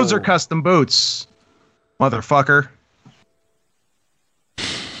 Now those are custom boots, motherfucker.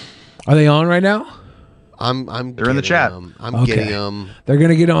 Are they on right now? They're in the chat. I'm getting them. They're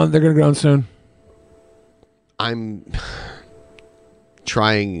gonna get on. They're gonna get on soon. I'm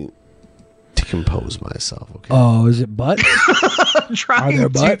trying to compose myself. Okay. Oh, is it butts? Trying Are there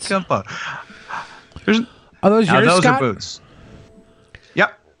butts? to compose. Are those Now, yours, those Scott? are boots.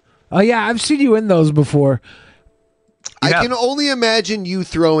 Yep. Oh yeah, I've seen you in those before. I can only imagine you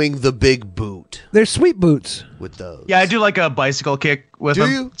throwing the big boot. They're sweet boots with those. Yeah, I do like a bicycle kick with Do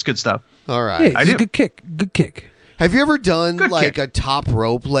them. you? It's good stuff. All right. Yeah, I it's do. a good kick. Good kick. Have you ever done Good like kick. a top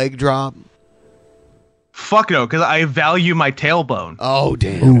rope leg drop? Fuck no, because I value my tailbone. Oh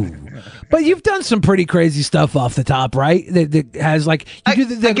damn! But you've done some pretty crazy stuff off the top, right? That has like you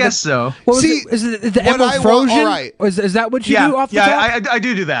do the, I guess so. What was it? Is it the Emerald all right. Is that what you do off the top? I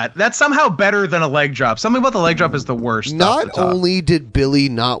do that. That's somehow better than a leg drop. Something about the leg drop is the worst. Not only did Billy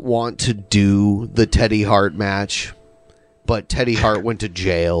not want to do the Teddy Hart match, but Teddy Hart went to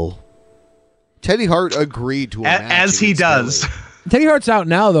jail. Teddy Hart agreed to a match as he against does. Billy. Teddy Hart's out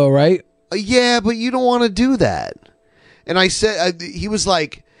now, though, right? Yeah, but you don't want to do that. And I said, he was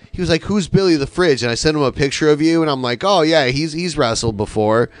like, who's Billy the Fridge? And I sent him a picture of you, and I'm like, oh yeah, he's wrestled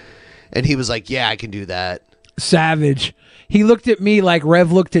before. And he was like, yeah, I can do that. Savage. He looked at me like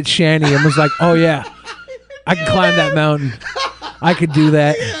Rev looked at Shanny and was like, oh yeah, I can climb that mountain. I could do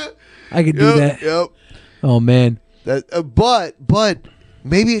that. I could do that. Yep. Oh man. That, but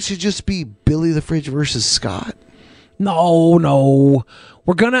maybe it should just be Billy the Fridge versus Scott. No.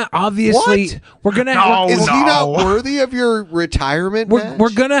 We're gonna obviously. What? We're gonna. Is he not worthy of your retirement?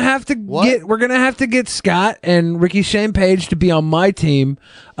 We're gonna have to get. We're gonna have to get Scott and Ricky Shane Page to be on my team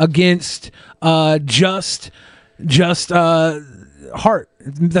against just Hart.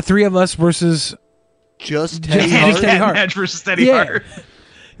 The three of us versus just Teddy Hart. Edge versus Teddy Hart.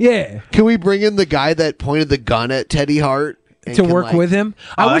 Yeah. Can we bring in the guy that pointed the gun at Teddy Hart and To can, work like- with him.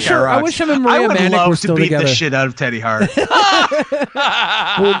 Oh, I wish him and Maria I would Manic love were to still beat together. the shit out of Teddy Hart.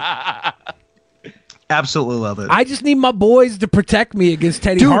 Absolutely love it. I just need my boys to protect me against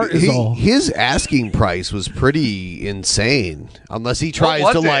Teddy Hart is all. His asking price was pretty insane. Unless he tries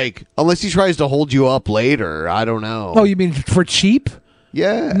was to it? unless he tries to hold you up later. I don't know. Oh, you mean for cheap?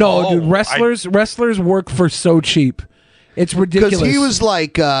 Yeah. No, dude, wrestlers work for so cheap. It's ridiculous. Because he was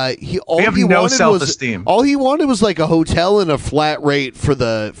like, have no self-esteem. All he wanted was like a hotel and a flat rate for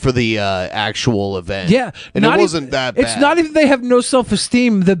the actual event. Yeah, and it wasn't that bad. It's not even they have no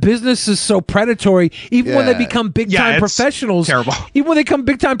self-esteem. The business is so predatory. Even when they Yeah. become big Yeah, time it's professionals, terrible. Even when they become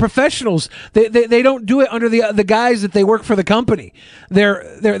big time professionals, they don't do it under the guys that they work for the company. They're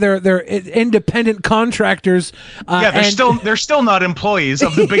independent contractors. They're still not employees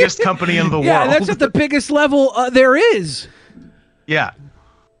of the biggest company in the yeah, world. that's at the biggest level there is. Yeah.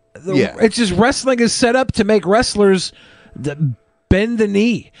 It's just wrestling is set up to make wrestlers bend the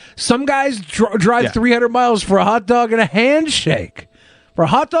knee. Some guys drive 300 miles for a hot dog and a handshake.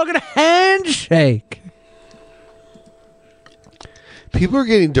 People are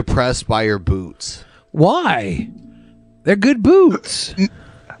getting depressed by your boots. Why? They're good boots.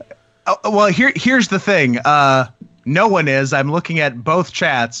 Well, here's the thing. No one is. I'm looking at both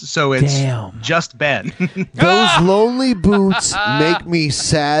chats, so it's just Ben. Those lonely boots make me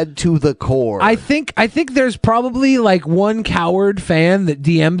sad to the core. I think there's probably like one coward fan that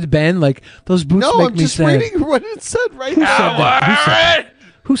DM'd Ben like those boots No, make I'm me just sad. reading what it said right Who now. said that?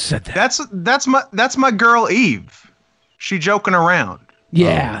 Who said that? That's my girl Eve. She joking around.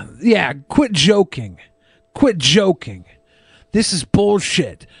 Yeah, yeah. Quit joking. Quit joking. This is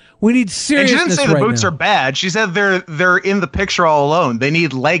bullshit. We need And she seriousness didn't say the right boots now. are bad. She said they're in the picture all alone. They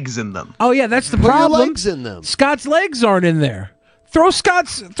need legs in them. Oh yeah, that's the Put your problem. legs in them. Scott's legs aren't in there. Throw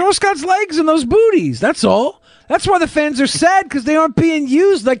Scott's legs in those booties. That's all. That's why the fans are sad because they aren't being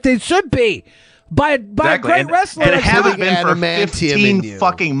used like they should be by a great wrestler. And it like haven't Scott. been for 15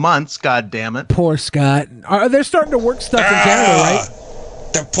 fucking months. God damn it! Poor Scott. They're starting to work stuff in Canada, right?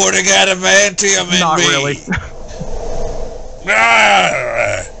 They're putting adamantium in Not me. really.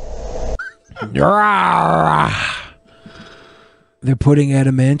 They're putting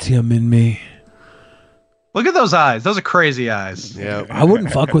adamantium in me. Look at those eyes. Those are crazy eyes. Yeah. I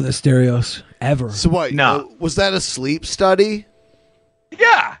wouldn't fuck with Asterios ever. So what? No. Was that a sleep study?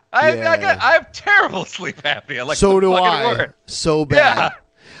 Yeah, I Yeah. have terrible sleep apnea. Like So the do fucking I. word. So bad. Yeah.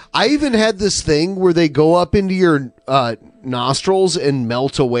 I even had this thing where they go up into your nostrils and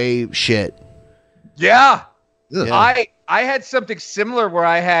melt away shit. Yeah. Yeah. I had something similar where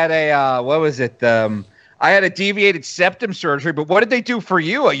I had a what was it? I had a deviated septum surgery, but what did they do for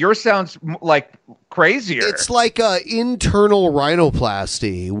you? Yours sounds like crazier. It's like internal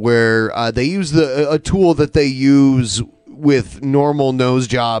rhinoplasty, where they use a tool that they use with normal nose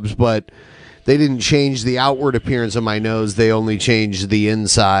jobs, but they didn't change the outward appearance of my nose. They only changed the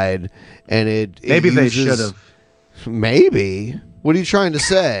inside, and Maybe they uses- should have. Maybe. What are you trying to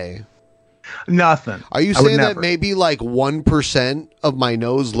say? Nothing. Are you I would saying that never. maybe like 1% of my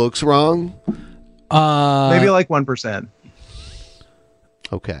nose looks wrong? Maybe like 1%?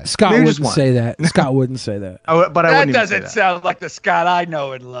 Okay. Scott Maybe wouldn't just one. say that. Scott wouldn't say that. Oh, but I that wouldn't even say doesn't that. sound like the Scott I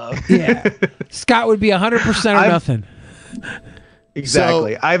know and love. Yeah. Scott would be 100% or nothing.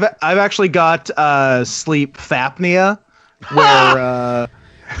 Exactly. I've actually got sleep apnea, where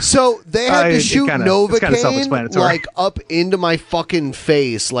So they had to shoot it's kinda Novocaine self-explanatory. like up into my fucking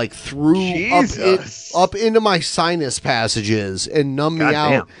face, like through up into my sinus passages and numb me out.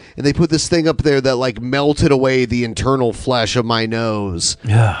 Goddamn. And they put this thing up there that like melted away the internal flesh of my nose.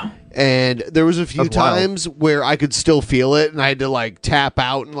 Yeah. And there was a few That's wild. times where I could still feel it, and I had to like tap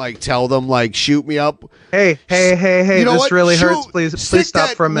out and like tell them like shoot me up. hey, You know this what? really Shoot, hurts. Please stick stop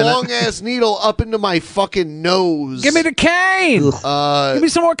that for a minute. long ass needle up into my fucking nose. Give me the cane. Give me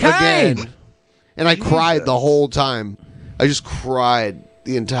some more cane. Again. And I cried the whole time. I just cried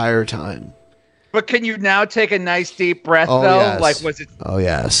the entire time. But can you now take a nice deep breath Oh, though? yes. Like was it Oh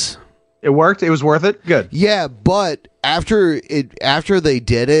yes. It worked. It was worth it. Good. Yeah, but after they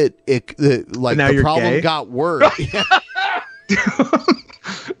did it, like Now the you're problem gay? got worse.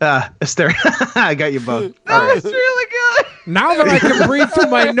 Esther, I got you both. that was really good? Now that I can breathe through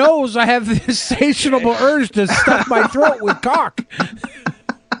my nose, I have the insatiable urge to stuff my throat with cock.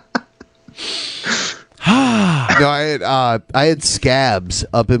 No, I had scabs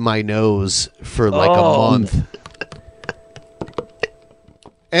up in my nose for like a month.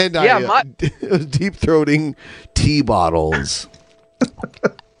 And Yeah, I deep throating tea bottles.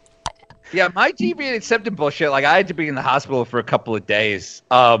 Yeah, my deviated septum bullshit, like I had to be in the hospital for a couple of days.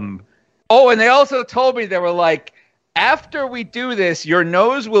 And they also told me, they were like, after we do this, your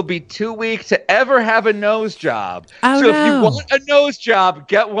nose will be too weak to ever have a nose job. Oh, so if no. you want a nose job,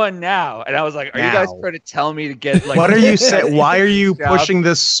 get one now. And I was like, are you guys Now. trying to tell me to get like What are you saying? Why are you job? pushing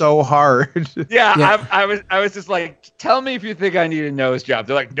this so hard? Yeah. I was just like, tell me if you think I need a nose job.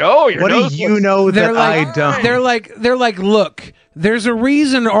 They're like, no, your What do nose you looks- know They're that like, I don't? They're like, look, there's a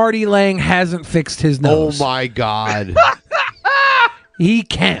reason Artie Lang hasn't fixed his nose. Oh my god. He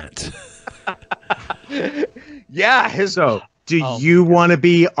can't. Yeah, his So, do you want to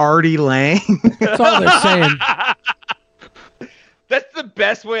be Artie Lang? That's all they're saying. That's the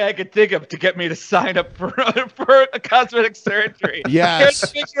best way I could think of to get me to sign up for a cosmetic surgery. Yes. Here's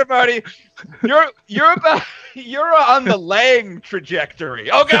a picture of Artie. You're on the Lang trajectory.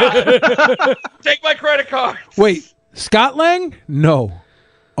 Oh god. Take my credit card. Wait, Scott Lang? No.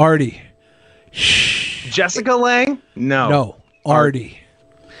 Artie. Jessica Lang? No. No. Artie.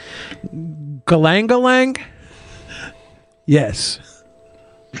 Galang? Yes.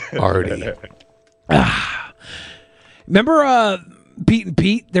 Artie. Remember Pete and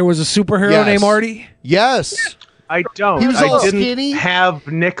Pete? There was a superhero Yes. named Artie? Yes. I don't. He was I all didn't skinny. have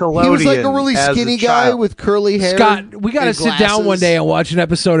Nickelodeon. He was like a really as skinny a guy child. with curly hair. Scott, we got to and sit down one glasses. day and watch an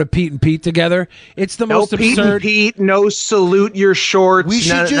episode of Pete and Pete together. It's the No most Pete and absurd. Pete, no salute your shorts. We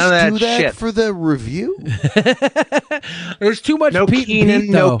should none, just none of that do that shit. for the review. There's too much No Pete Keenan, and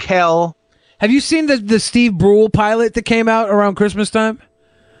Pete, no though. Kel. Have you seen the Steve Brule pilot that came out around Christmas time?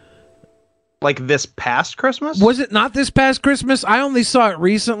 Like this past Christmas? Was it not this past Christmas? I only saw it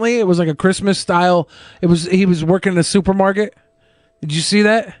recently. It was like a Christmas style. He was working in a supermarket. Did you see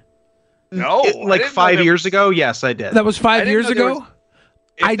that? No, like 5 years ago? Yes, I did. That was 5 years know there ago. was-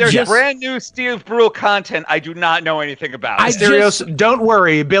 If there's brand new Steve Brule content, I do not know anything about. Asterios, don't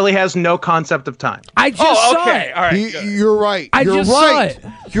worry. Billy has no concept of time. I just saw okay. it. All right. good. You're right. I You're just saw right. it.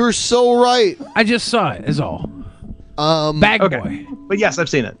 You're so right. I just saw it. Is all. Bag Okay. Boy. But yes, I've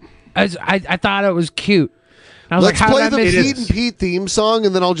seen it. I thought it was cute. I was Let's like, how play did the I miss Pete this? and Pete theme song,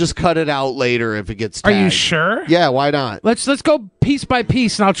 and then I'll just cut it out later if it gets Are tagged. you sure? Yeah, why not? Let's go piece by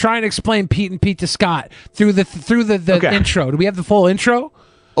piece, and I'll try and explain Pete and Pete to Scott through the Okay. intro. Do we have the full intro?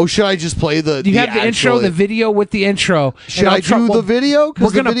 Oh, should I just play the? Do you have the intro, actual- the video with the intro? Should And I'll I do the video? 'Cause We're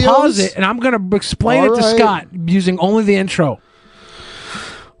the gonna video pause is- it, and I'm gonna explain All it to right. Scott using only the intro.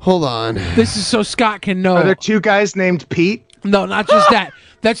 Hold on. This is so Scott can know. Are there two guys named Pete? No, not just that.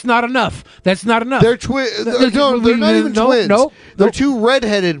 That's not enough. That's not enough. They're twins. No, they're not even twins. No, they're two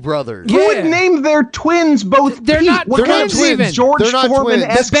redheaded brothers. Who would name their twins both They're Pete? not What kind twins of even. George They're not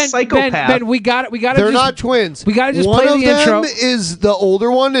Foreman-esque twins. psychopath? Ben, we got it. We got to. They're not twins. We got to just one play of the them intro. is the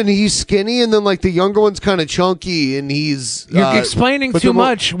older one, and he's skinny, and then like the younger one's kind of chunky, and he's. You're explaining but too they're mo-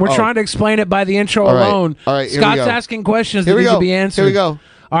 much. We're Oh. trying to explain it by the intro All right. alone. All right, here we Scott's go. asking questions Here that we need go. to be answered. Here we go.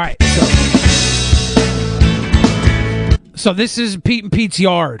 All right. So this is Pete and Pete's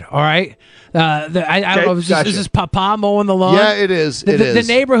yard. All right. I don't know. Is this Papa mowing the lawn? Yeah, it is. The, It the, is.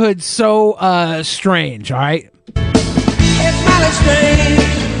 the neighborhood's so strange. All right.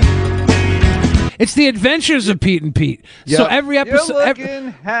 It's the adventures of Pete and Pete. So every episode, You're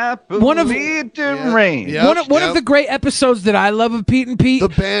looking happily one of deranged. one of the great episodes that I love of Pete and Pete. The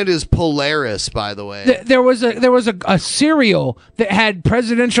band is Polaris, by the way. There was a cereal that had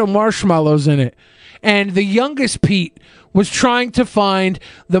presidential marshmallows in it, and the youngest Pete was trying to find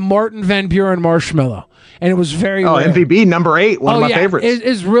the Martin Van Buren marshmallow, and it was very rare. MVB number 8, one of my favorites. It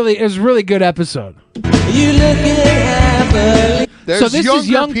is really good episode. There's So this is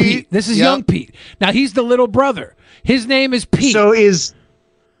younger young Pete. This is Yep. young Pete. Now he's the little brother. His name is Pete. So is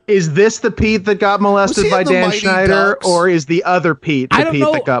this the Pete that got molested by Dan Mighty Schneider, Ducks? or is the other Pete the I don't Pete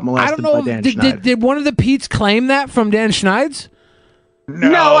know. that got I molested don't know. by Dan Did, Schneider? did one of the Pete's claim that from Dan Schneider's?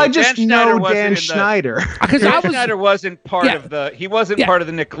 No, I just Dan Schneider know wasn't in Dan the- Schneider. Because Dan I was Schneider wasn't part Yeah. of the. He wasn't Yeah. part of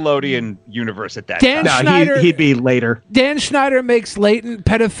the Nickelodeon universe at that Dan time. Schneider- he'd be later. Dan Schneider makes latent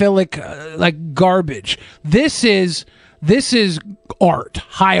pedophilic like garbage. This is art,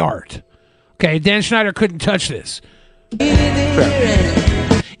 high art. Okay, Dan Schneider couldn't touch this.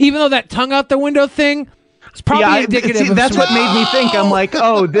 Even though that tongue out the window thing, it's probably indicative. Of that's what some- made me think. I'm like,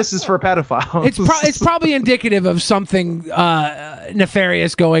 oh, this is for pedophiles. It's probably indicative of something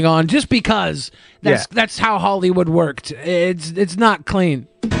nefarious going on, just because that's how Hollywood worked. It's not clean.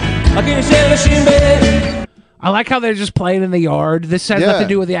 I like how they're just playing in the yard. This has nothing to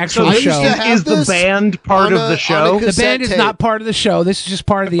do with the actual show. Is the band part of the show? The band is not part of the show. This is just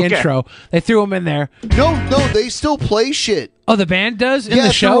part of the Okay. intro. They threw them in there. No, they still play shit. Oh, the band does in Yeah,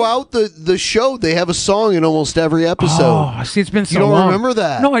 the show. throughout the show, they have a song in almost every episode. Oh, see, it's been so You don't long. remember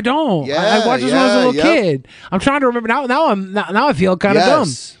that? No, I don't. I watched this when I was a little kid. I'm trying to remember now. Now I feel kind of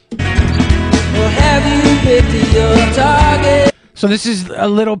Yes. dumb. So this is a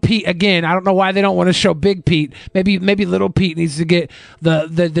little Pete again. I don't know why they don't want to show Big Pete. Maybe little Pete needs to get the I was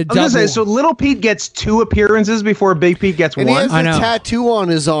gonna double. say, so Little Pete gets 2 appearances before Big Pete gets And he one. has a tattoo on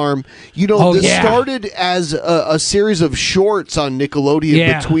his arm. You know, Oh, this yeah. started as a series of shorts on Nickelodeon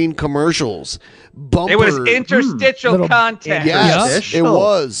Yeah. between commercials. Bumper. It was interstitial content. Yes, it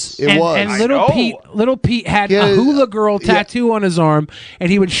was. It was. And little Pete had Yeah, a hula girl tattoo on his arm,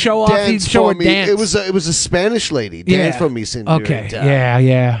 and he would show off. He'd Dance show for a me. dance. It was a Spanish lady. Dance for me. Okay.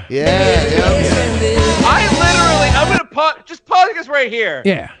 Senorita. Yeah. I'm gonna just pause this right here.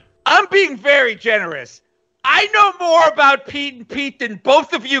 Yeah. I'm being very generous. I know more about Pete and Pete than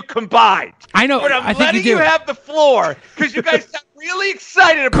both of you combined. I know. But I'm I think letting you you do. have the floor because you guys sound really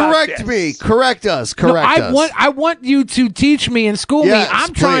excited about Correct this. me. Correct us. No, Correct us. I want you to teach me and school Yes, me.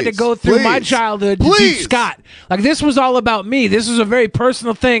 I'm trying to please, go through my please, childhood to please. teach Scott. Like this was all about me. This was a very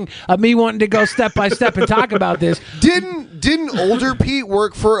personal thing of me wanting to go step by step and talk about this. Didn't older Pete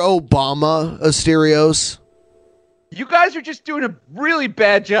work for Obama, Asterios? You guys are just doing a really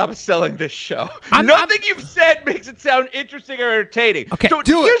bad job of selling this show. Nothing you've said makes it sound interesting or entertaining. Okay, so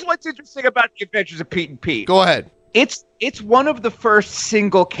here's what's interesting about The Adventures of Pete and Pete. Go ahead. It's one of the first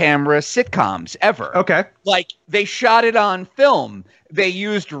single camera sitcoms ever. Okay. Like they shot it on film. They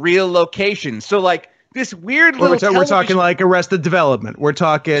used real locations. So like this weird little We're talking like Arrested Development. We're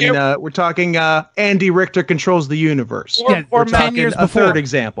talking Andy Richter Controls the Universe. Or 10 years before. Third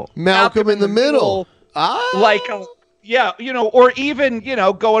example. Malcolm in the Middle. Like yeah, or even,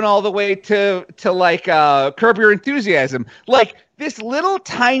 going all the way to like Curb Your Enthusiasm. Like this little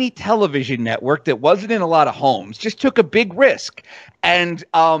tiny television network that wasn't in a lot of homes just took a big risk. And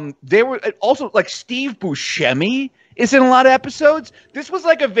they were also like Steve Buscemi is in a lot of episodes. This was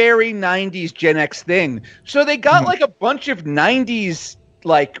like a very 90s Gen X thing. So they got like a bunch of 90s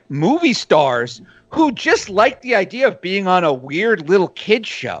like movie stars who just liked the idea of being on a weird little kid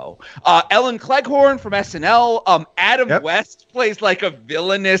show. Ellen Cleghorn from SNL. Adam West plays like a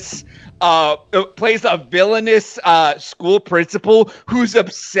villainous school principal who's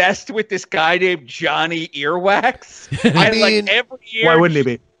obsessed with this guy named Johnny Earwax. Like every year, why wouldn't he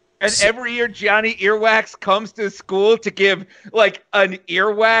be? And every year, Johnny Earwax comes to school to give like an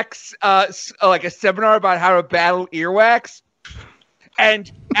earwax, like a seminar about how to battle earwax.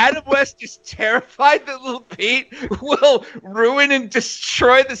 And Adam West is terrified that little Pete will ruin and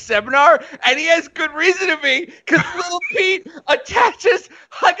destroy the seminar. And he has good reason to be, because little Pete attaches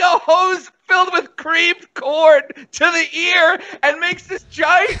like a hose filled with creamed corn to the ear and makes this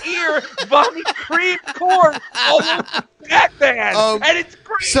giant ear vomit creamed corn all over the Batman. And it's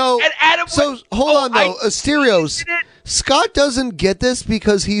great. And Adam West, hold on though, Asterios. Scott doesn't get this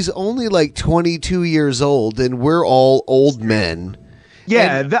because he's only like 22 years old and we're all old men.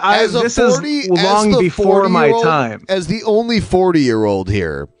 Yeah, this is long before my time. As the only 40-year-old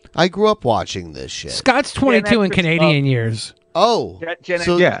here, I grew up watching this shit. Scott's 22 in Canadian years. Oh,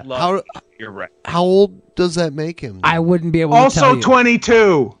 so yeah. You're right. How old does that make him? I wouldn't be able to tell Also you.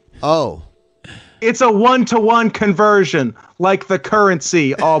 22. Oh. It's a 1-to-1 conversion, like the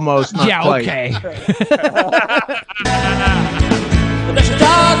currency almost. Not Yeah, quite. okay.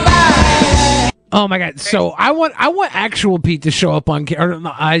 Oh my god! So I want actual Pete to show up on. Or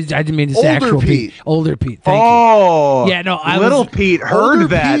no, I didn't mean to say Older actual Pete. Older Pete. Thank Oh, you. Yeah, no, little Pete heard Older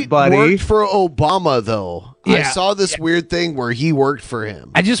that, Pete buddy. worked for Obama though. I Yeah. saw this weird thing where he worked for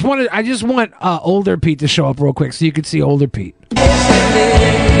him. I just want older Pete to show up real quick so you can see older Pete.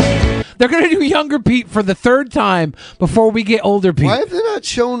 They're gonna do younger Pete for the third time before we get older Pete. Why have they not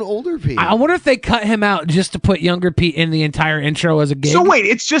shown older Pete? I wonder if they cut him out just to put younger Pete in the entire intro as a gig. So wait,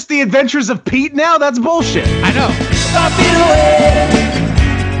 it's just the Adventures of Pete now? That's bullshit. I know.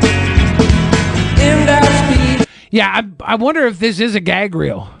 Yeah, I wonder if this is a gag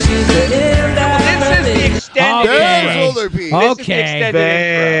reel. This is the extended There's intro. older Pete. This is the Okay. extended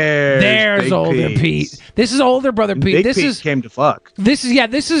There's Big older Pete. Pete. This is older brother Pete. Big This Pete is came to fuck. This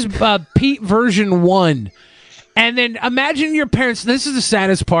is Pete version 1. And then imagine your parents. This is the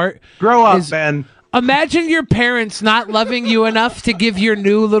saddest part. Grow up, Ben. Imagine your parents not loving you enough to give your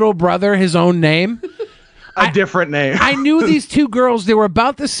new little brother his own name. A different name. I knew these two girls. They were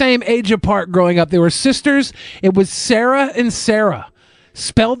about the same age apart growing up. They were sisters. It was Sarah and Sarah,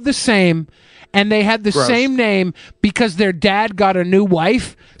 spelled the same. And they had the Gross. same name because their dad got a new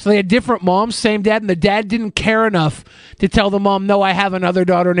wife. So they had different moms, same dad. And the dad didn't care enough to tell the mom, no, I have another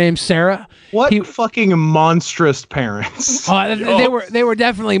daughter named Sarah. What fucking monstrous parents. They were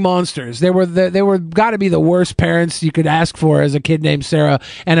definitely monsters. They were got to be the worst parents you could ask for as a kid named Sarah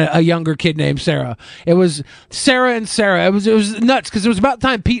and a younger kid named Sarah. It was Sarah and Sarah. It was nuts because it was about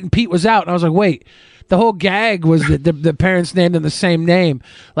time Pete and Pete was out. And I was like, wait. The whole gag was that the parents named them the same name.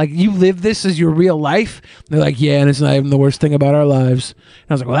 Like, you live this as your real life? And they're like, yeah, and it's not even the worst thing about our lives.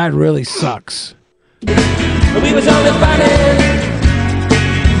 And I was like, well, that really sucks. We was on the finance,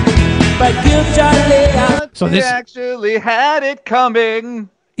 but you Charlie. So this actually had it coming.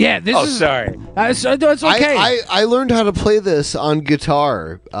 Yeah, this is... sorry. It's okay. I learned how to play this on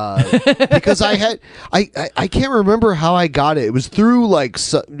guitar because I can't remember how I got it. It was through I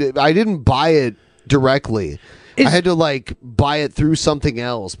didn't buy it directly. I had to buy it through something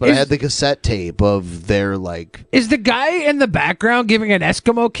else, but I had the cassette tape of their Is the guy in the background giving an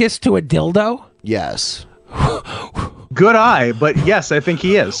Eskimo kiss to a dildo? Yes. Good eye, but yes, I think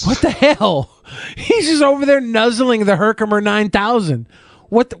he is. What the hell? He's just over there nuzzling the Herkimer 9000.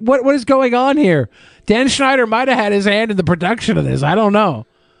 What is going on here? Dan Schneider might have had his hand in the production of this. I don't know.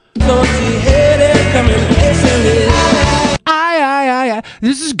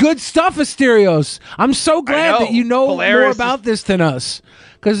 This is good stuff, Asterios. I'm so glad that you know more about this than us.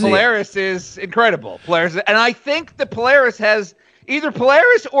 Polaris is incredible. Polaris, and I think the Polaris has either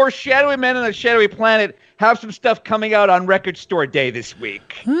Polaris or Shadowy Men on the Shadowy Planet have some stuff coming out on Record Store Day this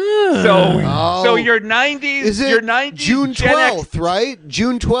week. So your 90s, Is it your 90s June Gen 12th, X, right?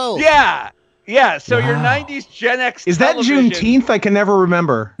 June 12th. Yeah. So your 90s Gen X Is that television- Juneteenth? I can never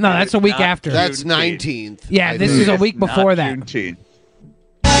remember. No, that's a week after. That's 19th. Yeah, this is a week before that. Juneteenth.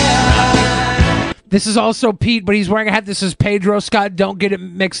 This is also Pete, but he's wearing a hat. This is Pedro Scott. Don't get it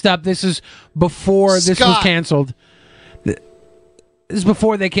mixed up. This is before this was Scott. canceled. This is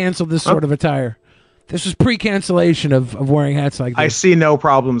before they canceled this sort of attire. This was pre-cancellation of wearing hats like this. I see no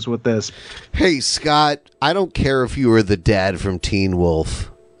problems with this. Hey, Scott, I don't care if you were the dad from Teen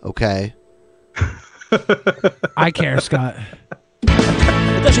Wolf, okay? I care, Scott.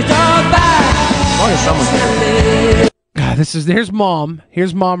 As long as someone cares. God, here's mom.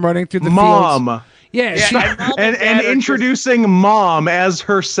 Here's mom running through the Mom. fields. Yeah, and introducing Mom as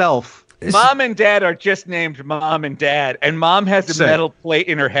herself. Mom and Dad are just named Mom and Dad, and Mom has a Sick. metal plate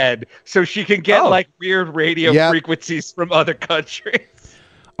in her head, so she can get like weird radio frequencies from other countries.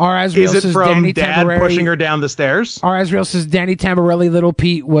 R. Asriel Is it says from Danny Dad Tamborelli- pushing her down the stairs? R. Asriel says Danny Tamborelli, Little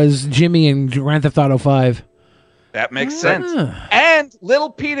Pete was Jimmy in Grand Theft Auto 5. That makes sense. And Little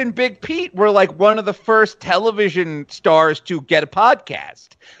Pete and Big Pete were like one of the first television stars to get a podcast.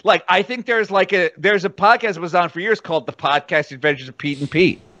 Like I think there's a podcast that was on for years called The Podcast Adventures of Pete and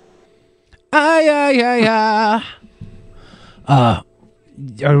Pete. Or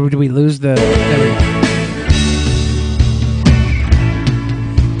do we lose the?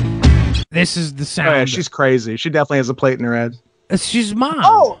 This is the sound. Oh, yeah, she's crazy. She definitely has a plate in her head. She's mom.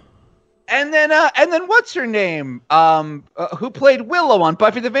 Oh, and then what's her name? Who played Willow on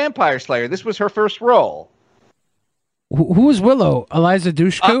Buffy the Vampire Slayer? This was her first role. Who was Willow? Eliza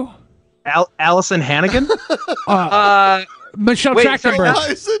Dushku? Allison Hannigan? Michelle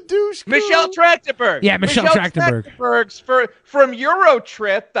Trachtenberg. Michelle Trachtenberg. Yeah, Michelle Trachtenberg. Trachtenberg's from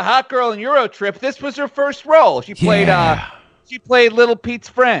Eurotrip, the hot girl in Eurotrip. This was her first role. She played Little Pete's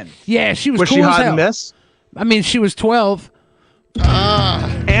friend. Yeah, she was Was cool she as hot hell. in this? I mean, she was 12.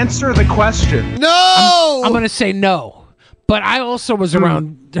 Answer the question. No! I'm going to say no. But I also was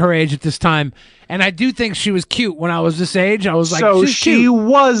around her age at this time, and I do think she was cute when I was this age. I was like, so she's she cute.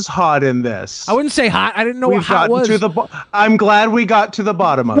 was hot in this. I wouldn't say hot. I didn't know what We've hot gotten was. to the. I'm glad we got to the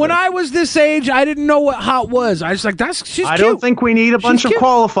bottom of When it. I was this age, I didn't know what hot was. I was like, she's I cute. don't think we need a bunch of cute.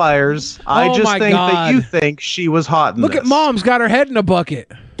 qualifiers. I Oh just my think that God. you think she was hot in Look this. at Mom's got her head in a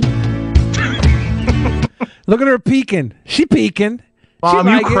bucket. Look at her peeking. She peeking. Mom, She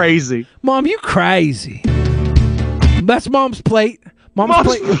you like it. crazy. Mom, you crazy. That's Mom's plate. Mom's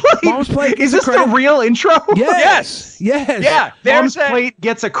plate. Mom's plate. Is gets this credit. the real intro? Yes. Yeah. Mom's There's a- plate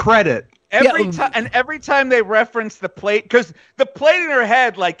gets a credit. Every time they reference the plate, because the plate in her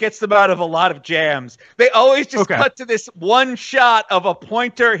head like gets them out of a lot of jams. They always just cut to this one shot of a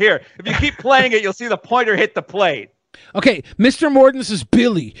pointer. Here, if you keep playing it, you'll see the pointer hit the plate. Okay, Mr. Morden says,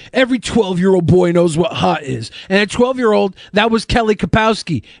 Billy, every 12-year-old boy knows what hot is. And a 12-year-old, that was Kelly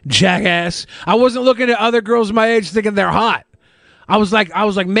Kapowski, jackass. I wasn't looking at other girls my age thinking they're hot. I was like,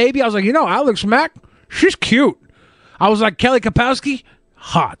 Alex Mack, she's cute. I was like, Kelly Kapowski,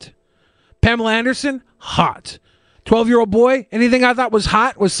 hot. Pamela Anderson, hot. 12-year-old boy, anything I thought was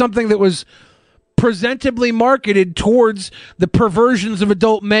hot was something that was presentably marketed towards the perversions of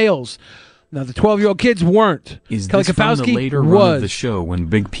adult males. Now, the 12-year-old kids weren't. Is Kelly this from the Kapowski later run was. of the show when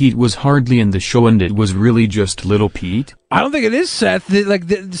Big Pete was hardly in the show and it was really just Little Pete? I don't think it is Seth.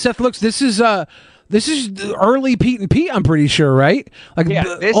 Seth looks. This is the early Pete and Pete. I'm pretty sure, right? Like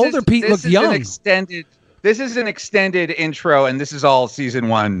older Pete looked young. This is an extended intro, and this is all season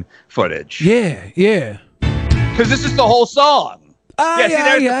 1 footage. Yeah. Because this is the whole song.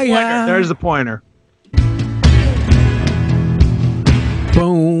 There's the pointer.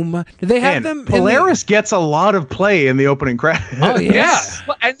 Boom. Did they have them? Polaris gets a lot of play in the opening credits. Oh Yeah,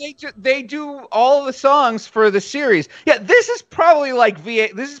 and they do all the songs for the series. Yeah, this is probably like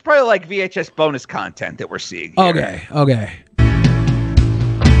VHS bonus content that we're seeing here. Okay.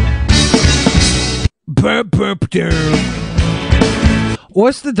 Burp, burp, doom.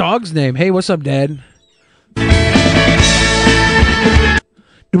 What's the dog's name? Hey, what's up, Dad?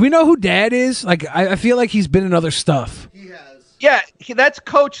 Do we know who Dad is? Like, I feel like he's been in other stuff. Yeah, that's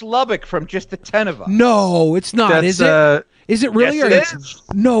Coach Lubbock from Just the 10 of Us. No, it's not. That's, Is it? Is it really? Yes, or it is.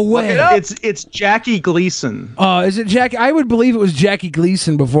 No way. It's Jackie Gleason. Is it Jackie? I would believe it was Jackie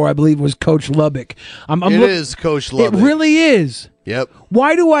Gleason before I believe it was Coach Lubbock. It is Coach Lubbock. It really is. Yep.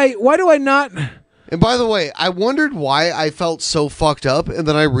 Why do I not? And by the way, I wondered why I felt so fucked up, and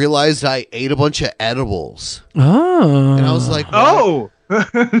then I realized I ate a bunch of edibles. Oh. And I was like, Oh,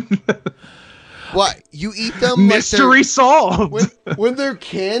 What? You eat them? Mystery solved. When they're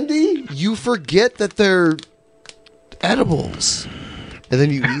candy, you forget that they're edibles, and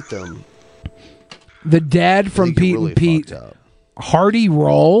then you eat them. The dad from Pete and Pete, Hardy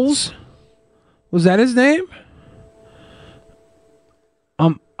Rolls, was that his name?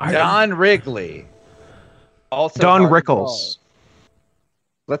 Don Wrigley. Also Don Hardy Rickles. Rolls.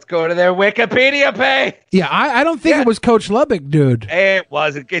 Let's go to their Wikipedia page. Yeah, I don't think it was Coach Lubbock, dude. It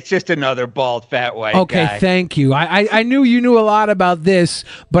wasn't. It's just another bald, fat white Okay, guy. thank you. I knew you knew a lot about this,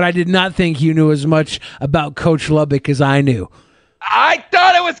 but I did not think you knew as much about Coach Lubbock as I knew. I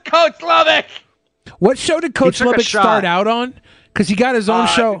thought it was Coach Lubbock. What show did Coach took a Lubbock shot. start out on? Because he got his own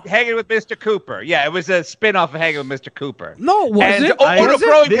show. Hanging with Mr. Cooper. Yeah, it was a spin-off of Hanging with Mr. Cooper. No, it wasn't. And, no,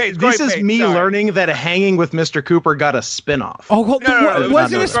 Growing Pains. This is me learning that Hanging with Mr. Cooper got a spin-off. Oh,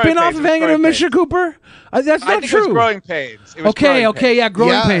 was it a spin-off of Hanging with Mr. Cooper? That's not It true. was Growing Pains. It was Okay, Growing Pains. yeah,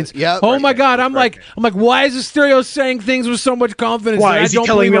 Growing Pains. Yeah, oh my God, I'm like, why is Asterios saying things with so much confidence? Why that is I he don't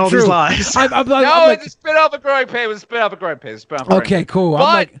telling me believe all are these true? lies? I'm No, like, it's a spin-off of Growing Pains. It was a spin-off of Growing Pains. okay, cool. But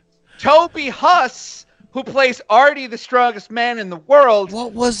I'm like, Toby Huss, who plays Artie, the strongest man in the world,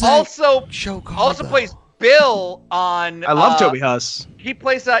 what was that also show called? Also plays Bill on. I love Toby Huss. He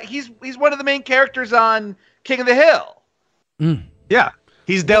plays. He's one of the main characters on King of the Hill. Yeah,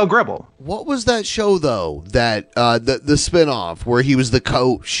 he's Dale Gribble. What was that show though? That the spinoff where he was the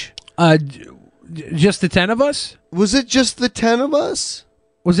coach. Just the 10 of us? Was it just the 10 of us?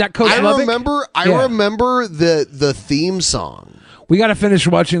 Was that Coach Lubbock? I remember the theme song. We got to finish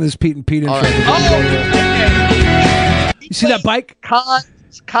watching this Pete and Pete intro. You see that bike?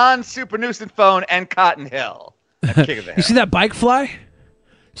 Con Super Nuisance Phone and Cotton Hill. At King of the Hill. You see that bike fly?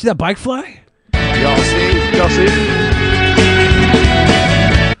 See that bike fly? Y'all see?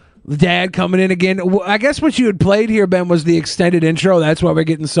 The dad coming in again. I guess what you had played here, Ben, was the extended intro. That's why we're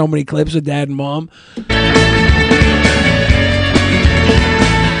getting so many clips of dad and mom.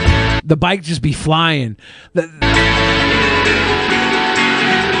 The bike just be flying.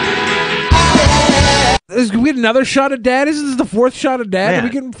 We get another shot of dad. This is the fourth shot of dad. Man, Are we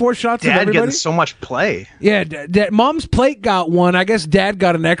getting 4 shots of Dad everybody? getting so much play. Yeah, mom's plate got one. I guess dad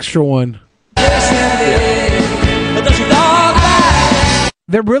got an extra one.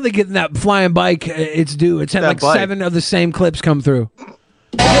 They're really getting that flying bike. It's due. It's had like bike. 7 of the same clips come through.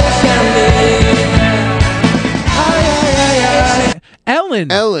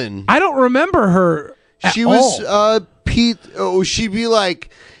 Ellen. I don't remember her. She was Pete. Oh, she'd be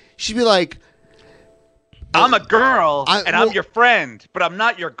like, I'm a girl and I'm your friend, but I'm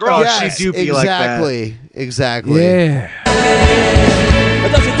not your girl. Yes, she do be like that. Exactly. Yeah.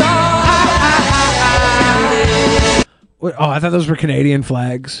 Oh, I thought those were Canadian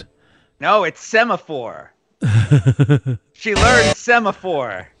flags. No, it's semaphore. She learned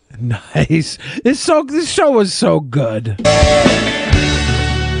semaphore. Nice. This show was so good.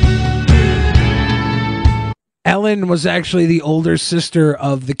 Ellen was actually the older sister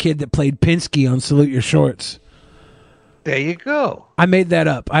of the kid that played Pinsky on Salute Your Shorts. There you go. I made that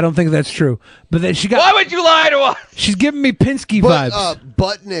up. I don't think that's true. But then she got. Why would you lie to us? She's giving me Pinsky vibes.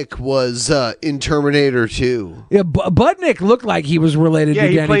 Butnick was in Terminator 2. Yeah, Butnick looked like he was related to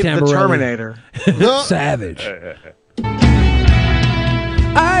he Danny played Tamborelli. the Terminator. Savage.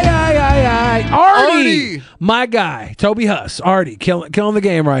 Aye. Artie! My guy. Toby Huss. Artie. Killing the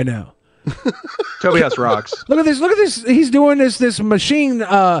game right now. Toby Huss rocks. Look at this. He's doing this machine,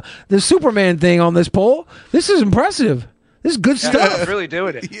 the Superman thing on this pole. This is impressive. This is good stuff. He's really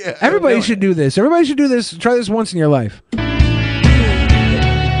doing it. Yeah. Everybody should do this. Everybody should do this. Try this once in your life.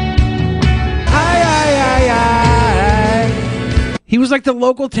 He was like the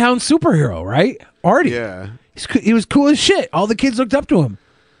local town superhero, right? Artie. Yeah. He was cool as shit. All the kids looked up to him.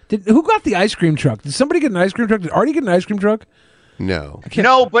 Who got the ice cream truck? Did somebody get an ice cream truck? Did Artie get an ice cream truck? No.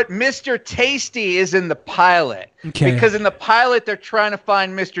 No, but Mr. Tasty is in the pilot. Okay. Because in the pilot, they're trying to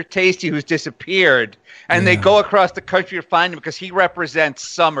find Mr. Tasty who's disappeared. And they go across the country to find him because he represents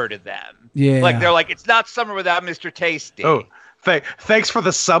summer to them. Yeah. Like, they're like, it's not summer without Mr. Tasty. Oh, thanks for the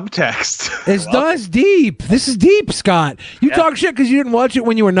subtext. It's deep. This is deep, Scott. You talk shit because you didn't watch it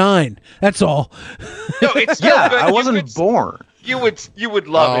when you were 9. That's all. No, it's still good. I wasn't born. You would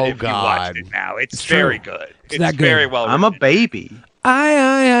love it if you watched it now. It's very good. It's that good. very well written. I'm a baby.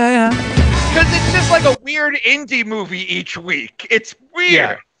 Aye. Because it's just like a weird indie movie each week. It's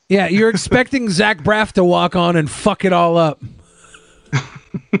weird. Yeah, you're expecting Zach Braff to walk on and fuck it all up.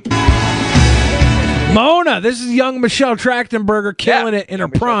 Mona, this is young Michelle Trachtenberger killing it in her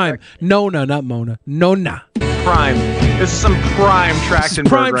prime. Nona, not Mona. Nona. Prime. This is some prime Trachtenberg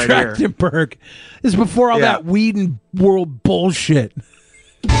Prime right Trachtenberg. This is before all that weed and world bullshit.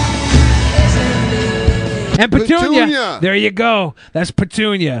 And Petunia. There you go. That's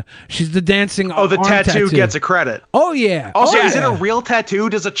Petunia. She's the dancing. Oh, the arm tattoo gets a credit. Oh yeah. Also, oh, is it yeah. a real tattoo?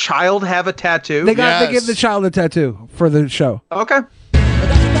 Does a child have a tattoo? They give the child a tattoo for the show. Okay.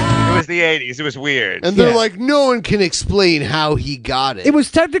 It was the 80s. It was weird. And they're like, no one can explain how he got it. It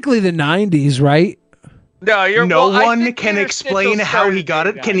was technically the 90s, right? No, no one can explain how he got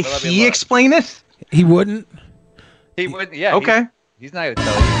it. Can he explain it? He wouldn't. He wouldn't. Yeah. Okay. He's not.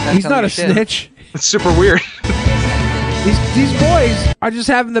 He's He's not a snitch. It's super weird. These boys are just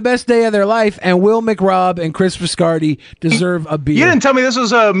having the best day of their life, and Will McRobb and Chris Viscardi deserve a beer. You didn't tell me this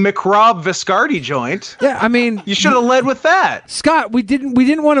was a McRobb Viscardi joint. Yeah, I mean, you should have led with that, Scott. We didn't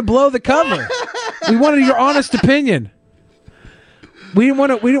want to blow the cover. We wanted your honest opinion. We didn't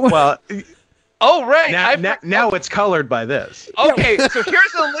want to. Well. Oh right. Now it's colored by this. Okay, so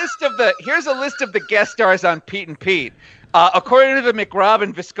here's a list of the guest stars on Pete and Pete. According to the McRobb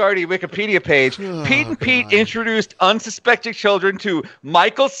and Viscardi Wikipedia page, Pete and Pete introduced unsuspecting children to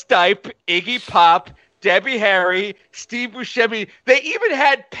Michael Stipe, Iggy Pop, Debbie Harry, Steve Buscemi. They even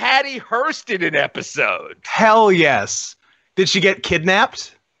had Patty Hearst in an episode. Hell yes. Did she get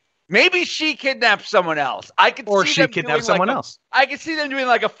kidnapped? Maybe she kidnapped someone else. I could Or see she them kidnapped doing someone like else. I could see them doing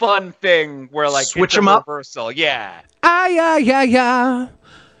like a fun thing where like Switch it's a 'em up? reversal. Yeah.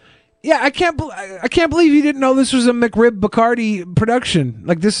 Yeah, I can't believe you didn't know this was a McRib Bacardi production.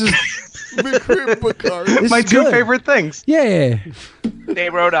 Like this is McRib Bacardi. My two favorite things. Yeah. They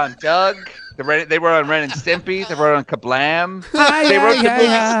wrote on Doug. They wrote on Ren and Stimpy. They wrote on Kablam. Aye, They wrote aye, the movie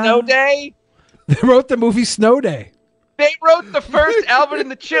aye. Snow Day. They wrote the movie Snow Day. They wrote the first Alvin and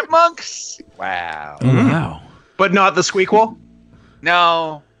the Chipmunks. Wow. Wow. But not the Squeakquel?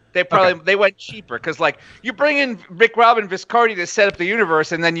 No. They went cheaper because like you bring in Rick Robin Viscardi to set up the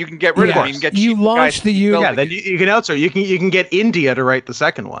universe and then you can get rid of him. You can get You cheaper launch guys the to uni- build Yeah, it. then you can outsource. You can get India to write the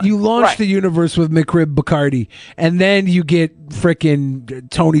second one. You launch the universe with McRib Bacardi, and then you get frickin'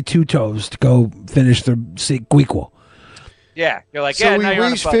 Tony Two Toes to go finish the sequel. Yeah, you're like, So yeah, we now you're on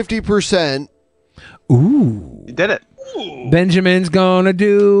a reached boat. 50%. Ooh. You did it. Benjamin's gonna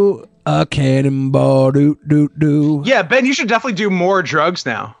do a cannonball. Do. Yeah, Ben, you should definitely do more drugs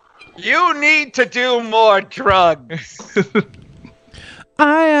now. You need to do more drugs.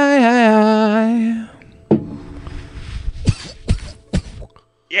 I.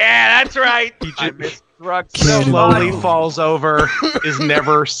 Yeah, that's right. I miss drugs so Slowly much. falls over, is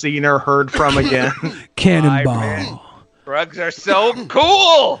never seen or heard from again. Cannonball. Drugs are so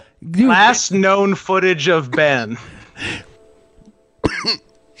cool. Last known footage of Ben.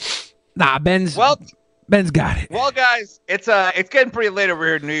 Nah, Ben's got it. Well, guys, it's getting pretty late over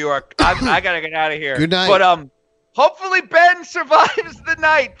here in New York. I gotta get out of here. Good night. But hopefully Ben survives the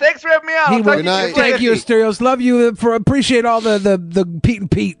night. Thanks for having me on. I'll talk to you guys Thank later. you, Asterios. Love you. Appreciate all the Pete and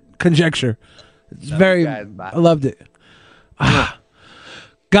Pete conjecture. It's very. I loved it.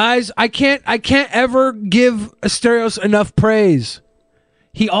 Guys, I can't ever give Asterios enough praise.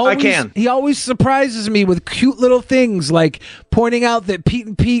 He always surprises me with cute little things like pointing out that Pete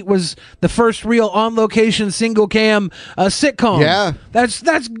and Pete was the first real on location single cam sitcom. Yeah. That's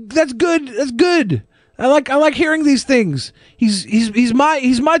good. That's good. I like hearing these things. He's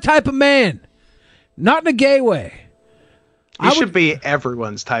my type of man. Not in a gay way. You should be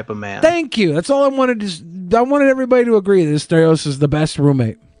everyone's type of man. Thank you. That's all I wanted. I wanted everybody to agree that Asterios is the best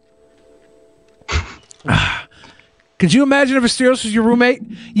roommate. Could you imagine if Asterios was your roommate?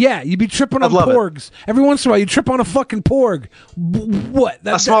 Yeah, you'd be tripping on I'd love it. porgs. Every once in a while, you trip on a fucking porg. What?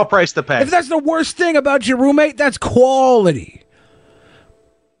 A small price to pay. If that's the worst thing about your roommate, that's quality.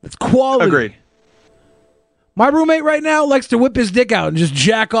 That's quality. Agreed. My roommate right now likes to whip his dick out and just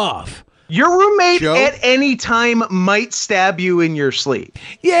jack off. Your roommate at any time might stab you in your sleep.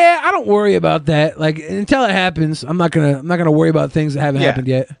 Yeah, I don't worry about that. Like until it happens, I'm not gonna worry about things that haven't happened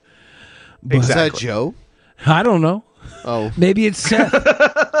yet. But- Is that Joe? I don't know. Oh. Maybe it's Seth.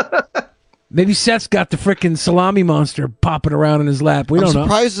 Maybe Seth's got the frickin' salami monster popping around in his lap. We I'm don't know.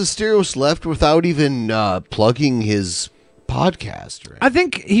 surprised Asterios left without even plugging his podcast. Right? I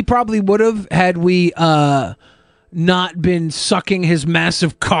think he probably would have had we not been sucking his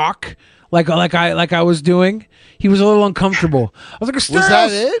massive cock like I was doing. He was a little uncomfortable. I was like, Asterios. Was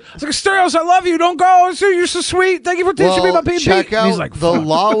that it? I was like, Asterios, I love you. Don't go. You're so sweet. Thank you for teaching me about Pete. Check out He's like, the fuck.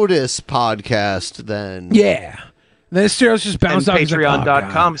 loudest podcast then. Yeah. And then Asterios just bounced And off. He's like, oh, God.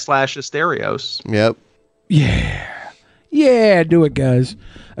 patreon.com/Asterios. Yep. Yeah, do it, guys.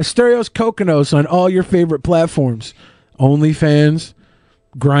 Asterios Kokonos on all your favorite platforms. OnlyFans,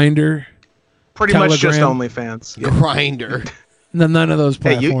 Grindr, Pretty much just Telegram. OnlyFans. Grinder. None of those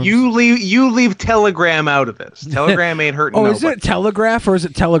Hey, platforms. you leave Telegram out of this. Telegram ain't hurting Oh, nobody. is it Telegraph or is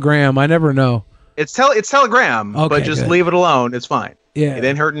it Telegram? I never know. It's Telegram, Okay, but just good. leave it alone. It's fine. Yeah. It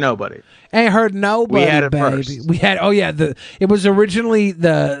ain't hurting nobody. Ain't hurt nobody, We had it baby. first. We had it was originally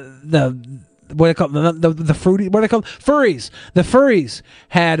the what do they call the fruity, what do they call furries. The furries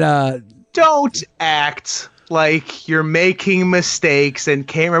had Don't act like you're making mistakes and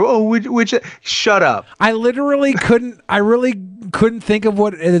can't remember. Oh, which shut up. I literally couldn't think of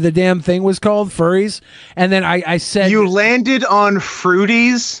what the damn thing was called, furries, and then I said you landed on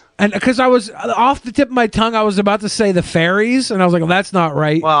fruities. And because I was off the tip of my tongue, I was about to say the fairies, and I was like, well, that's not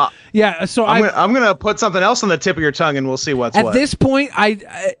right. Well, yeah, so I'm gonna put something else on the tip of your tongue, and we'll see what's at what. this point,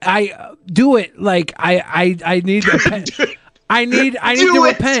 I do it like I need to repent. I need to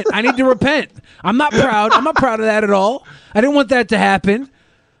repent. I need to repent. I'm not proud. I'm not proud of that at all. I didn't want that to happen.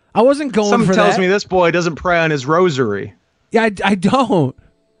 I wasn't going Something for that. tells me this boy doesn't pray on his rosary. Yeah, I don't.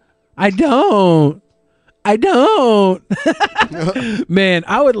 Man,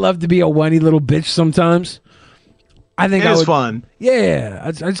 I would love to be a whiny little bitch sometimes. I think It is fun. Yeah,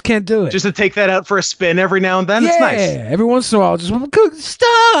 I just can't do it. Just to take that out for a spin every now and then. Yeah, It's nice. every once in a while, just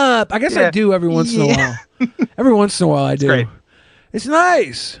stop. I guess I do every once in a while. Every once in a while, I do. great. It's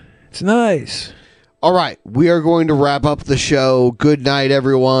nice. It's nice. All right, we are going to wrap up the show. Good night,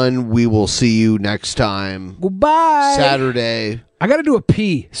 everyone. We will see you next time. Goodbye. Saturday. I got to do a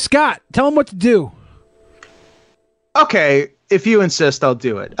pee. Scott, tell him what to do. Okay, if you insist, I'll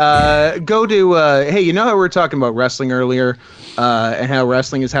do it. Go to, hey, you know how we were talking about wrestling earlier and how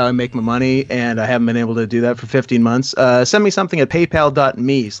wrestling is how I make my money, and I haven't been able to do that for 15 months? Send me something at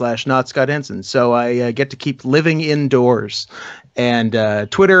paypal.me/NotScottHenson so I get to keep living indoors. And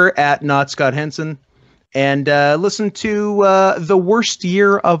Twitter at NotScottHenson. And listen to the Worst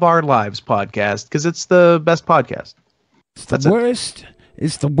Year of Our Lives podcast, because it's the best podcast. It's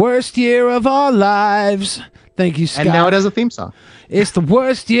the worst year of our lives. Thank you, Scott. And now it has a theme song. It's the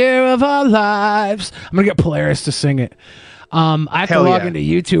worst year of our lives. I'm going to get Polaris to sing it. I have to log into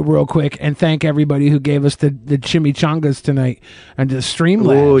YouTube real quick and thank everybody who gave us the chimichangas tonight and the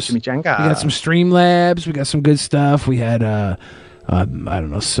Streamlabs. Ooh, chimichanga. We got some Streamlabs. We got some good stuff. We had, I don't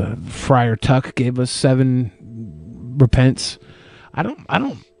know, Friar Tuck gave us 7 repents. I don't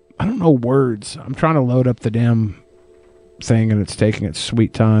know words. I'm trying to load up the damn thing and it's taking its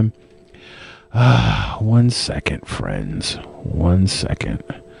sweet time. 1 second, friends. 1 second.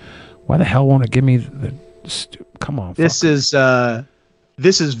 Why the hell won't it give me the come on. This is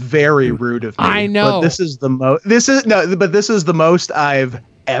very rude of me. I know. But this is the most I've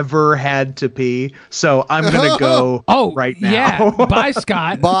ever had to pee. So I'm gonna go right now. Yeah. Bye,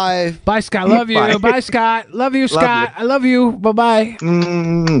 Scott. Bye. Bye, Scott. Love you. Bye. Bye, Scott. Love you, Scott. I love you. Bye-bye.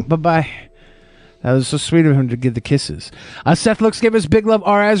 Bye-bye. That was so sweet of him to give the kisses. Seth Looks gave us big love.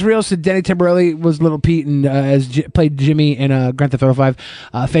 R. Asriel said Denny Tamborelli was Little Pete and played Jimmy in Grand Theft Auto 5.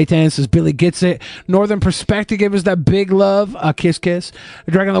 Faytan says Billy gets it. Northern Perspective gave us that big love. Kiss kiss.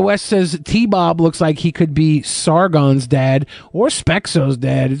 Dragon of the West says T-Bob looks like he could be Sargon's dad or Spexo's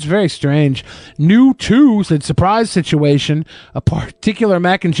dad. It's very strange. New 2 said surprise situation. A particular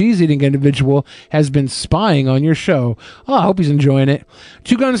mac and cheese eating individual has been spying on your show. Oh, I hope he's enjoying it.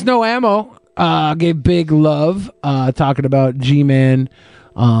 Two Guns No Ammo gave big love, talking about G-Man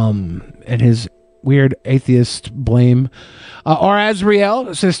and his weird atheist blame. Or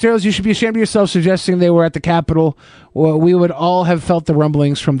Azriel says, Asterios, you should be ashamed of yourself suggesting they were at the Capitol. Well, we would all have felt the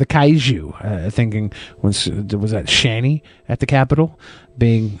rumblings from the kaiju. Thinking, was that Shanny at the Capitol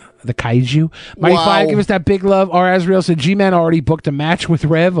being the kaiju? Mighty Five, give us that big love. Or Azriel said, G-Man already booked a match with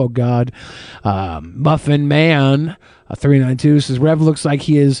Rev. Oh, God. Muffin Man 392 says, Rev looks like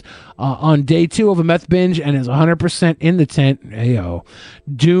he is on day 2 of a meth binge and is 100% in the tent. Ayo.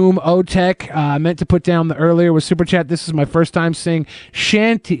 Doom Otech meant to put down the earlier with Super Chat. This is my first time seeing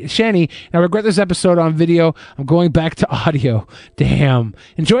Shanny. And I regret this episode on video. I'm going back to audio. Damn.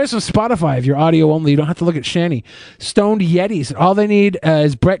 Enjoy us on Spotify if you're audio only. You don't have to look at Shanny. Stoned Yetis. All they need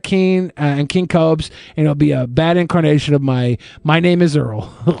is Brett Keane and King Cobes, and it'll be a bad incarnation of my name is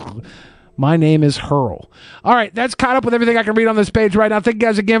Earl. My name is Hurl. All right, that's caught up with everything I can read on this page right now. Thank you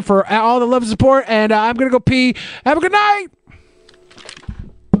guys again for all the love and support, and I'm going to go pee. Have a good night.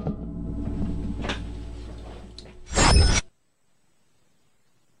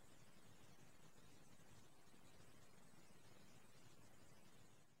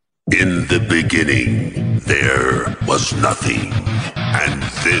 In the beginning, there was nothing. And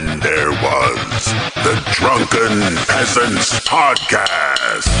then there was the Drunken Peasants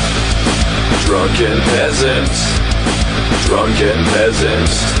Podcast. Drunken Peasants. Drunken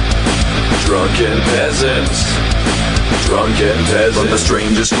Peasants. Drunken peasants. Drunken peasants. From the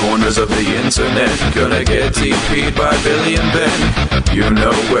strangest corners of the internet. Gonna get TP'd by Billy and Ben. You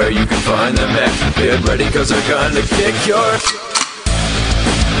know where you can find them at. Get ready cause they're gonna kick your...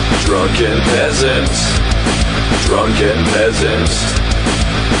 Drunken peasants. Drunken peasants.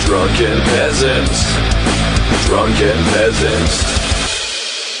 Drunken peasants. Drunken peasants.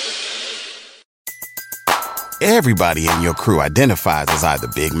 Everybody in your crew identifies as either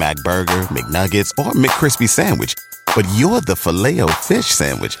Big Mac Burger, McNuggets, or McCrispy Sandwich. But you're the Filet-O-Fish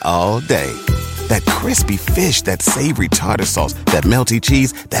Sandwich all day. That crispy fish, that savory tartar sauce, that melty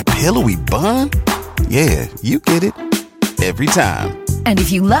cheese, that pillowy bun. Yeah, you get it. Every time. And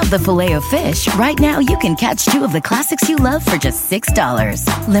if you love the Filet-O-Fish, right now you can catch two of the classics you love for just $6.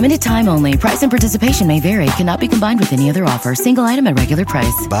 Limited time only. Price and participation may vary. Cannot be combined with any other offer. Single item at regular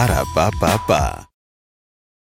price. Ba-da-ba-ba-ba.